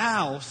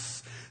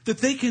spouse, that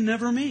they can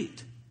never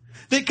meet.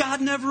 That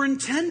God never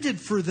intended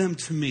for them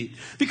to meet.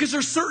 Because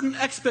there's certain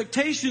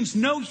expectations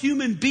no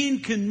human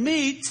being can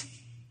meet.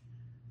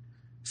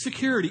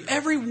 Security.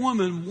 Every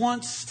woman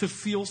wants to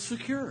feel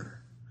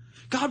secure.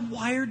 God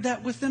wired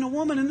that within a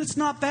woman, and it's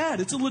not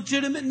bad. It's a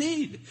legitimate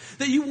need.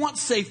 That you want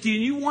safety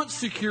and you want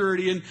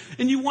security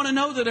and you want to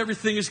know that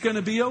everything is going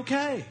to be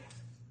okay.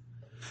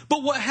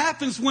 But what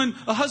happens when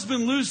a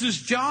husband loses his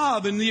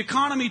job and the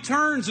economy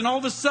turns and all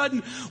of a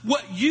sudden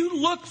what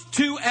you looked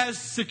to as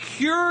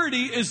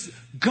security is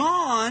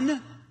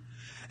gone,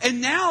 and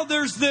now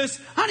there's this,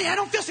 honey, I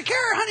don't feel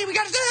secure, honey, we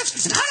got to do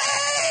this, and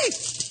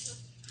honey!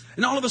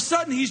 And all of a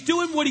sudden he's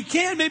doing what he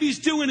can, maybe he's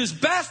doing his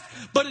best,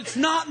 but it's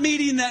not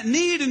meeting that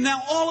need, and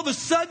now all of a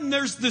sudden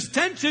there's this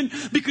tension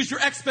because your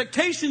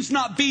expectation's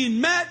not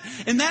being met,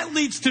 and that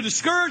leads to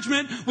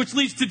discouragement, which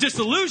leads to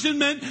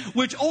disillusionment,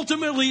 which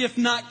ultimately, if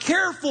not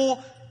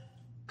careful,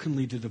 can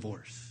lead to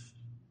divorce.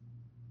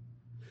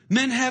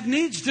 Men have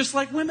needs just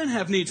like women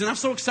have needs, and I'm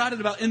so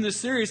excited about in this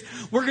series,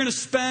 we're going to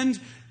spend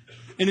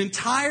an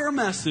entire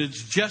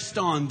message just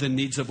on the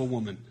needs of a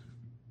woman.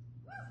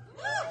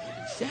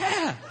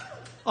 Yeah.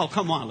 Oh,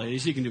 come on,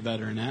 ladies, you can do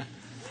better than that.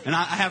 And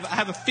I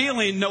have a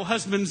feeling no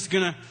husband's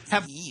going to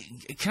have...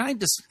 Can I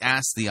just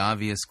ask the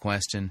obvious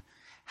question?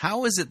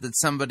 How is it that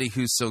somebody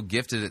who's so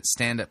gifted at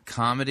stand-up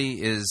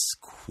comedy is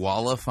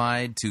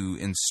qualified to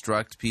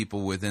instruct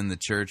people within the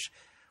church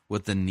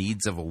what the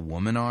needs of a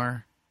woman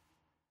are?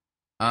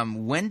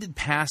 When did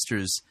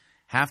pastors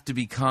have to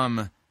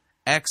become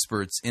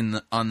experts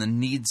on the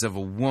needs of a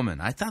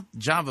woman? I thought the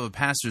job of a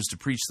pastor is to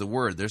preach the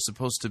word. They're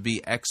supposed to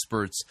be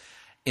experts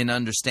in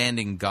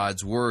understanding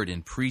God's word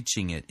and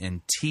preaching it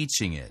and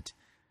teaching it,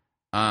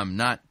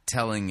 not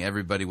telling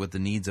everybody what the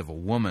needs of a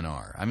woman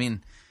are. I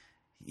mean,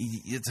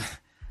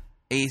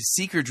 a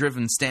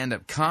seeker-driven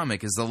stand-up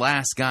comic is the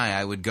last guy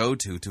I would go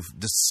to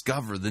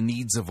discover the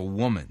needs of a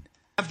woman.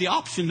 I have the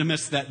option to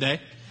miss that day.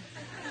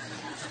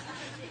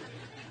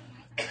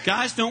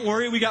 Guys, don't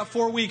worry. We got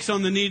 4 weeks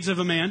on the needs of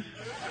a man.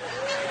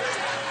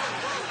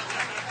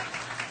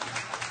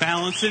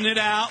 Balancing it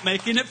out,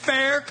 making it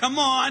fair. Come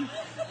on.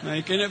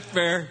 Making it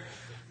fair.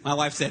 My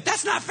wife said,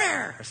 that's not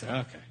fair. I said,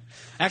 okay.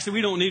 Actually,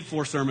 we don't need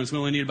 4 sermons. We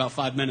only need about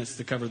 5 minutes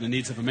to cover the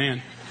needs of a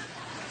man.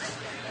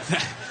 I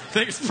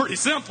think it's pretty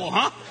simple,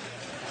 huh?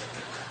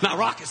 Not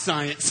rocket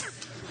science.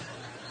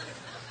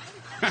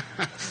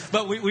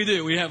 But we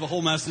do. We have a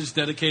whole message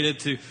dedicated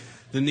to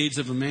the needs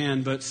of a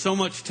man. But so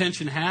much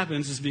tension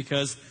happens is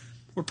because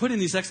we're putting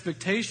these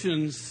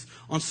expectations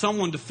on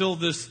someone to fill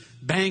this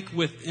bank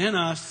within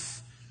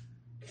us.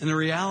 And the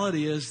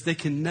reality is they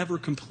can never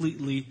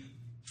completely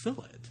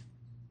fill it.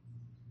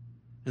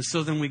 And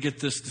so then we get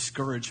this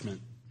discouragement.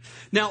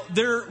 Now,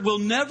 there will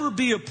never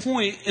be a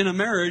point in a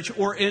marriage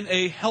or in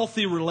a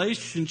healthy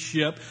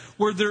relationship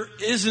where there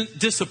isn't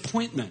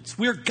disappointments.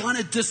 We're going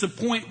to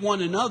disappoint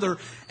one another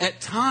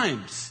at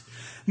times.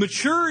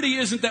 Maturity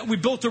isn't that we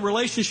built a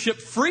relationship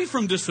free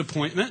from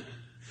disappointment.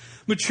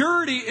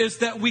 Maturity is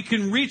that we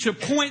can reach a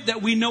point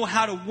that we know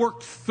how to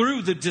work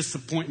through the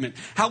disappointment,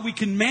 how we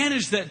can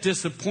manage that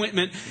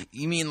disappointment.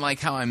 You mean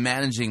like how I'm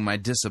managing my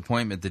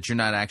disappointment that you're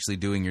not actually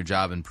doing your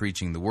job and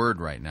preaching the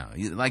word right now?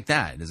 Like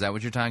that? Is that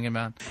what you're talking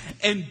about?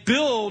 And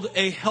build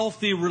a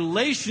healthy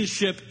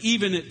relationship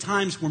even at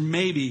times where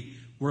maybe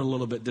we're a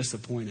little bit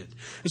disappointed.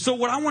 And so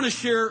what I want to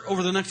share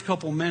over the next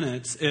couple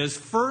minutes is,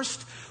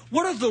 first,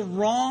 what are the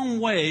wrong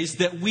ways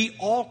that we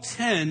all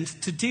tend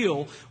to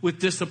deal with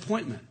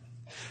disappointment?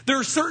 There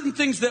are certain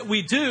things that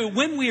we do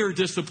when we are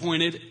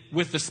disappointed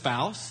with the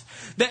spouse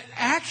that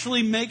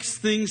actually makes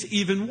things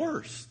even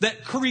worse,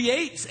 that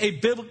creates a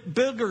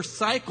bigger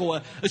cycle,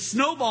 a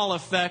snowball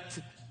effect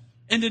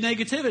into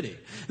negativity.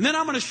 And then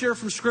I'm going to share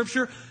from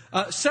Scripture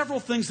several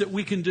things that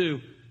we can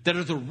do that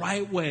are the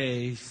right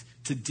ways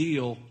to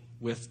deal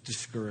with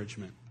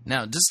discouragement.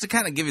 Now, just to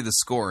kind of give you the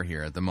score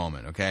here at the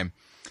moment, okay?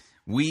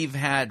 We've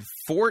had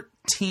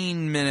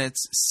 14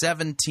 minutes,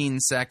 17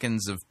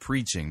 seconds of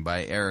preaching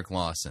by Erik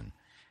Lawson.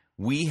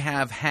 We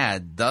have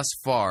had, thus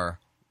far,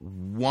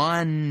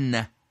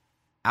 one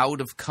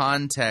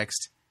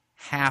out-of-context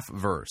half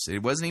verse.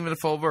 It wasn't even a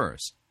full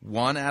verse.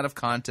 One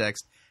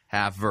out-of-context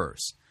half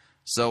verse.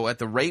 So at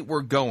the rate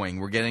we're going,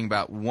 we're getting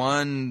about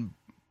one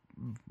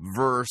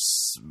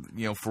verse,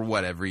 for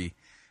what, every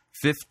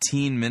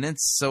 15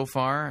 minutes so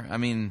far? I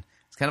mean,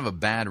 it's kind of a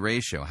bad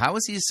ratio. How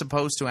is he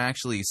supposed to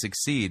actually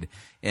succeed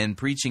in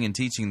preaching and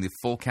teaching the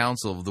full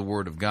counsel of the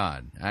Word of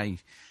God?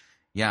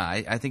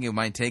 I think it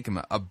might take him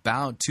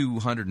about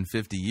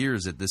 250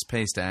 years at this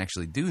pace to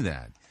actually do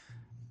that.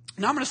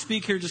 Now I'm going to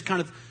speak here just kind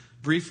of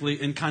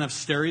briefly in kind of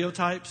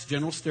stereotypes,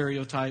 general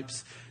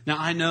stereotypes. Now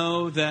I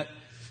know that,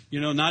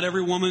 not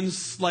every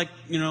woman's like,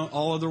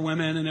 all other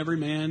women and every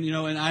man,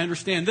 and I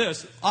understand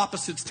this.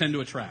 Opposites tend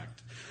to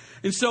attract.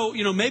 And so,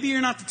 maybe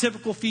you're not the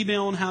typical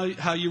female in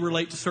how you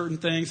relate to certain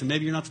things, and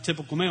maybe you're not the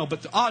typical male,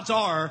 but the odds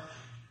are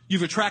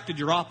you've attracted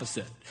your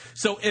opposite.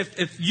 So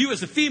if you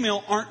as a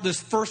female aren't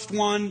this first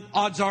one,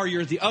 odds are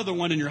you're the other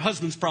one, and your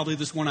husband's probably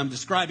this one I'm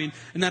describing,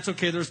 and that's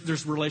okay.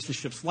 There's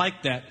relationships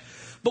like that.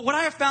 But what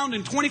I have found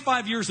in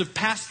 25 years of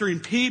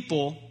pastoring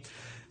people,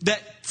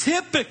 that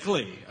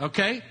typically,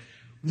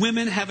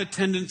 women have a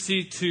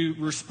tendency to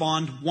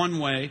respond one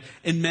way,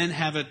 and men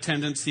have a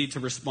tendency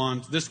to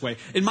respond this way.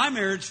 In my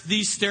marriage,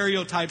 these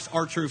stereotypes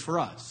are true for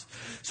us.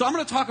 So I'm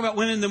going to talk about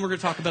women, then we're going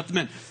to talk about the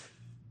men.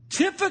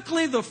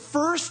 Typically, the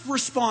first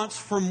response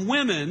from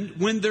women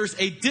when there's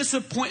a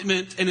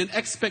disappointment and an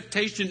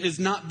expectation is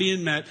not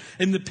being met,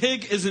 and the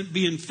pig isn't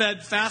being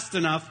fed fast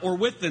enough or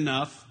with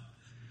enough,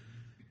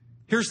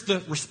 here's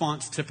the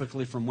response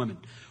typically from women.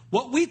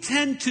 What we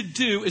tend to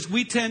do is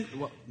what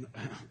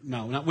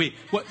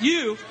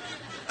you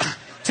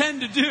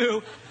tend to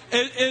do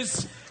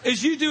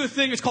is you do a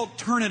thing, it's called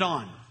turn it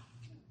on.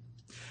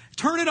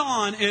 Turn it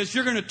on is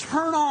you're going to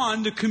turn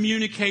on the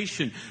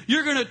communication.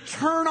 You're going to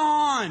turn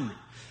on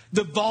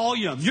the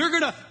volume. You're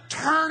going to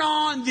turn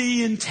on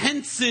the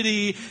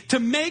intensity to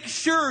make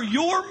sure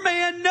your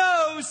man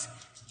knows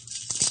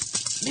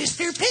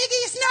Mr.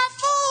 Piggy's not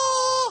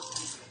full.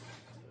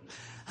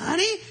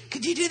 Honey,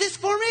 could you do this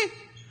for me?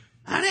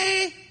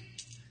 Honey,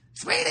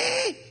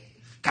 sweetie,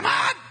 come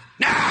on,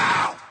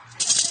 now.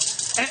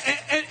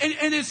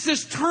 And it's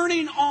this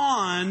turning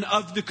on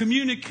of the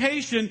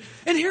communication.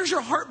 And here's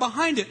your heart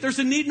behind it. There's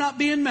a need not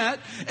being met.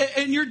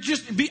 And you're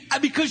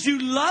because you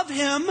love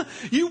him,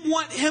 you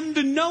want him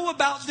to know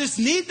about this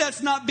need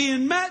that's not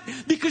being met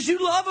because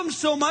you love him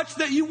so much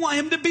that you want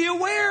him to be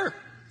aware.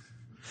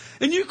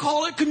 And you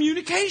call it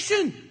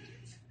communication.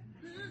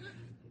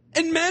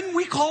 And men,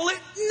 we call it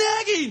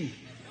nagging.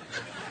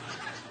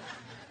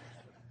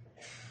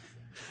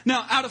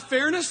 Now, out of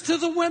fairness to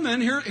the women,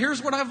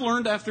 here's what I've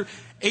learned after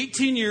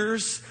 18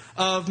 years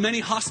of many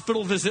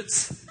hospital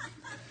visits,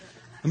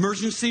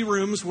 emergency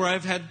rooms where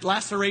I've had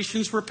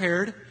lacerations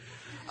repaired.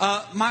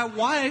 My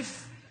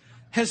wife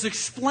has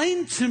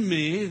explained to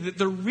me that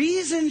the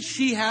reason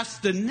she has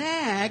to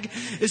nag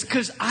is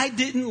because I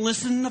didn't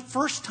listen the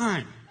first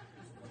time.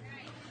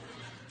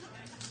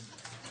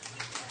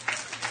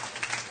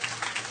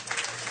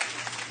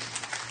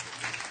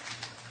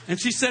 And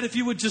she said, if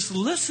you would just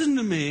listen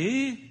to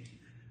me,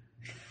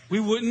 we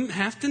wouldn't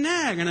have to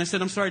nag. And I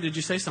said, I'm sorry, did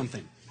you say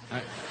something?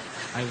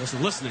 I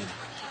wasn't listening.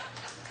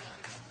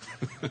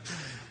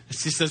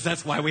 She says,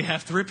 that's why we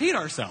have to repeat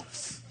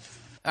ourselves.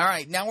 All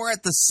right, now we're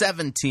at the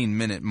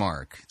 17-minute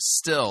mark.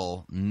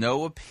 Still,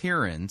 no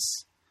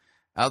appearance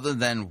other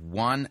than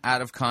one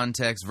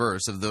out-of-context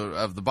verse of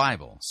the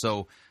Bible.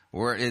 So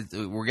we're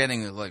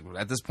getting, like,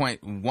 at this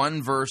point,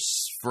 one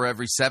verse for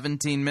every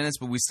 17 minutes,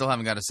 but we still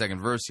haven't got a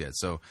second verse yet.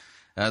 So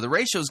the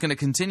ratio is going to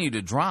continue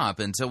to drop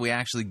until we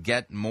actually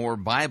get more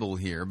Bible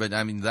here. But,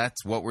 I mean,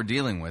 that's what we're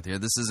dealing with here.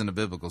 This isn't a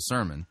biblical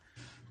sermon.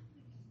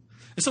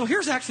 So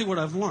here's actually what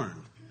I've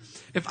learned.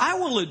 If I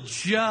will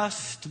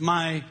adjust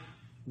my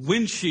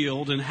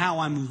windshield and how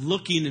I'm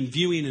looking and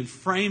viewing and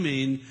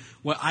framing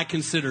what I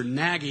consider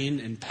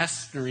nagging and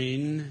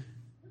pestering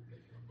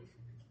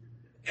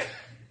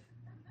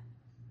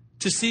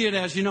to see it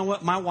as, you know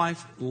what, my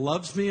wife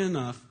loves me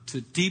enough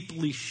to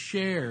deeply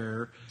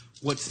share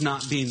what's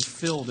not being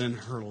filled in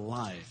her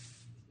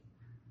life.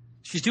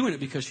 She's doing it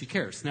because she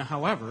cares. Now,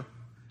 however,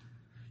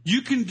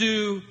 you can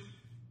do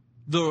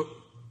the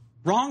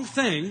wrong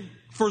thing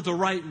for the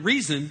right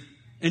reason,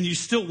 and you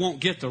still won't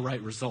get the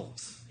right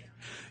results.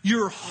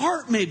 Your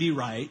heart may be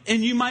right,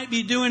 and you might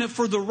be doing it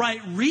for the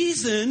right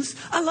reasons.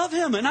 I love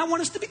him, and I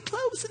want us to be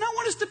close, and I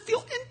want us to feel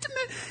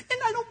intimate, and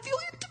I don't feel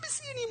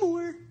intimacy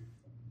anymore.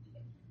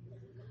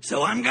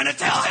 So I'm going to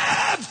tell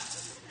him.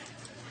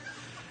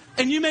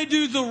 And you may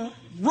do the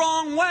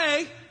wrong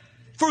way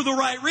for the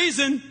right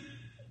reason,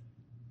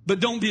 but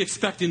don't be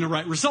expecting the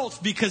right results,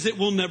 because it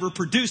will never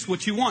produce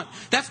what you want.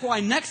 That's why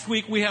next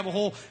week we have a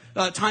whole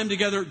time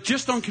together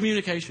just on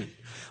communication.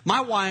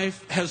 My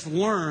wife has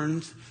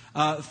learned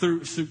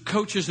through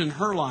coaches in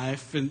her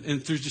life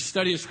and through just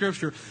study of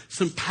Scripture,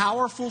 some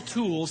powerful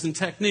tools and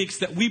techniques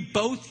that we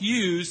both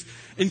use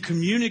in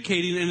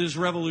communicating, and has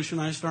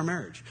revolutionized our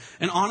marriage.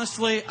 And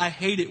honestly, I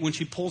hate it when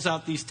she pulls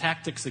out these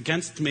tactics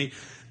against me,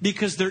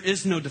 because there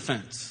is no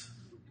defense.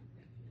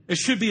 It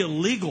should be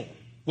illegal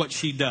what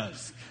she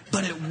does,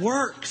 but it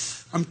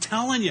works. I'm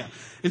telling you.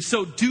 And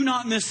so do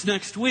not miss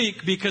next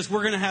week, because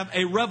we're going to have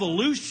a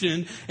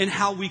revolution in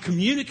how we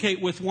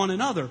communicate with one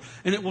another,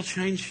 and it will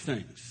change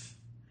things.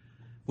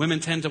 Women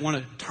tend to want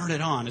to turn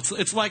it on.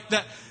 It's like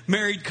that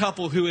married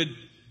couple who had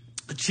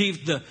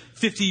achieved the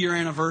 50-year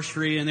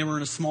anniversary, and they were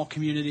in a small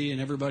community, and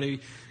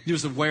everybody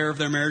was aware of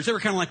their marriage. They were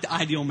kind of like the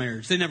ideal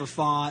marriage. They never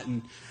fought.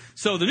 And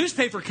so the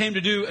newspaper came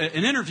to do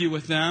an interview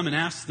with them and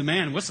asked the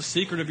man, what's the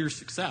secret of your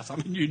success? I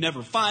mean, you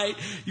never fight.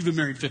 You've been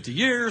married 50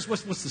 years.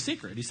 What's the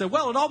secret? He said,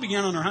 well, it all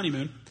began on our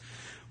honeymoon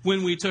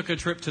when we took a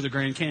trip to the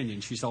Grand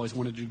Canyon. She's always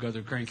wanted to go to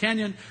the Grand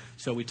Canyon,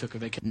 so we took a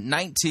vacation.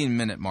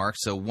 19-minute mark,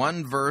 so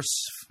one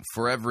verse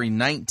for every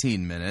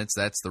 19 minutes.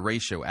 That's the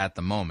ratio at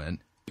the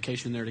moment.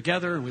 Vacation there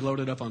together, and we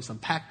loaded up on some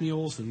pack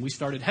mules, and we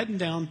started heading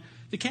down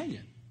the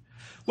canyon.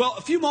 Well,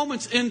 a few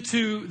moments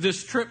into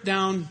this trip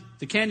down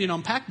the canyon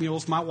on pack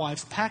mules, my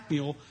wife's pack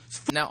mule.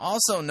 Now,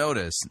 also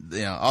notice,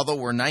 although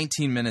we're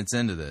 19 minutes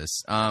into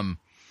this,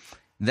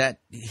 that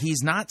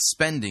he's not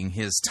spending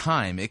his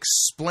time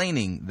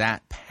explaining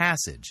that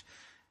passage.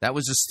 That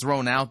was just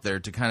thrown out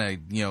there to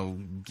kind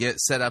of,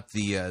 set up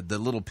the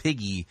little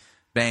piggy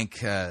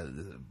bank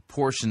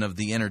portion of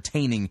the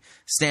entertaining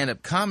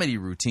stand-up comedy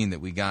routine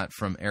that we got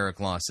from Erik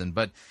Lawson.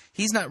 But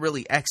he's not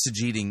really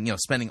exegeting,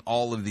 spending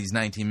all of these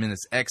 19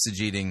 minutes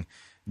exegeting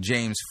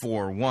James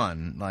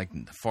 4:1, like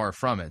far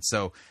from it.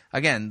 So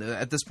again,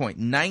 at this point,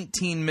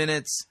 19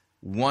 minutes,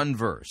 one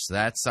verse.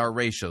 That's our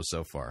ratio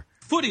so far.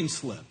 Footing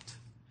slipped.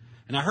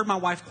 And I heard my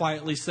wife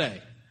quietly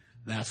say,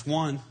 that's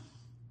one. A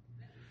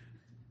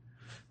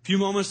few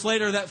moments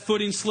later, that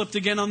footing slipped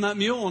again on that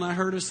mule, and I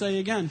heard her say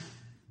again,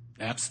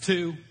 that's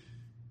two.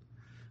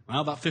 Well,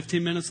 about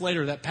 15 minutes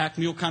later, that pack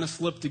mule kind of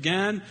slipped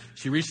again.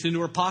 She reached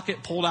into her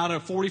pocket, pulled out a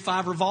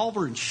 .45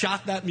 revolver, and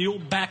shot that mule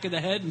back of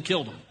the head and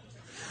killed him.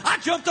 I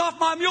jumped off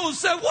my mule and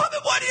said, woman,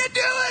 what are you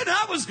doing?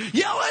 I was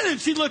yelling, and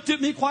she looked at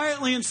me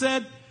quietly and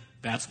said,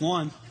 that's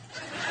one.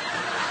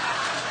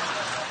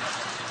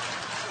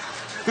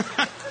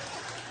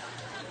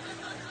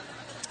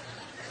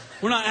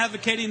 We're not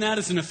advocating that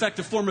as an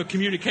effective form of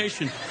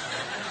communication.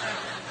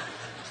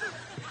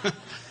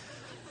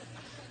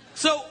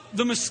 So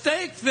the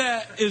mistake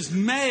that is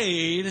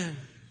made,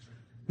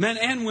 men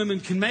and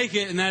women can make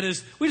it, and that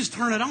is we just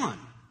turn it on.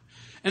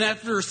 And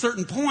after a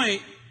certain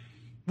point,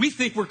 we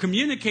think we're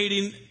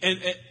communicating,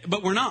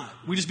 but we're not.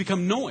 We just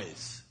become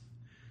noise.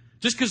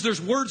 Just because there's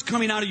words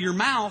coming out of your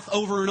mouth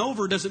over and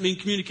over doesn't mean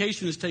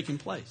communication is taking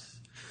place.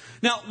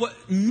 Now,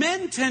 what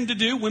men tend to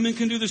do, women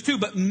can do this too,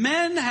 but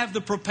men have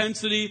the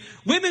propensity,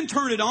 women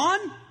turn it on,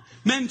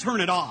 men turn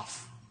it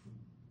off.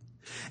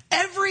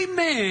 Every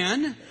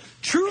man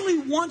truly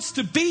wants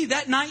to be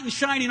that knight in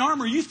shining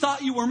armor you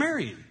thought you were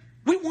marrying.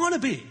 We want to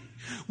be.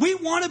 We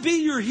want to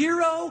be your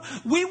hero.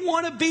 We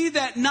want to be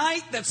that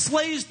knight that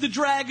slays the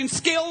dragon,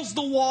 scales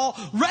the wall,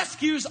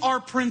 rescues our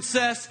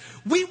princess.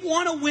 We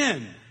want to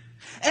win.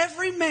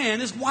 Every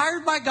man is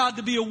wired by God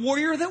to be a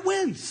warrior that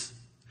wins.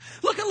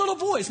 Look at little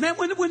boys, man.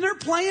 When they're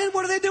playing,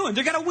 what are they doing?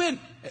 They got to win.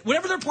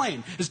 Whatever they're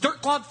playing. It's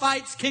dirt clod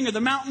fights, king of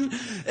the mountain.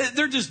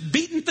 They're just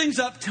beating things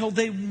up till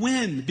they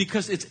win,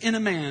 because it's in a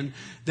man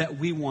that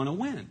we want to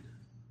win.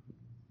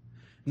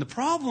 And the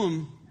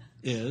problem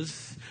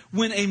is,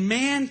 when a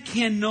man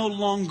can no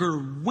longer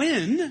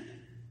win,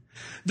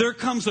 there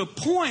comes a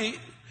point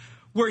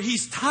where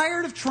he's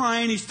tired of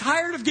trying, he's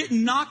tired of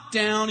getting knocked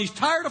down, he's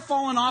tired of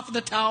falling off of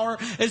the tower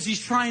as he's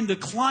trying to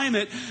climb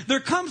it. There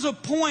comes a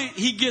point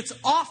he gets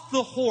off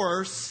the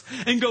horse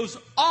and goes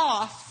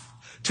off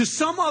to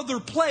some other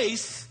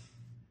place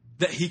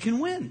that he can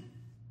win.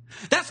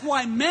 That's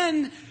why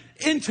men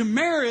into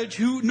marriage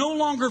who no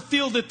longer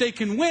feel that they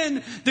can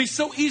win, they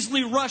so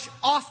easily rush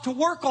off to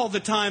work all the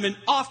time, and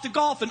off to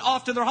golf, and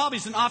off to their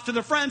hobbies, and off to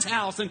their friend's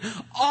house, and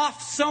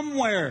off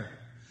somewhere.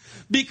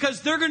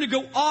 Because they're going to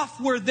go off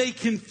where they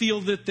can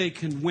feel that they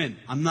can win.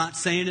 I'm not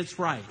saying it's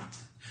right.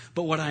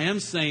 But what I am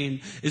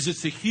saying is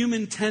it's a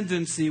human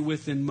tendency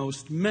within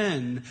most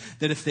men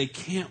that if they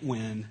can't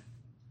win,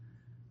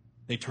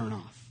 they turn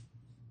off.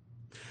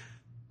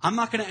 I'm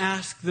not going to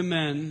ask the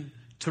men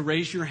to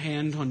raise your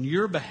hand on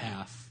your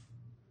behalf,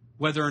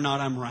 whether or not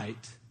I'm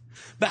right.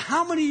 But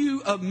how many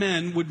of you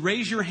men would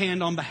raise your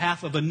hand on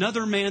behalf of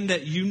another man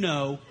that you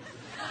know?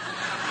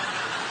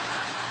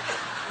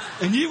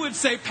 And you would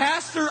say,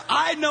 Pastor,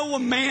 I know a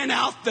man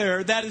out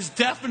there that is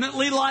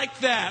definitely like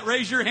that.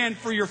 Raise your hand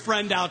for your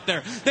friend out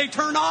there. They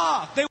turn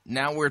off.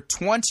 Now we're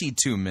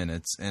 22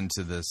 minutes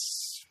into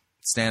this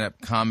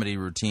stand-up comedy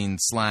routine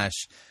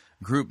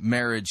 / group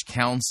marriage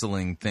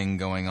counseling thing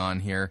going on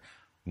here.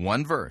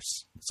 One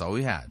verse. That's all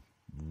we had.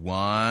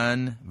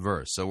 One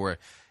verse. So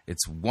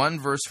it's one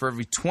verse for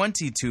every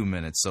 22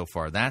 minutes so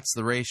far. That's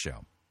the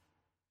ratio.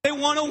 They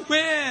want to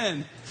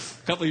win.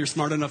 A couple of you are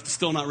smart enough to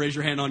still not raise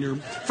your hand on your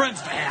friend's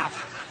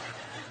behalf.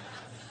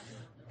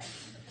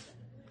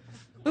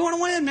 We want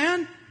to win,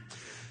 man.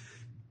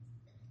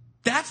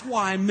 That's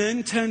why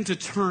men tend to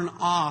turn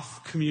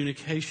off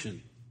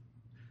communication.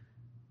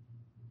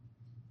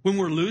 When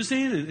we're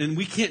losing and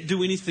we can't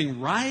do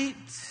anything right,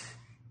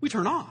 we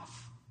turn off.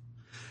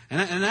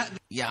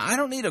 Yeah, I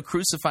don't need a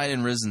crucified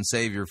and risen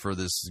Savior for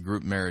this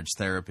group marriage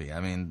therapy.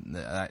 I mean,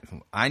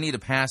 I need a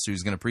pastor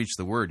who's going to preach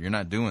the word. You're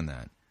not doing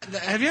that.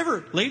 Have you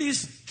ever,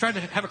 ladies, tried to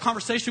have a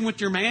conversation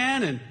with your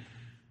man and,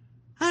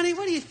 honey,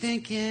 what are you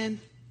thinking?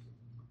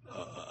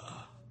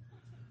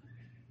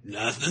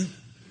 Nothing.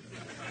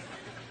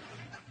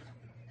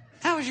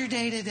 How was your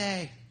day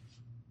today?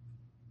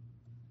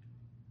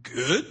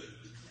 Good.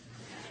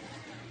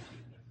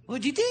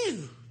 What'd you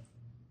do?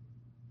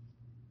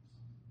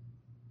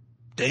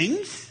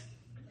 Things?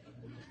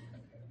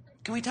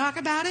 Can we talk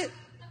about it?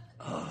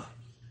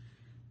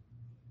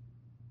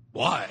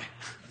 Why?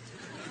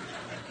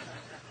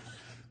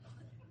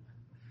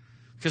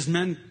 Because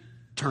men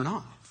turn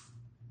off.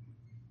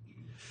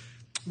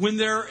 When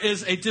there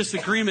is a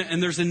disagreement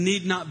and there's a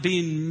need not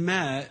being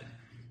met,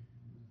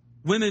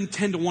 women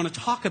tend to want to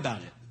talk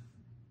about it.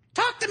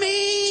 Talk to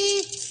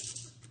me!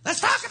 Let's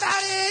talk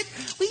about it!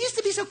 We used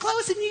to be so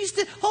close and you used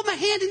to hold my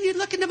hand and you'd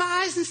look into my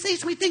eyes and say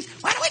sweet things.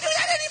 Why don't we do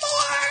that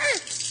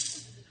anymore?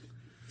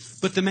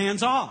 But the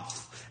man's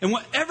off. And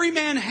what every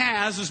man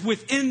has is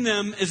within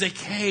them is a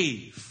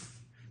cave.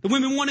 The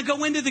women want to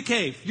go into the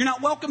cave. You're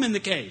not welcome in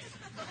the cave.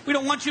 We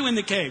don't want you in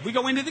the cave. We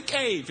go into the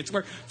cave. It's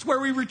where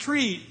we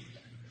retreat.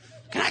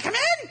 Can I come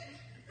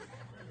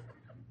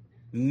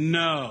in?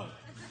 No.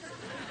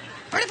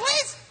 Pretty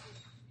please?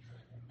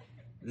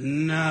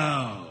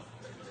 No.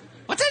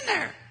 What's in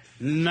there?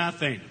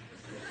 Nothing.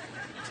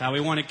 That's how we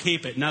want to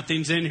keep it.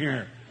 Nothing's in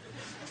here.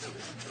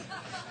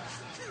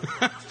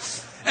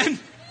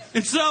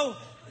 and so,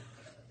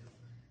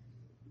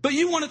 but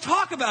you want to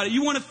talk about it.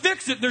 You want to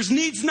fix it. There's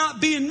needs not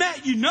being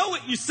met. You know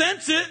it. You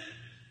sense it.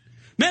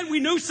 Man, we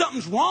know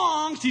something's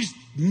wrong. She's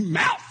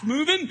mouth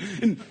moving,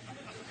 and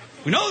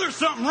we know there's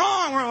something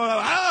wrong.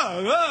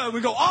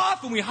 We go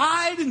off and we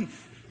hide, and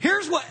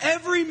here's what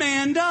every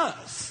man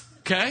does,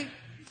 okay?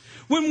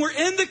 When we're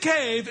in the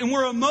cave and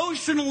we're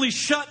emotionally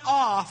shut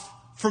off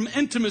from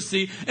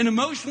intimacy and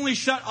emotionally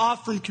shut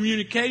off from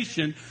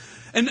communication,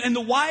 and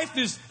the wife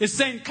is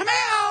saying, come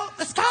out,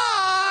 let's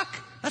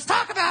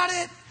talk about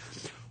it.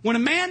 What a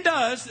man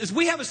does is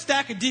we have a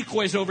stack of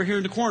decoys over here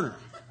in the corner.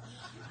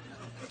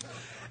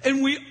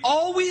 And we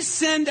always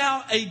send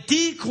out a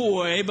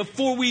decoy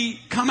before we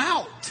come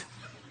out.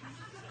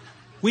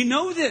 We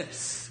know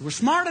this. We're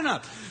smart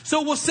enough.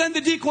 So we'll send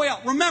the decoy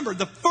out. Remember,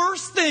 the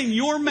first thing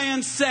your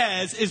man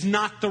says is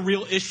not the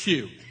real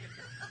issue.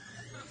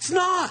 It's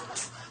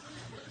not.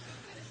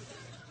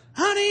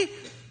 Honey,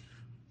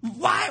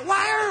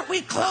 why aren't we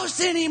close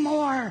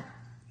anymore?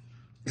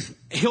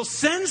 He'll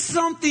send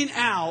something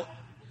out,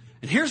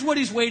 and here's what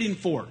he's waiting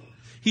for.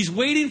 He's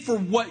waiting for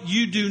what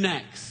you do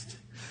next.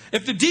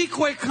 If the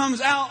decoy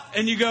comes out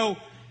and you go,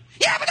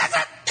 yeah, but that's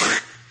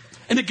it,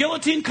 and the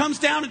guillotine comes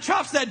down and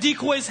chops that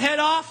decoy's head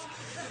off,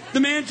 the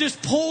man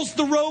just pulls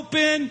the rope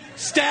in,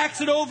 stacks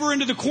it over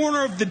into the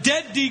corner of the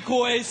dead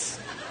decoys,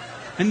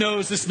 and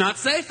knows it's not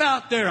safe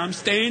out there. I'm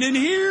staying in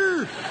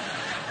here.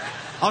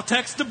 I'll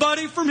text a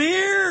buddy from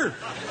here.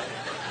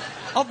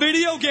 I'll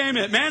video game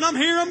it. Man, I'm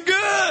here. I'm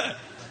good.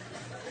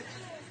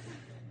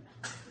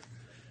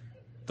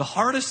 The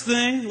hardest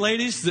thing,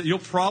 ladies, that you'll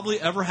probably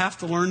ever have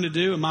to learn to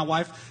do, and my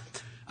wife,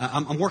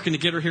 I'm working to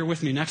get her here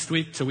with me next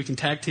week so we can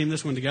tag team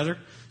this one together.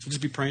 So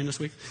just be praying this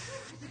week.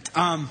 If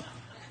not,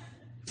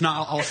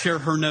 I'll share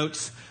her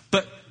notes.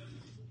 But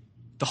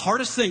the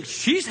hardest thing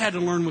she's had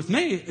to learn with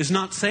me is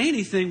not say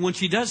anything when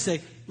she does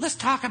say, let's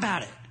talk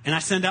about it. And I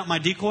send out my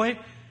decoy,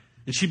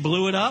 and she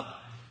blew it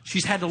up.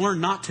 She's had to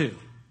learn not to.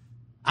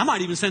 I might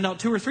even send out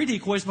 2 or 3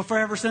 decoys before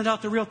I ever send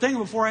out the real thing,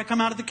 before I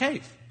come out of the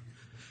cave.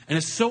 And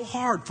it's so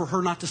hard for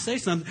her not to say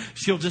something.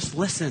 She'll just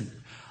listen.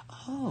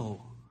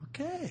 Oh,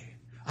 okay.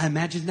 I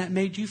imagine that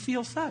made you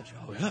feel such.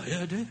 Oh,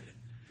 yeah, it did.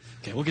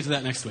 Okay, we'll get to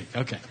that next week.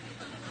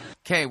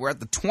 Okay, we're at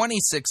the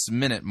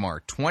 26-minute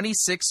mark.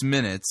 26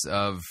 minutes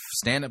of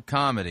stand-up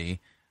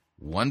comedy,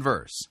 one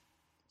verse.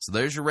 So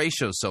there's your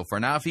ratio so far.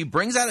 Now, if he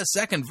brings out a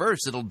second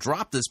verse, it'll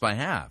drop this by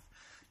half.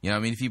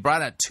 If he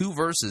brought out 2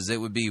 verses, it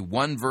would be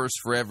 1 verse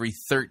for every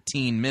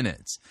 13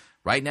 minutes.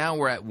 Right now,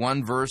 we're at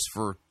 1 verse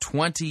for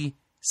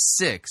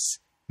 26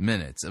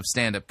 minutes of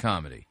stand-up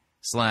comedy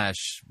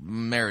 /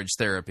 marriage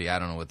therapy. I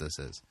don't know what this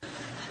is.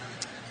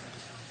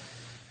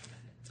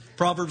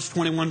 Proverbs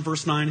 21,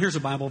 verse 9. Here's a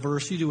Bible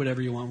verse. You do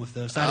whatever you want with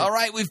this. All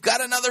right, we've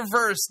got another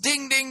verse.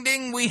 Ding, ding,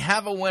 ding. We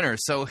have a winner.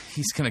 So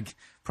he's going to...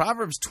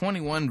 Proverbs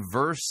 21,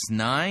 verse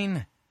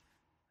 9.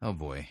 Oh,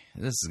 boy.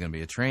 This is going to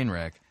be a train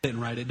wreck. I didn't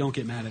write it. Don't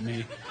get mad at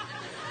me.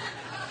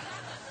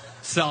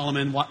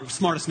 Solomon,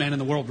 smartest man in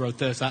the world, wrote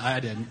this. I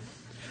didn't.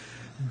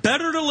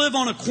 Better to live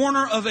on a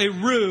corner of a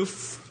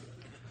roof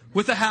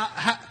with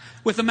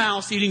a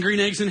mouse eating green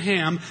eggs and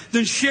ham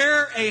than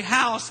share a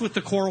house with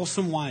the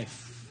quarrelsome wife.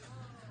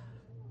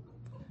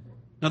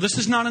 Now, this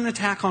is not an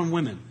attack on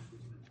women,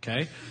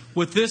 okay?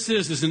 What this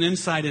is an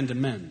insight into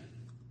men,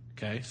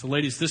 okay? So,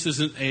 ladies, this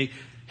isn't a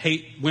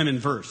hate women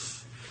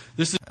verse.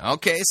 This is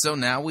okay, so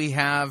now we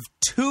have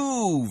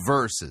 2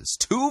 verses.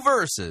 2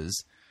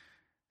 verses.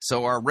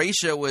 So our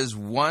ratio is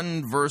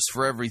 1 verse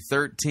for every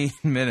 13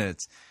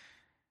 minutes.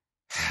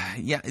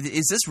 Yeah,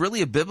 is this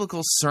really a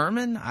biblical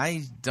sermon?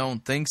 I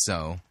don't think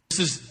so. This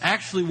is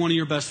actually one of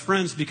your best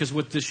friends, because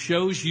what this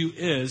shows you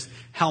is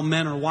how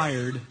men are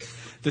wired,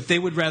 that they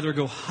would rather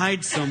go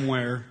hide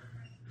somewhere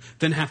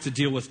than have to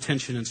deal with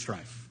tension and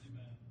strife.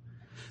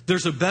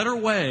 There's a better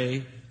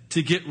way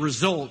to get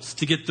results,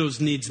 to get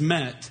those needs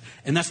met,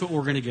 and that's what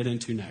we're going to get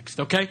into next,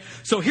 okay?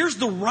 So here's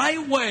the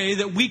right way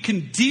that we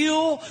can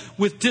deal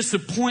with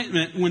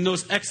disappointment when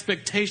those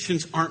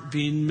expectations aren't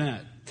being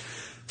met.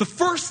 The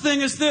first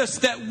thing is this,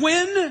 that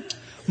when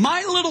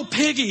my little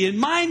piggy and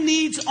my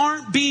needs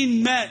aren't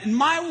being met and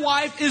my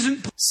wife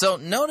isn't... So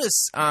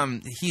notice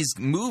he's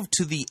moved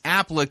to the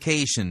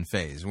application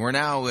phase. We're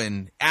now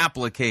in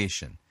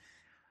application.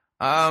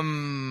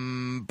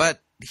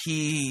 But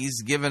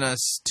he's given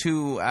us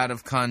 2 out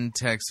of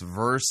context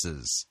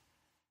verses.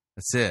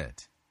 That's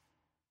it.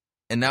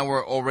 And now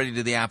we're already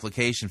to the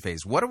application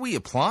phase. What are we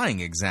applying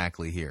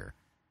exactly here?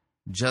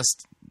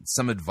 Just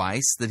some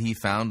advice that he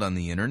found on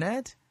the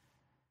internet?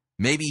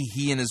 Maybe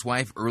he and his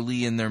wife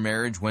early in their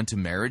marriage went to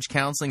marriage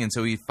counseling, and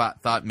so he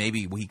thought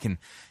maybe we can,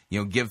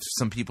 give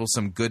some people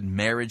some good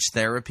marriage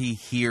therapy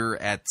here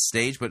at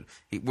stage. But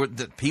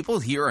the people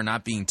here are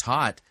not being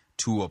taught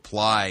to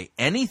apply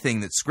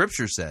anything that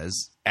Scripture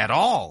says at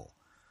all,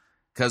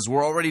 because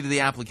we're already to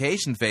the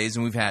application phase,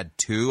 and we've had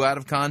 2 out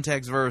of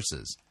context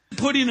verses.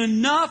 Putting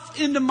enough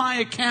into my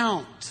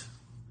account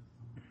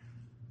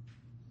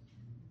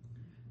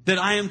that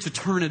I am to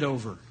turn it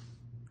over.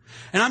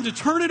 And I'm to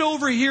turn it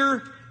over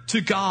here to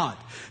God.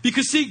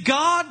 Because see,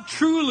 God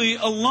truly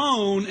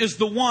alone is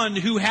the one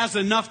who has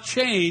enough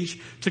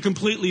change to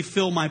completely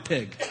fill my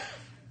pig.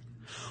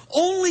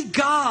 Only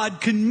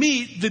God can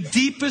meet the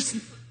deepest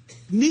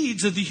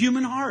needs of the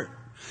human heart.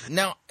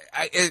 Now,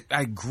 I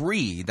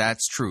agree,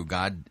 that's true.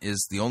 God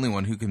is the only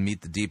one who can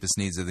meet the deepest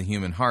needs of the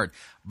human heart.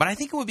 But I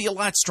think it would be a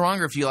lot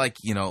stronger if you,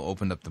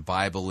 opened up the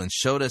Bible and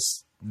showed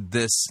us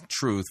this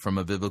truth from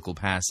a biblical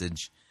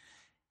passage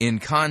in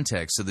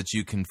context so that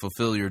you can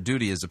fulfill your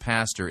duty as a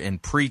pastor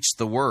and preach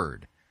the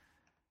word.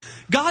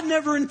 God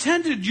never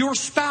intended your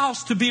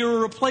spouse to be a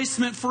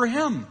replacement for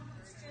him.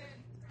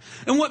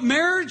 And what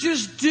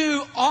marriages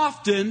do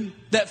often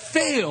that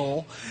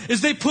fail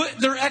is they put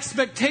their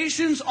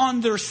expectations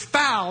on their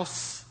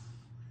spouse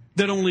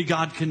that only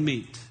God can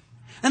meet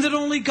and that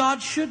only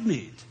God should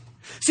meet.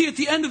 See, at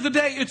the end of the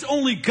day, it's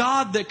only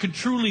God that could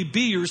truly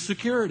be your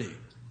security.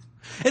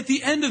 At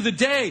the end of the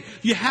day,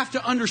 you have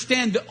to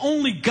understand that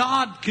only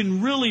God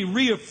can really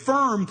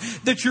reaffirm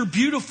that you're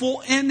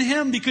beautiful in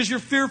Him because you're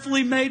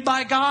fearfully made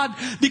by God.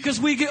 Because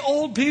we get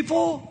old,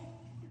 people.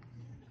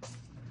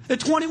 At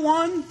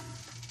 21,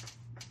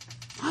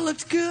 I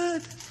looked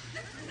good.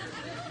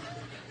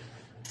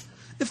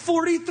 At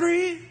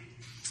 43,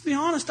 let's be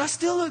honest, I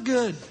still look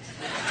good.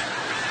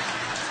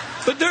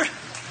 But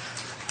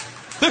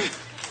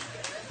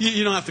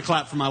you don't have to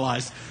clap for my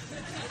lies.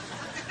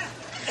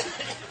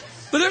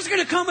 But there's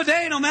going to come a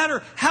day, no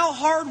matter how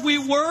hard we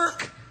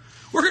work,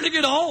 we're going to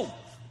get old.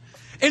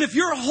 And if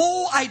your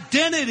whole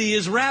identity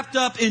is wrapped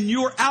up in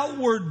your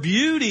outward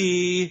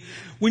beauty,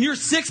 when your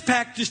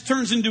six-pack just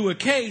turns into a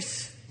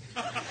case,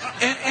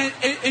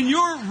 and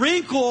your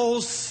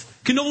wrinkles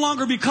can no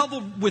longer be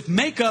covered with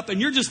makeup,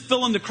 and you're just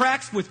filling the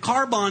cracks with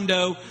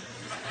Carbondo,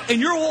 and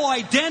your whole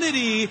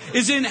identity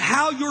is in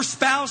how your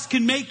spouse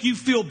can make you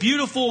feel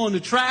beautiful and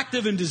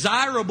attractive and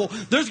desirable,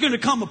 there's going to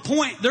come a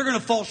point they're going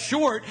to fall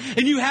short,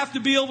 and you have to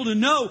be able to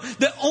know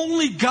that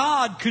only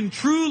God can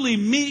truly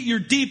meet your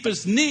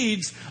deepest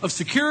needs of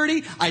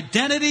security,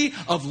 identity,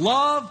 of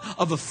love,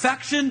 of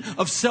affection,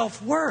 of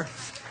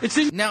self-worth.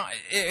 Now,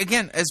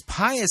 again, as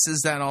pious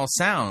as that all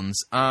sounds,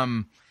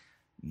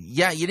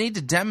 yeah, you need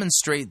to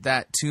demonstrate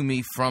that to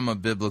me from a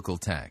biblical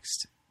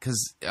text.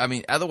 Because,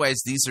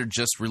 otherwise these are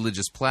just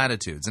religious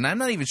platitudes. And I'm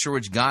not even sure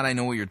which God I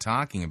know what you're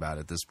talking about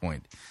at this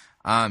point.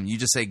 You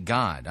just say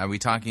God. Are we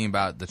talking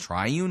about the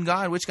triune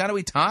God? Which God are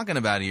we talking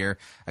about here?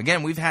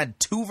 Again, we've had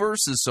 2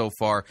 verses so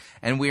far,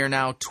 and we are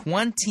now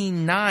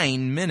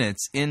 29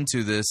 minutes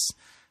into this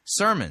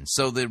sermon.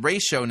 So the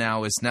ratio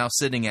now is now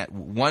sitting at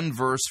 1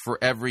 verse for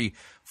every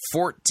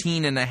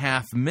 14 and a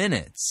half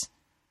minutes.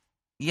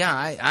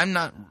 Yeah,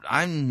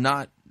 I'm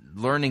not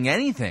learning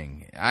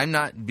anything.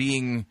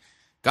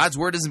 God's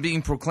word isn't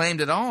being proclaimed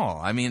at all.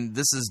 I mean,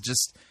 this is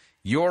just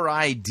your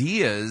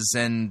ideas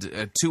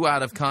and 2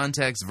 out of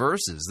context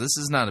verses. This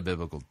is not a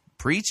biblical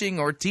preaching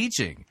or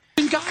teaching.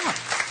 God.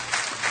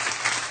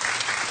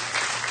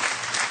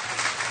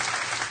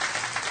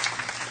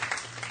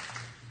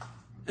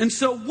 And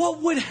so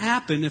what would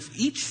happen if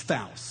each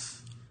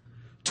spouse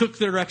took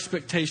their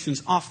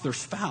expectations off their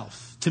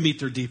spouse to meet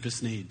their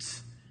deepest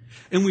needs,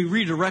 and we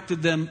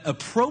redirected them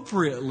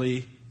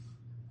appropriately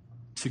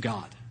to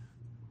God?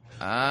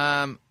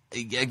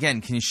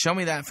 Again, can you show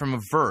me that from a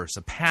verse,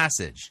 a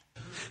passage?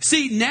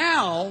 See,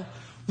 now,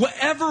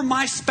 whatever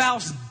my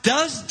spouse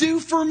does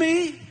do for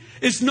me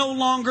is no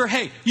longer,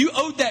 hey, you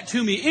owed that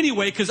to me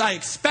anyway because I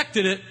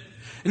expected it.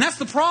 And that's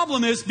the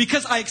problem is,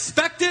 because I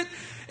expect it,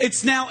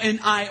 it's now an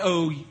I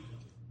owe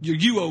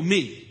you owe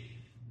me.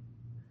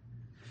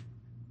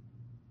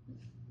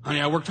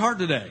 Honey, I worked hard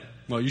today.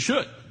 Well, you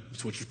should.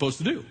 That's what you're supposed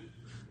to do.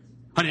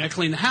 Honey, I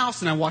cleaned the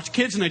house and I watched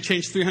kids and I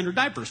changed 300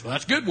 diapers. Well,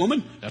 that's good,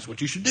 woman. That's what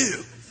you should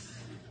do.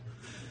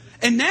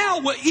 And now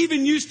what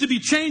even used to be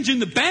change in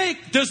the bank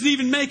doesn't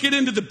even make it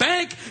into the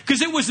bank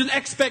because it was an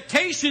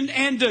expectation,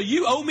 and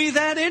you owe me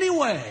that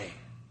anyway.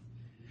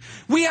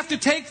 We have to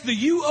take the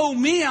you owe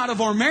me out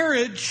of our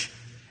marriage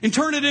and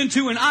turn it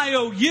into an I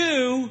owe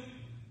you,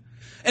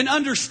 and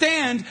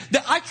understand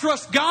that I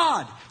trust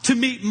God to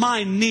meet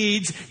my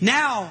needs.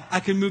 Now I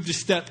can move to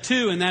step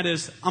 2, and that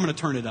is I'm going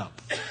to turn it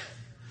up.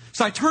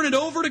 So I turn it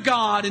over to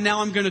God, and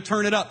now I'm going to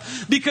turn it up.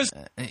 Because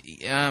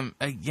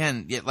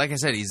again, like I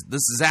said, this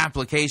is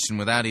application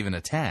without even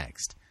a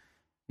text.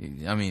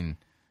 I mean,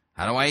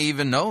 how do I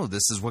even know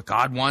this is what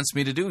God wants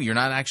me to do? You're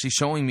not actually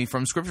showing me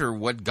from Scripture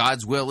what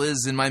God's will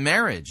is in my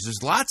marriage.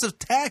 There's lots of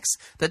texts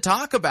that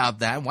talk about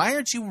that. Why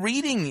aren't you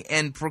reading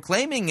and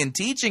proclaiming and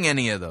teaching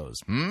any of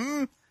those?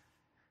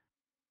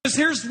 Because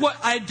here's what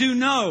I do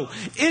know.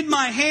 In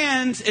my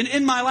hands and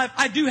in my life,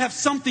 I do have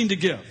something to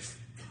give.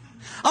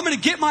 I'm going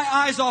to get my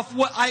eyes off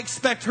what I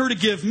expect her to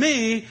give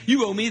me.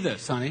 You owe me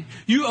this, honey.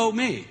 You owe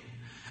me.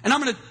 And I'm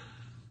going to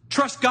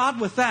trust God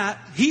with that.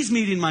 He's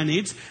meeting my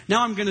needs.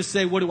 Now I'm going to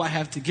say, what do I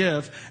have to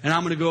give? And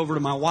I'm going to go over to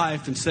my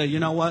wife and say, you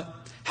know what?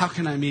 How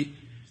can I meet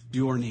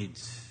your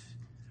needs?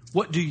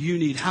 What do you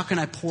need? How can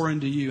I pour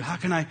into you? How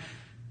can I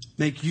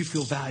make you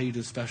feel valued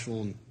and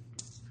special? And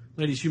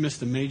ladies, you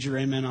missed a major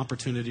amen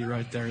opportunity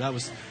right there. That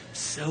was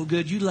so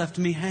good. You left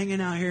me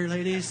hanging out here,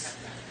 ladies.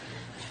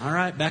 All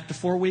right, back to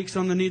 4 weeks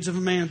on the needs of a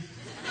man.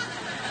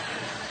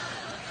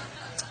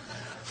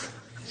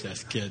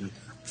 Just kidding,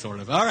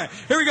 sort of. All right,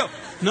 here we go.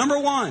 Number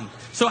 1.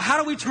 So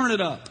how do we turn it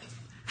up?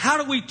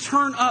 How do we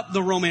turn up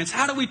the romance?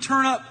 How do we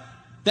turn up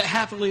that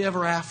happily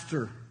ever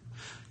after?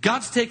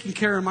 God's taking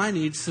care of my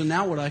needs, so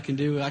now what I can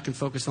do, I can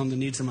focus on the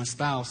needs of my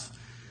spouse.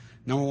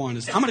 Number 1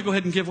 is, I'm going to go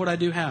ahead and give what I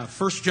do have.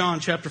 1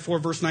 John chapter 4,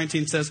 verse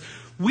 19 says,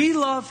 we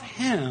love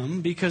him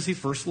because he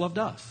first loved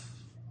us.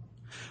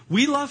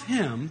 We love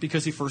him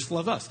because he first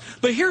loved us.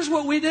 But here's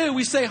what we do.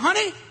 We say,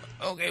 honey.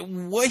 Okay,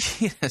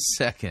 wait a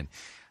second.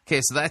 Okay,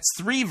 so that's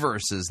 3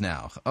 verses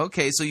now.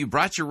 Okay, so you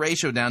brought your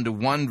ratio down to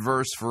 1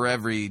 verse for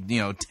every,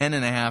 10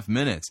 and a half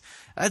minutes.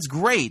 That's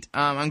great.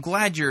 I'm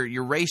glad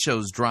your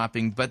ratio's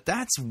dropping, but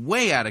that's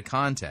way out of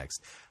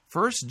context.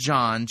 1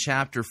 John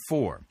chapter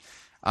 4.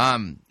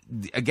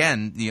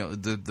 Again,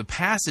 the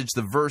passage,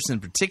 the verse in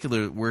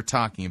particular we're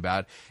talking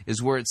about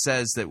is where it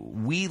says that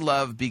we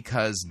love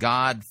because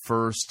God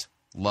first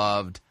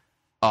loved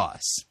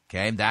us.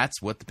 Okay,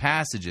 that's what the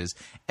passage is.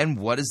 And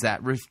what is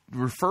that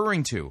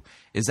referring to?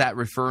 Is that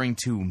referring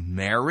to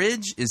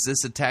marriage? Is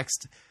this a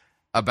text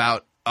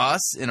about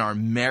us in our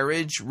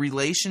marriage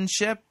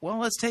relationship? Well,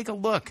 let's take a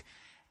look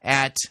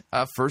at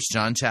 1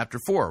 John chapter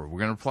 4. We're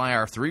going to apply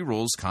our 3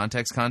 rules,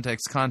 context,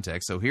 context,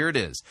 context. So here it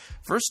is.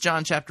 1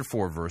 John chapter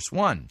 4, verse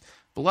 1.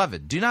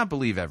 Beloved, do not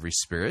believe every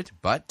spirit,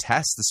 but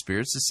test the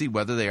spirits to see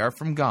whether they are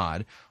from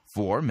God,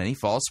 for many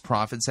false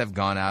prophets have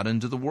gone out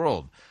into the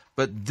world.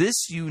 But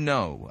this you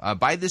know,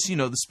 by this you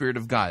know the Spirit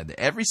of God.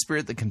 Every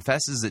spirit that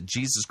confesses that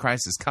Jesus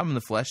Christ has come in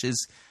the flesh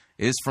is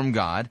from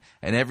God,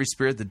 and every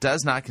spirit that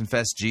does not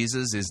confess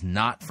Jesus is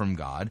not from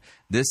God.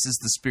 This is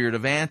the spirit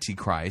of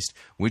Antichrist,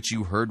 which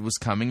you heard was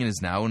coming and is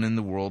now in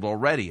the world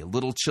already.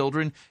 Little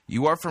children,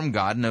 you are from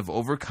God and have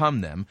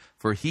overcome them,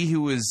 for he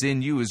who is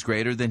in you is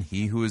greater than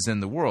he who is in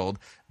the world.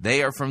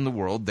 They are from the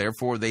world,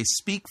 therefore they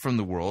speak from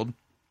the world,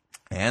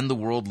 and the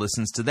world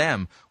listens to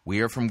them.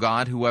 We are from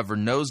God. Whoever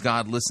knows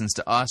God listens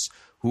to us.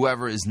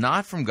 Whoever is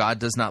not from God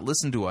does not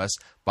listen to us.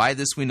 By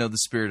this we know the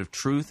spirit of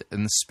truth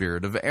and the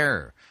spirit of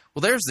error.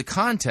 Well, there's the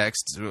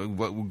context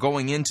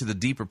going into the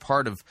deeper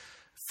part of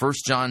 1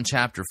 John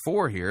chapter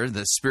 4 here.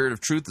 The spirit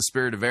of truth, the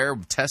spirit of error,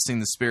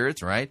 testing the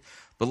spirits, right?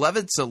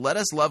 Beloved, so let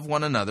us love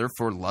one another,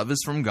 for love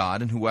is from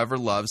God, and whoever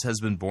loves has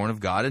been born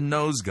of God and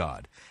knows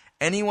God.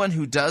 Anyone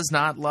who does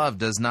not love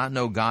does not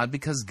know God,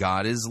 because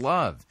God is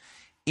love.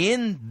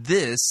 In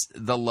this,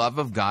 the love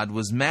of God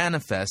was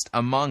manifest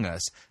among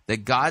us,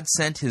 that God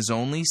sent his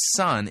only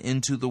Son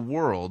into the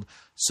world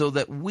so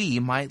that we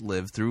might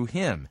live through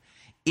him.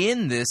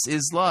 In this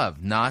is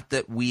love, not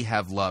that we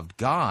have loved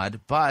God,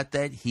 but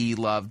that he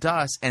loved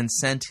us and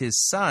sent his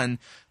Son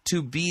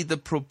to be the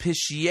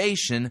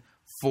propitiation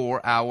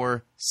for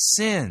our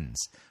sins.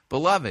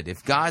 Beloved,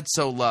 if God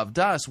so loved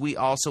us, we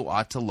also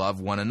ought to love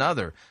one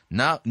another.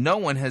 No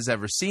one has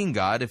ever seen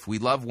God. If we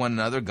love one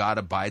another, God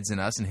abides in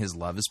us, and his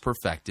love is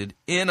perfected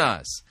in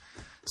us.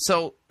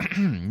 So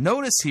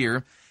notice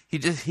here, he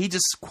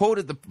just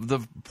quoted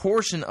the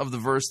portion of the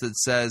verse that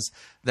says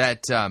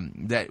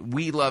that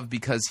we love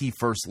because he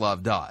first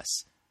loved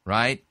us,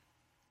 right?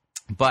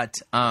 But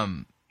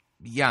the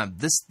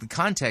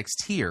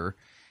context here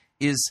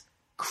is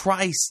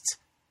Christ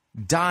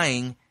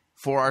dying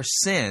for our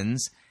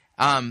sins.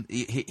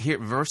 Here,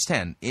 verse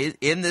 10,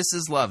 in this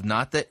is love,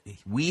 not that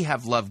we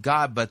have loved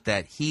God, but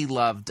that he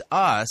loved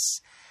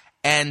us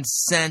and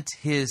sent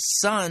his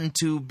Son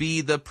to be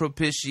the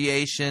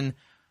propitiation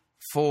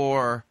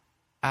for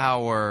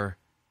our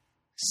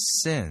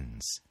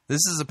sins.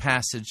 This is a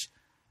passage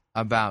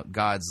about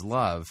God's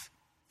love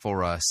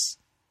for us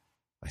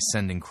by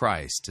sending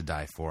Christ to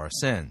die for our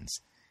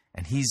sins.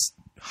 And he's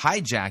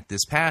hijacked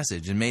this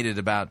passage and made it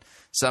about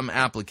some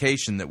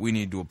application that we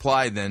need to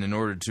apply then in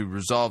order to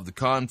resolve the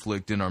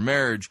conflict in our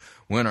marriage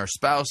when our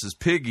spouse's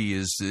piggy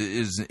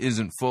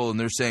isn't full and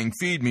they're saying,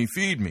 feed me,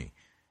 feed me.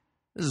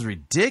 This is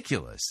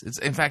ridiculous.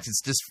 In fact,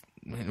 it's just,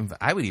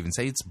 I would even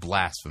say it's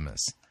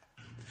blasphemous.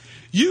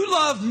 You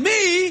love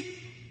me,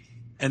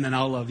 and then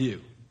I'll love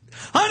you.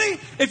 Honey,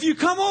 if you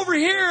come over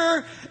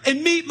here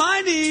and meet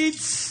my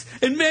needs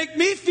and make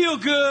me feel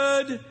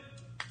good,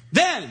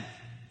 then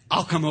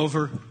I'll come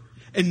over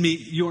and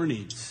meet your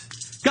needs.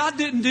 God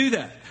didn't do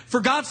that. For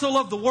God so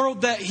loved the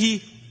world that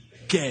he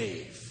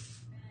gave.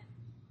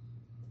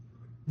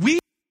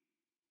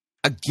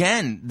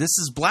 Again, this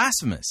is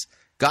blasphemous.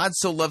 God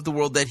so loved the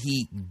world that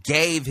he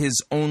gave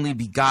his only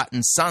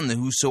begotten Son, that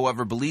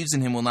whosoever believes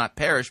in him will not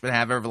perish but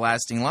have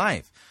everlasting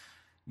life.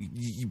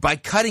 By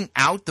cutting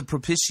out the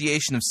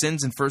propitiation of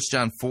sins in 1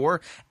 John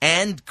 4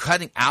 and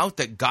cutting out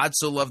that God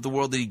so loved the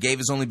world that he gave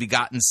his only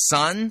begotten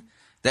Son,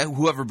 that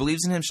whoever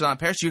believes in him shall not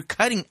perish, you're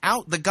cutting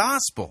out the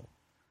gospel.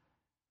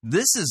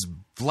 This is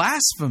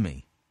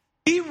blasphemy.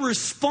 He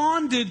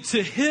responded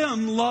to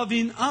him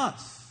loving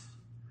us.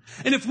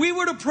 And if we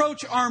would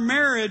approach our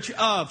marriage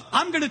of,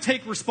 I'm going to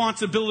take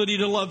responsibility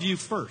to love you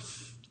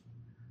first,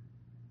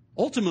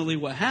 ultimately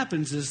what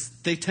happens is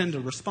they tend to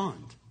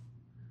respond.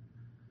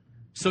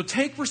 So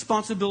take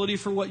responsibility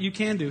for what you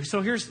can do.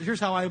 So here's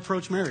how I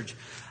approach marriage.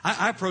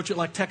 I approach it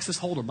like Texas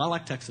Hold'em. I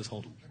like Texas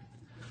Hold'em.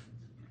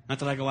 Not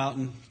that I go out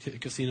in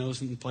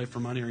casinos and play for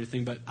money or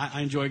anything, but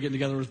I enjoy getting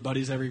together with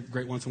buddies every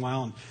great once in a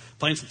while and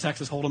playing some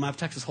Texas Hold'em. I have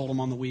Texas Hold'em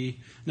on the Wii.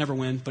 Never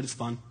win, but it's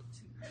fun.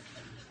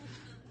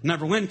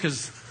 Never win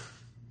because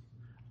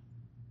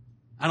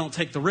I don't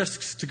take the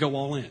risks to go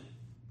all in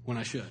when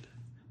I should.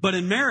 But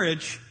in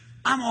marriage,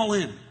 I'm all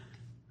in.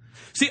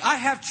 See, I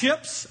have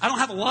chips. I don't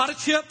have a lot of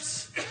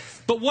chips,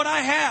 but what I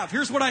have,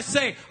 here's what I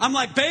say. I'm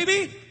like,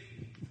 baby,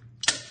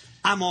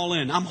 I'm all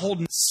in. I'm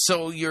holding.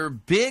 So your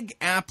big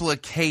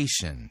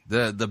application,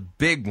 the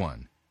big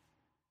one,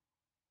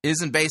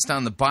 isn't based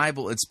on the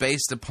Bible. It's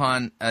based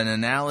upon an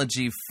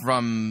analogy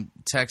from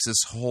Texas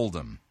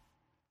Hold'em.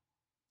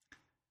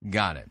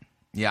 Got it.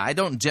 Yeah, I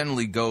don't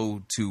generally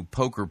go to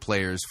poker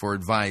players for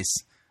advice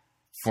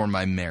for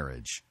my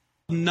marriage.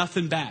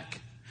 Nothing back.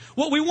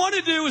 What we want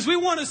to do is we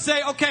want to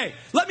say, okay,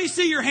 let me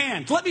see your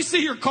hand. Let me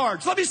see your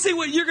cards. Let me see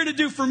what you're going to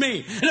do for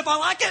me. And if I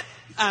like it,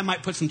 I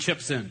might put some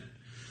chips in.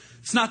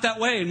 It's not that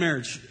way in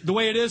marriage. The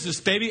way it is,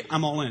 baby,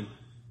 I'm all in.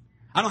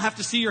 I don't have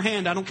to see your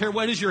hand. I don't care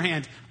what is your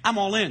hand. I'm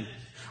all in.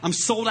 I'm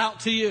sold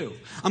out to you.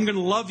 I'm going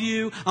to love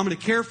you. I'm going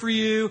to care for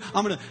you.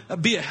 I'm going to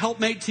be a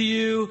helpmate to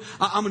you.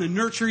 I'm going to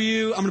nurture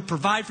you. I'm going to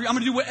provide for you. I'm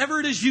going to do whatever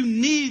it is you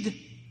need.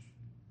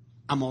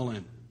 I'm all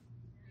in.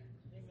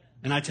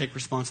 And I take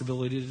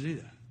responsibility to do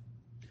that.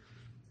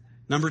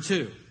 Number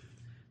 2,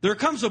 there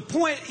comes a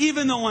point,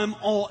 even though I'm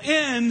all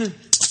in,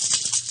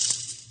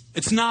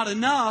 it's not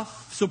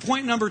enough. So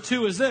point number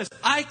 2 is this.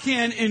 I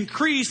can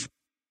increase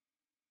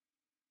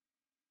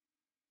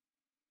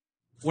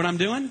what I'm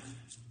doing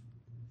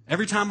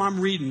every time I'm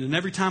reading and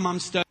every time I'm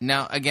studying.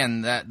 Now,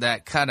 again,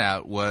 that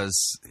cutout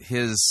was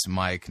his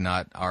mic,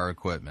 not our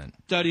equipment.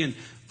 Studying.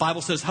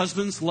 Bible says,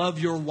 husbands, love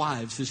your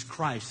wives as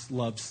Christ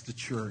loves the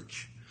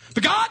church.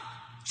 But God,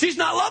 she's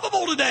not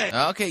lovable today.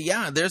 Okay,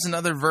 yeah, there's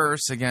another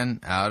verse, again,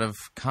 out of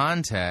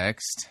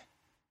context.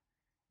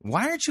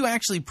 Why aren't you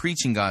actually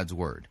preaching God's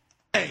word?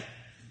 Hey,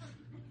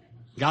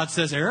 God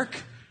says,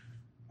 Erik,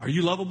 are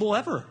you lovable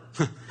ever?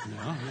 No,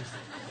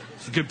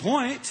 it's a good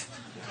point.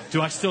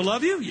 Do I still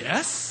love you?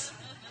 Yes.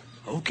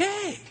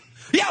 Okay.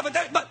 Yeah,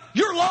 but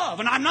you're love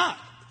and I'm not.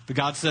 But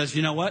God says,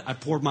 you know what? I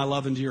poured my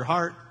love into your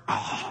heart.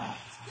 Oh.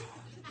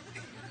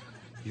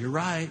 You're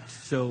right.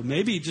 So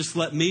maybe just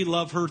let me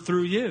love her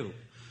through you.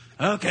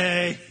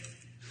 Okay.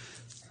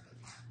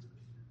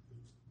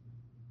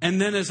 And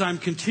then as I'm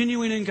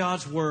continuing in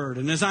God's Word,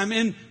 and as I'm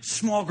in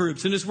small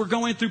groups, and as we're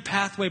going through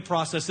pathway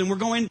process, and we're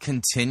going...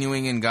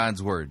 Continuing in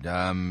God's Word.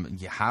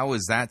 How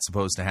is that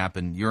supposed to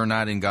happen? You're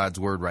not in God's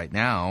Word right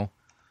now.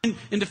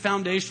 Into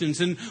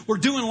foundations, and we're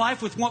doing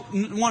life with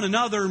one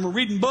another, and we're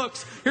reading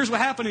books. Here's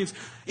what happens.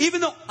 Even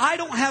though I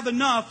don't have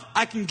enough,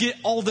 I can get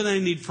all that I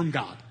need from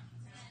God.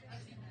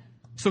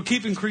 So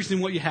keep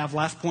increasing what you have.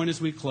 Last point as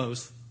we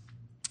close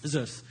is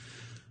this.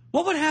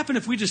 What would happen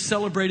if we just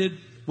celebrated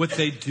what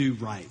they do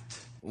right?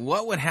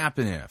 What would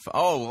happen if?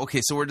 Oh, okay,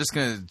 so we're just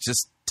going to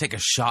just take a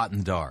shot in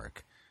the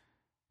dark.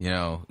 You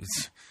know,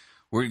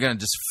 we're going to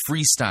just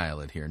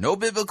freestyle it here. No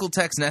biblical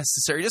text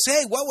necessary. Just,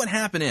 hey, what would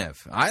happen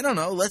if? I don't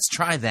know. Let's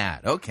try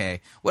that.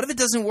 Okay. What if it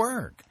doesn't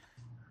work?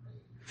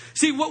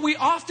 See, what we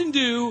often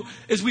do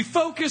is we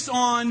focus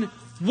on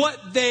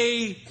what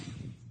they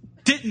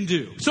didn't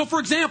do. So, for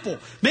example,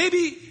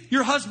 maybe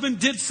your husband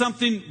did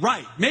something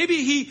right.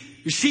 Maybe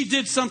she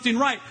did something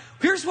right.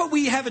 Here's what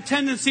we have a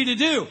tendency to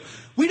do.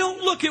 We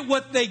don't look at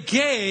what they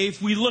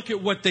gave. We look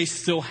at what they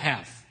still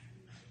have.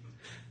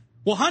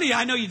 Well, honey,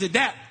 I know you did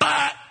that,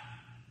 but...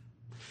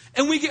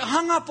 And we get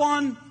hung up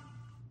on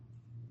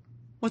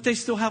what they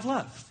still have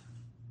left.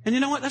 And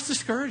you know what? That's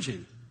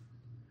discouraging.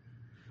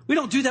 We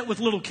don't do that with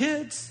little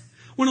kids.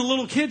 When a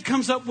little kid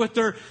comes up with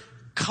their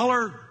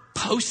color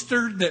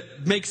poster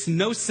that makes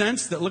no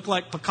sense, that looked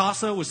like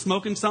Picasso was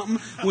smoking something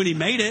when he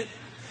made it,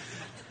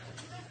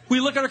 we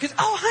look at our kids,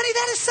 oh, honey,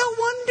 that is so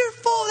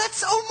wonderful.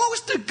 That's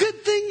almost a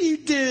good thing you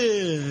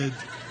did.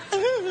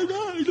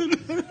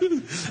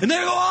 And they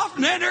go off,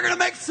 and then they're going to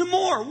make some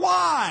more.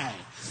 Why?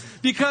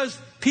 Because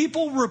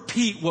people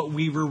repeat what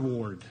we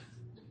reward.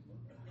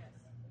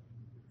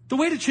 The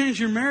way to change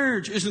your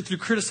marriage isn't through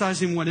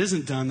criticizing what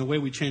isn't done. The way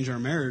we change our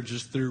marriage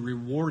is through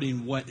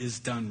rewarding what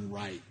is done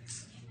right.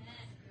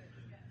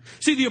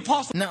 See, the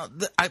apostle... Now,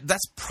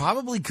 that's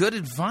probably good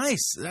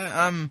advice.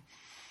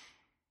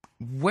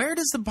 Where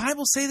does the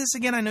Bible say this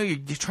again? I know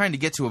you're trying to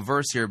get to a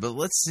verse here, but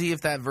let's see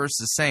if that verse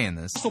is saying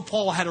this. So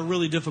Paul had a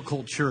really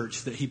difficult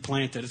church that he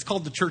planted. It's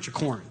called the Church of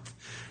Corinth.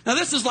 Now,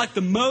 this is like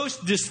the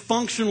most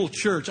dysfunctional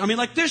church. I mean,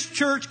 like this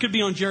church could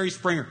be on Jerry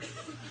Springer.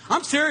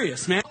 I'm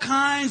serious, man. All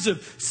kinds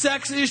of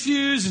sex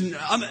issues, and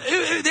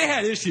they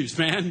had issues,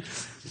 man.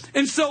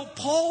 And so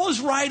Paul is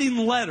writing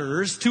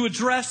letters to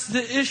address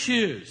the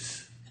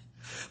issues.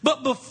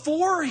 But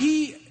before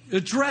he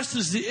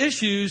addresses the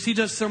issues, he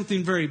does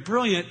something very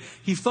brilliant.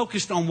 He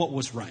focused on what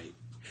was right.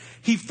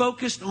 He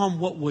focused on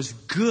what was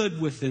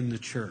good within the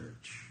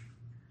church.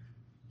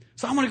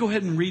 So I'm going to go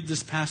ahead and read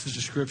this passage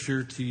of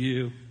Scripture to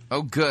you.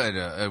 Oh, good.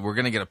 We're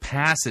going to get a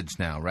passage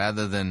now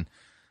rather than,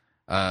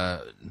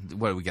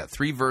 what, we got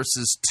 3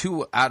 verses,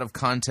 2 out of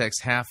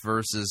context, half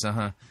verses,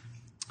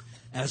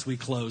 As we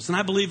close. And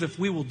I believe if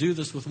we will do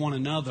this with one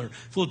another,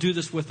 if we'll do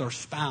this with our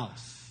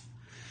spouse,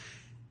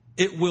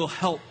 it will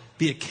help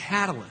be a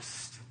catalyst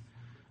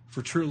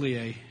for truly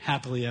a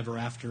happily ever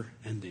after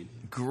ending.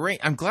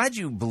 Great. I'm glad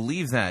you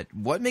believe that.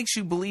 What makes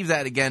you believe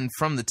that again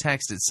from the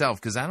text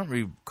itself? Because I don't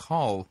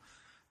recall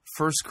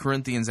 1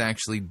 Corinthians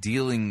actually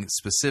dealing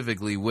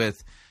specifically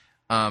with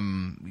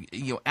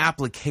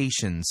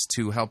applications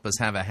to help us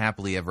have a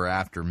happily ever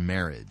after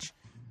marriage.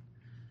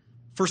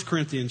 1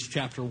 Corinthians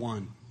chapter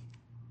 1,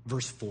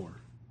 verse 4.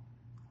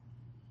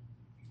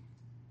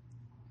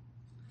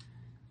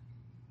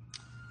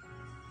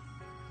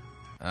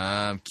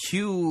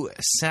 Cue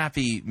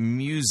sappy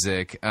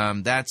music.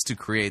 That's to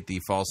create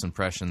the false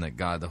impression that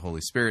God, the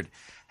Holy Spirit,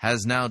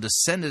 has now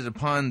descended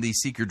upon the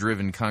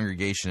seeker-driven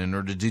congregation in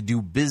order to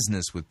do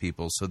business with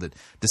people so that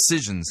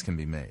decisions can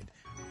be made.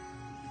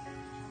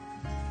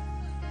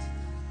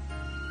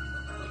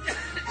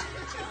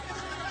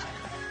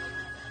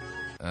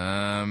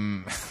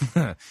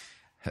 I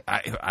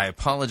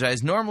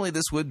apologize. Normally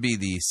this would be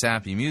the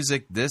sappy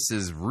music. This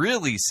is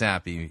really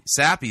sappy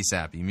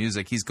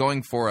music. He's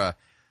going for a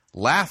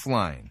laugh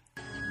line.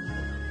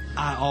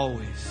 I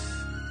always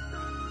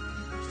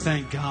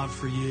thank God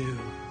for you.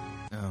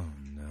 Oh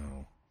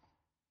no!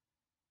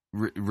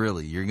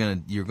 Really, you're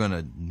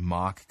gonna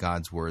mock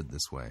God's word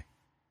this way?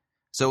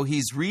 So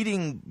he's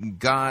reading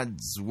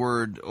God's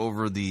word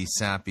over the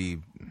sappy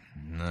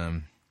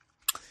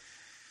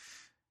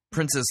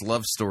princess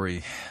love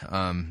story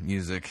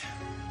music.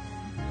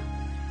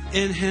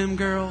 In Him,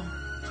 girl,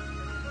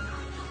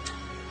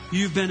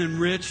 you've been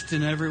enriched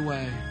in every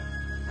way.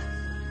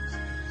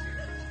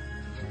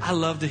 I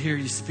love to hear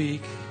you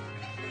speak.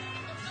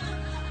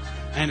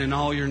 And in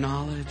all your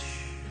knowledge.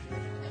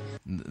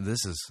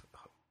 This is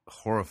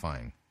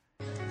horrifying.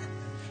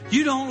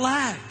 You don't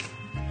lack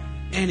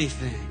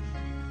anything.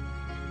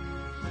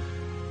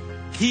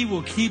 He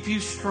will keep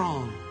you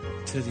strong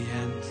to the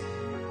end.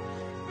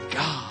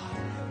 God,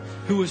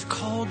 who has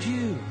called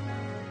you,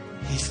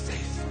 He's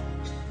faithful.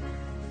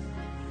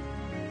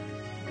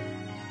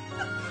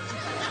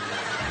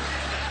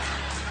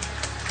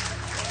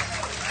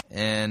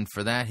 And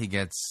for that, he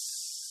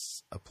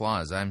gets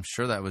applause. I'm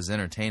sure that was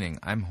entertaining.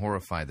 I'm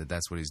horrified that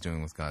that's what he's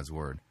doing with God's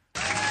Word.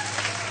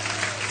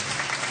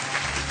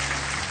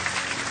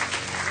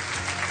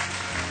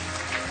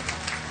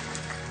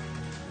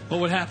 What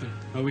would happen?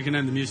 Oh, we can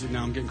end the music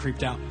now. I'm getting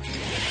creeped out.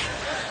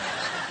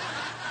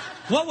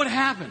 What would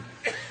happen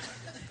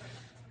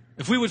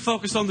if we would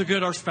focus on the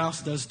good our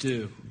spouse does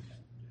do?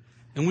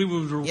 And we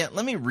would... Yeah,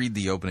 let me read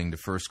the opening to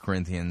 1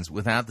 Corinthians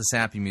without the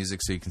sappy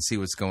music so you can see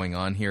what's going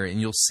on here. And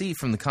you'll see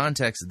from the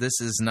context, this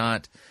is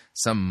not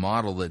some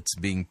model that's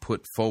being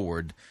put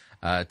forward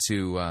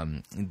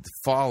to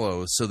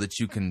follow so that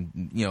you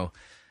can,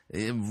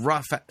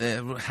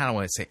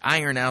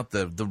 iron out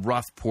the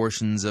rough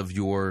portions of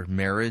your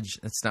marriage.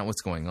 That's not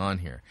what's going on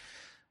here.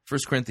 1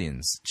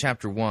 Corinthians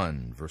chapter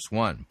 1, verse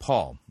 1,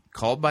 Paul,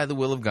 called by the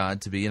will of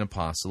God to be an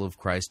apostle of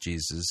Christ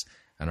Jesus,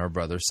 and our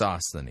brother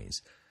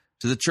Sosthenes,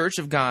 to the church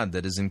of God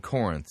that is in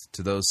Corinth,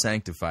 to those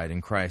sanctified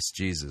in Christ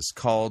Jesus,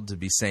 called to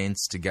be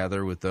saints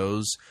together with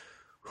those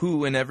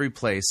who in every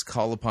place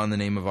call upon the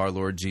name of our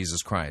Lord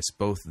Jesus Christ,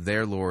 both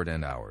their Lord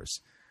and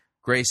ours.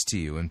 Grace to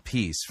you and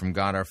peace from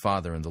God our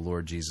Father and the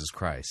Lord Jesus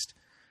Christ.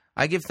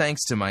 I give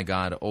thanks to my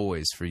God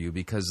always for you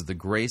because of the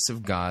grace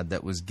of God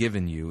that was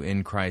given you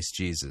in Christ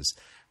Jesus,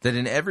 that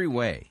in every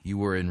way you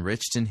were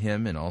enriched in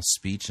him in all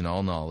speech and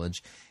all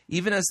knowledge,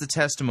 even as the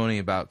testimony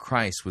about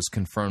Christ was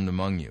confirmed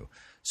among you,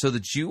 so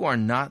that you are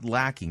not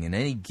lacking in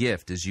any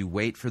gift as you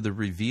wait for the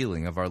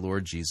revealing of our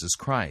Lord Jesus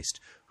Christ,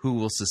 who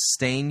will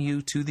sustain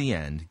you to the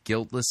end,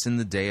 guiltless in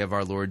the day of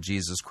our Lord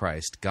Jesus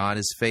Christ. God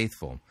is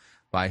faithful,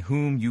 by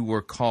whom you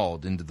were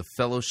called into the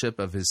fellowship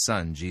of his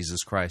Son,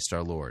 Jesus Christ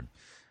our Lord.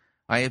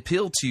 I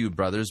appeal to you,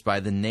 brothers, by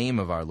the name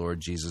of our Lord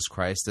Jesus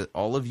Christ, that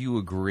all of you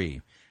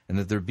agree, and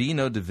that there be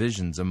no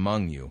divisions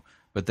among you,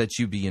 but that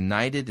you be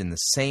united in the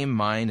same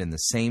mind and the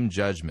same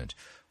judgment.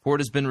 For it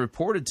has been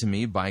reported to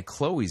me by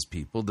Chloe's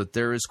people that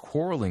there is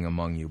quarreling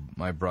among you,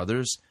 my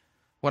brothers.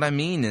 What I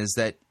mean is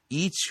that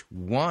each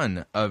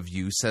one of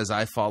you says,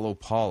 I follow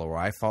Paul, or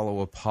I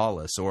follow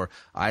Apollos, or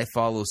I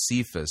follow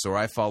Cephas, or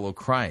I follow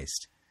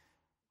Christ.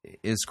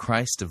 Is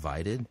Christ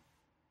divided?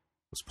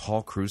 Was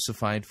Paul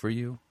crucified for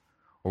you?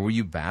 Or were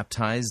you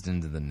baptized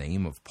into the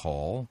name of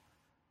Paul?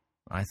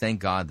 I thank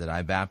God that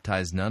I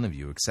baptized none of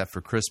you except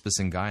for Crispus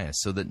and Gaius,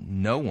 so that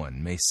no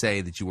one may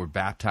say that you were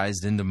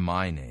baptized into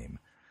my name.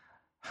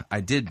 I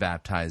did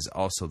baptize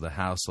also the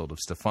household of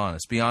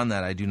Stephanas. Beyond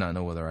that, I do not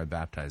know whether I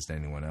baptized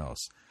anyone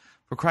else.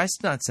 For Christ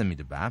did not send me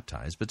to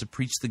baptize, but to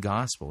preach the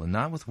gospel, and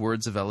not with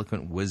words of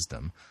eloquent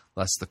wisdom,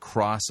 lest the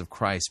cross of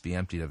Christ be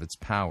emptied of its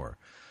power.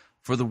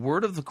 For the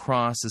word of the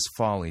cross is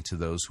folly to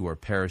those who are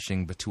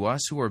perishing, but to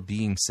us who are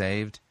being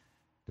saved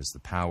is the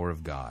power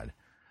of God.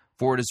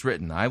 For it is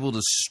written, I will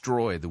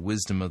destroy the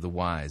wisdom of the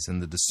wise,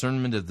 and the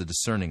discernment of the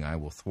discerning I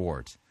will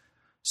thwart.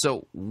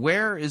 So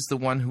where is the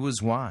one who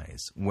is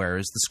wise? Where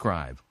is the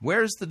scribe?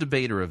 Where is the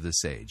debater of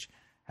this age?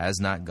 Has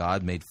not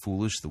God made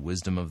foolish the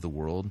wisdom of the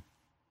world?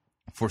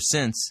 For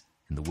since,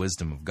 in the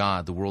wisdom of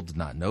God, the world did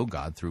not know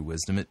God through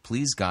wisdom, it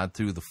pleased God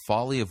through the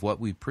folly of what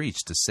we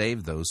preach to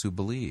save those who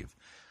believe.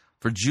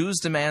 For Jews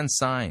demand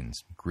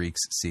signs,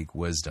 Greeks seek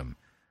wisdom.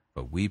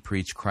 But we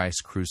preach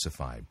Christ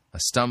crucified, a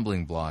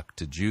stumbling block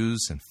to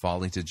Jews and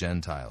folly to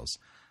Gentiles.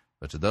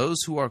 But to those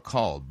who are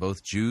called,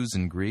 both Jews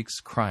and Greeks,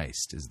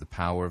 Christ is the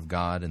power of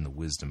God and the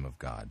wisdom of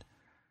God.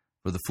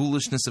 For the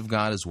foolishness of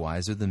God is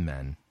wiser than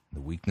men, and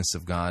the weakness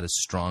of God is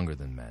stronger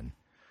than men.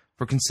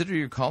 For consider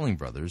your calling,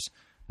 brothers.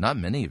 Not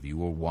many of you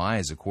were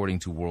wise according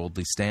to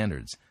worldly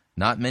standards.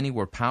 Not many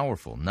were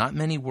powerful. Not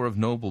many were of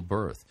noble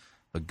birth.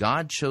 But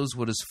God chose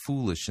what is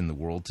foolish in the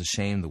world to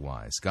shame the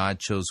wise. God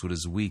chose what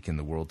is weak in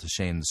the world to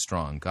shame the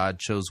strong. God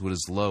chose what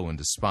is low and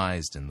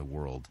despised in the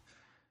world,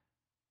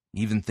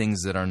 even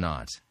things that are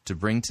not, to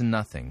bring to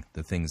nothing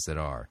the things that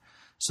are,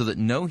 so that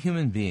no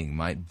human being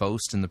might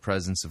boast in the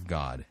presence of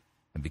God.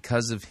 And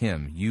because of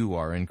him you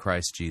are in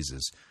Christ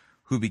Jesus,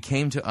 who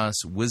became to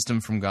us wisdom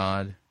from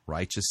God,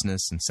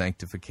 righteousness and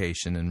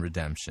sanctification and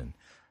redemption,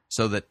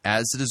 so that,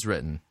 as it is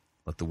written,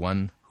 let the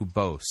one who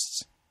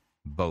boasts,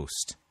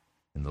 boast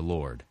in the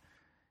Lord.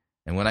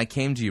 And when I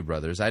came to you,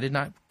 brothers, I did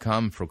not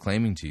come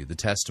proclaiming to you the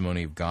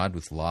testimony of God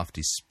with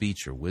lofty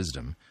speech or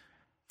wisdom,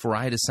 for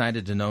I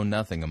decided to know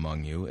nothing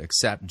among you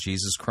except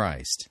Jesus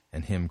Christ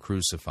and him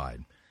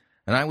crucified.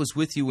 And I was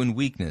with you in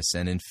weakness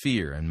and in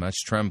fear and much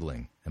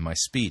trembling, and my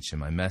speech and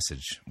my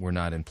message were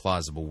not in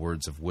plausible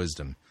words of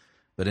wisdom,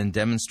 but in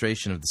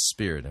demonstration of the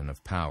Spirit and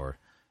of power,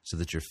 so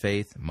that your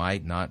faith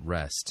might not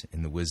rest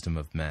in the wisdom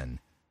of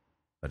men,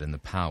 but in the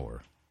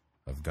power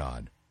of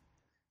God.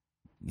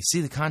 You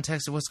see the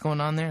context of what's going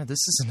on there?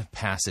 This isn't a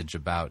passage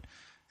about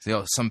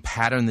some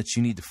pattern that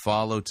you need to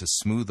follow to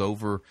smooth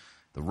over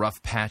the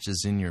rough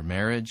patches in your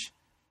marriage.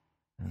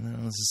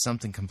 This is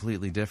something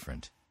completely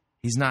different.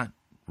 He's not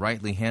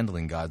rightly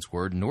handling God's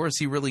word, nor is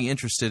he really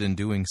interested in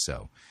doing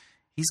so.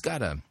 He's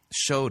got a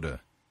show to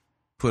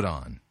put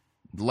on,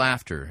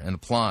 laughter and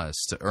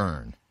applause to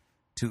earn,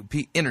 to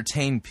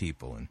entertain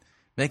people and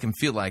make them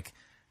feel like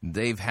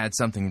they've had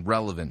something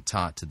relevant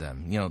taught to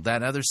them.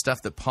 That other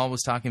stuff that Paul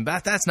was talking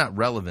about, that's not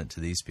relevant to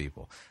these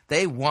people.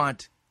 They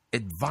want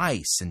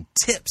advice and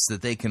tips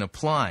that they can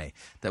apply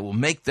that will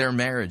make their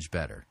marriage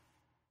better.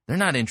 They're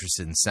not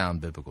interested in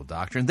sound biblical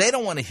doctrine. They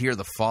don't want to hear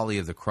the folly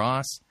of the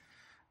cross.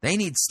 They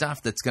need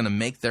stuff that's going to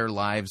make their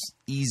lives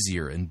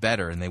easier and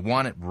better, and they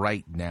want it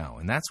right now.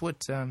 And that's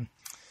what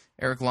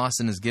Erik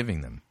Lawson is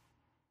giving them.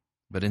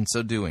 But in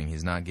so doing,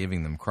 he's not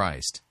giving them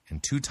Christ.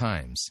 And 2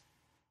 times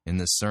in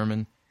this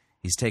sermon,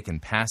 he's taken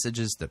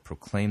passages that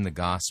proclaim the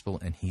gospel,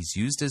 and he's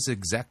used his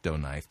X-Acto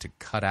knife to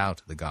cut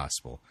out the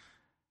gospel.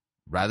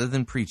 Rather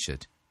than preach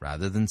it,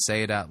 rather than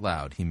say it out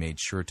loud, he made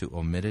sure to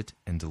omit it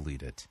and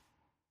delete it.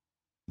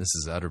 This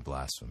is utter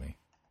blasphemy.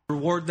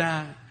 Reward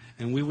that,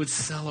 and we would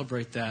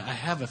celebrate that. I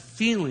have a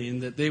feeling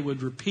that they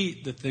would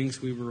repeat the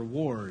things we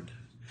reward.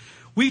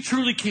 We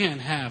truly can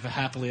have a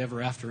happily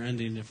ever after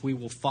ending if we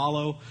will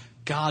follow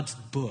God's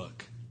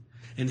book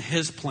and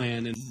his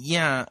plan. And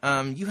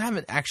you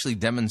haven't actually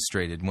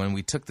demonstrated, when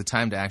we took the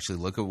time to actually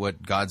look at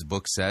what God's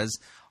book says,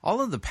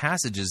 all of the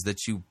passages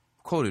that you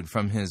quoted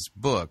from his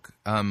book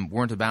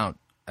weren't about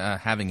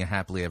having a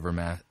happily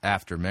ever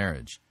after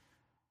marriage.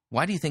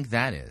 Why do you think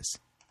that is?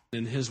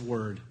 In his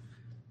word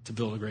to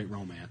build a great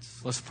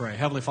romance. Let's pray.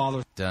 Heavenly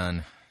Father.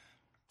 Done.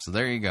 So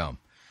there you go.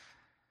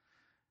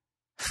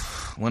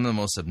 One of the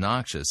most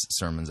obnoxious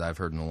sermons I've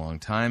heard in a long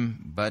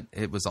time, but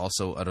it was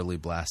also utterly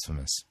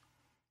blasphemous.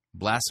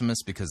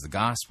 Blasphemous because the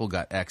gospel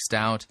got X'd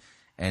out,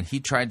 and he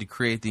tried to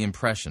create the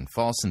impression,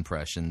 false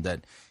impression,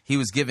 that he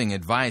was giving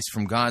advice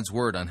from God's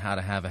word on how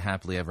to have a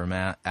happily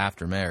ever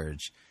after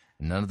marriage.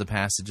 And none of the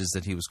passages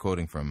that he was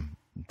quoting from,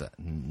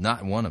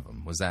 not one of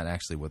them, was that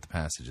actually what the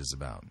passage is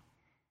about.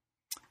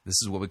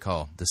 This is what we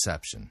call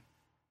deception.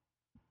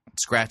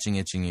 Scratching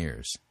itching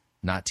ears.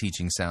 Not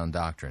teaching sound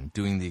doctrine,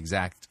 doing the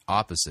exact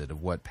opposite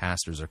of what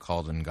pastors are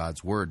called in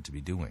God's word to be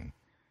doing.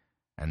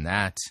 And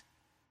that,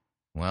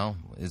 well,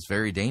 is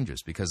very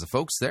dangerous because the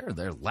folks there,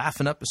 they're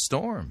laughing up a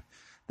storm.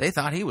 They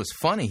thought he was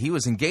funny, he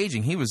was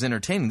engaging, he was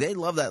entertaining. They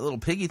love that little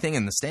piggy thing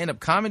and the stand-up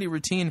comedy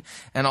routine,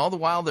 and all the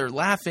while they're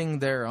laughing,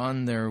 they're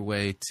on their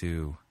way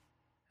to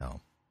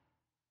hell.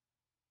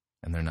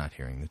 And they're not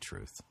hearing the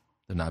truth.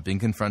 They're not being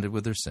confronted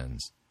with their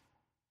sins.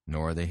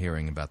 Nor are they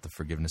hearing about the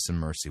forgiveness and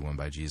mercy won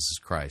by Jesus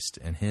Christ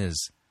and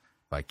his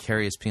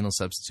vicarious penal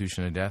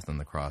substitution of death on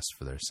the cross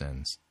for their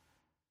sins.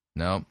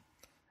 No,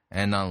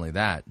 and not only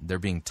that, they're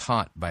being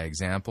taught by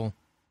example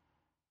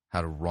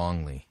how to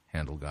wrongly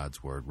handle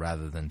God's word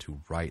rather than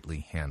to rightly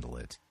handle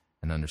it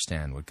and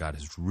understand what God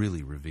has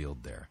really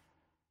revealed there.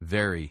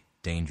 Very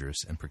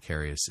dangerous and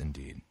precarious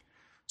indeed.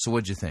 So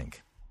what'd you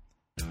think?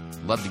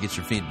 Love to get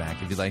your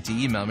feedback. If you'd like to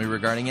email me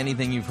regarding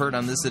anything you've heard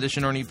on this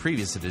edition or any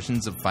previous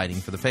editions of Fighting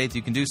for the Faith,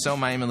 you can do so.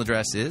 My email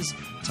address is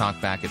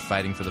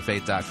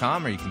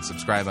talkback@fightingforthefaith.com, or you can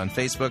subscribe on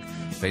Facebook,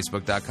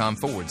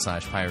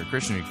 facebook.com/Pirate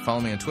Christian. You can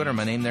follow me on Twitter.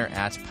 My name there,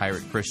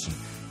 @Pirate Christian.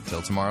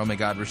 Till tomorrow, may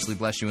God richly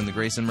bless you in the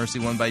grace and mercy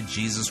won by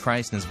Jesus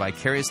Christ and his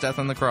vicarious death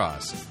on the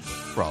cross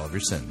for all of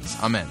your sins.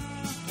 Amen.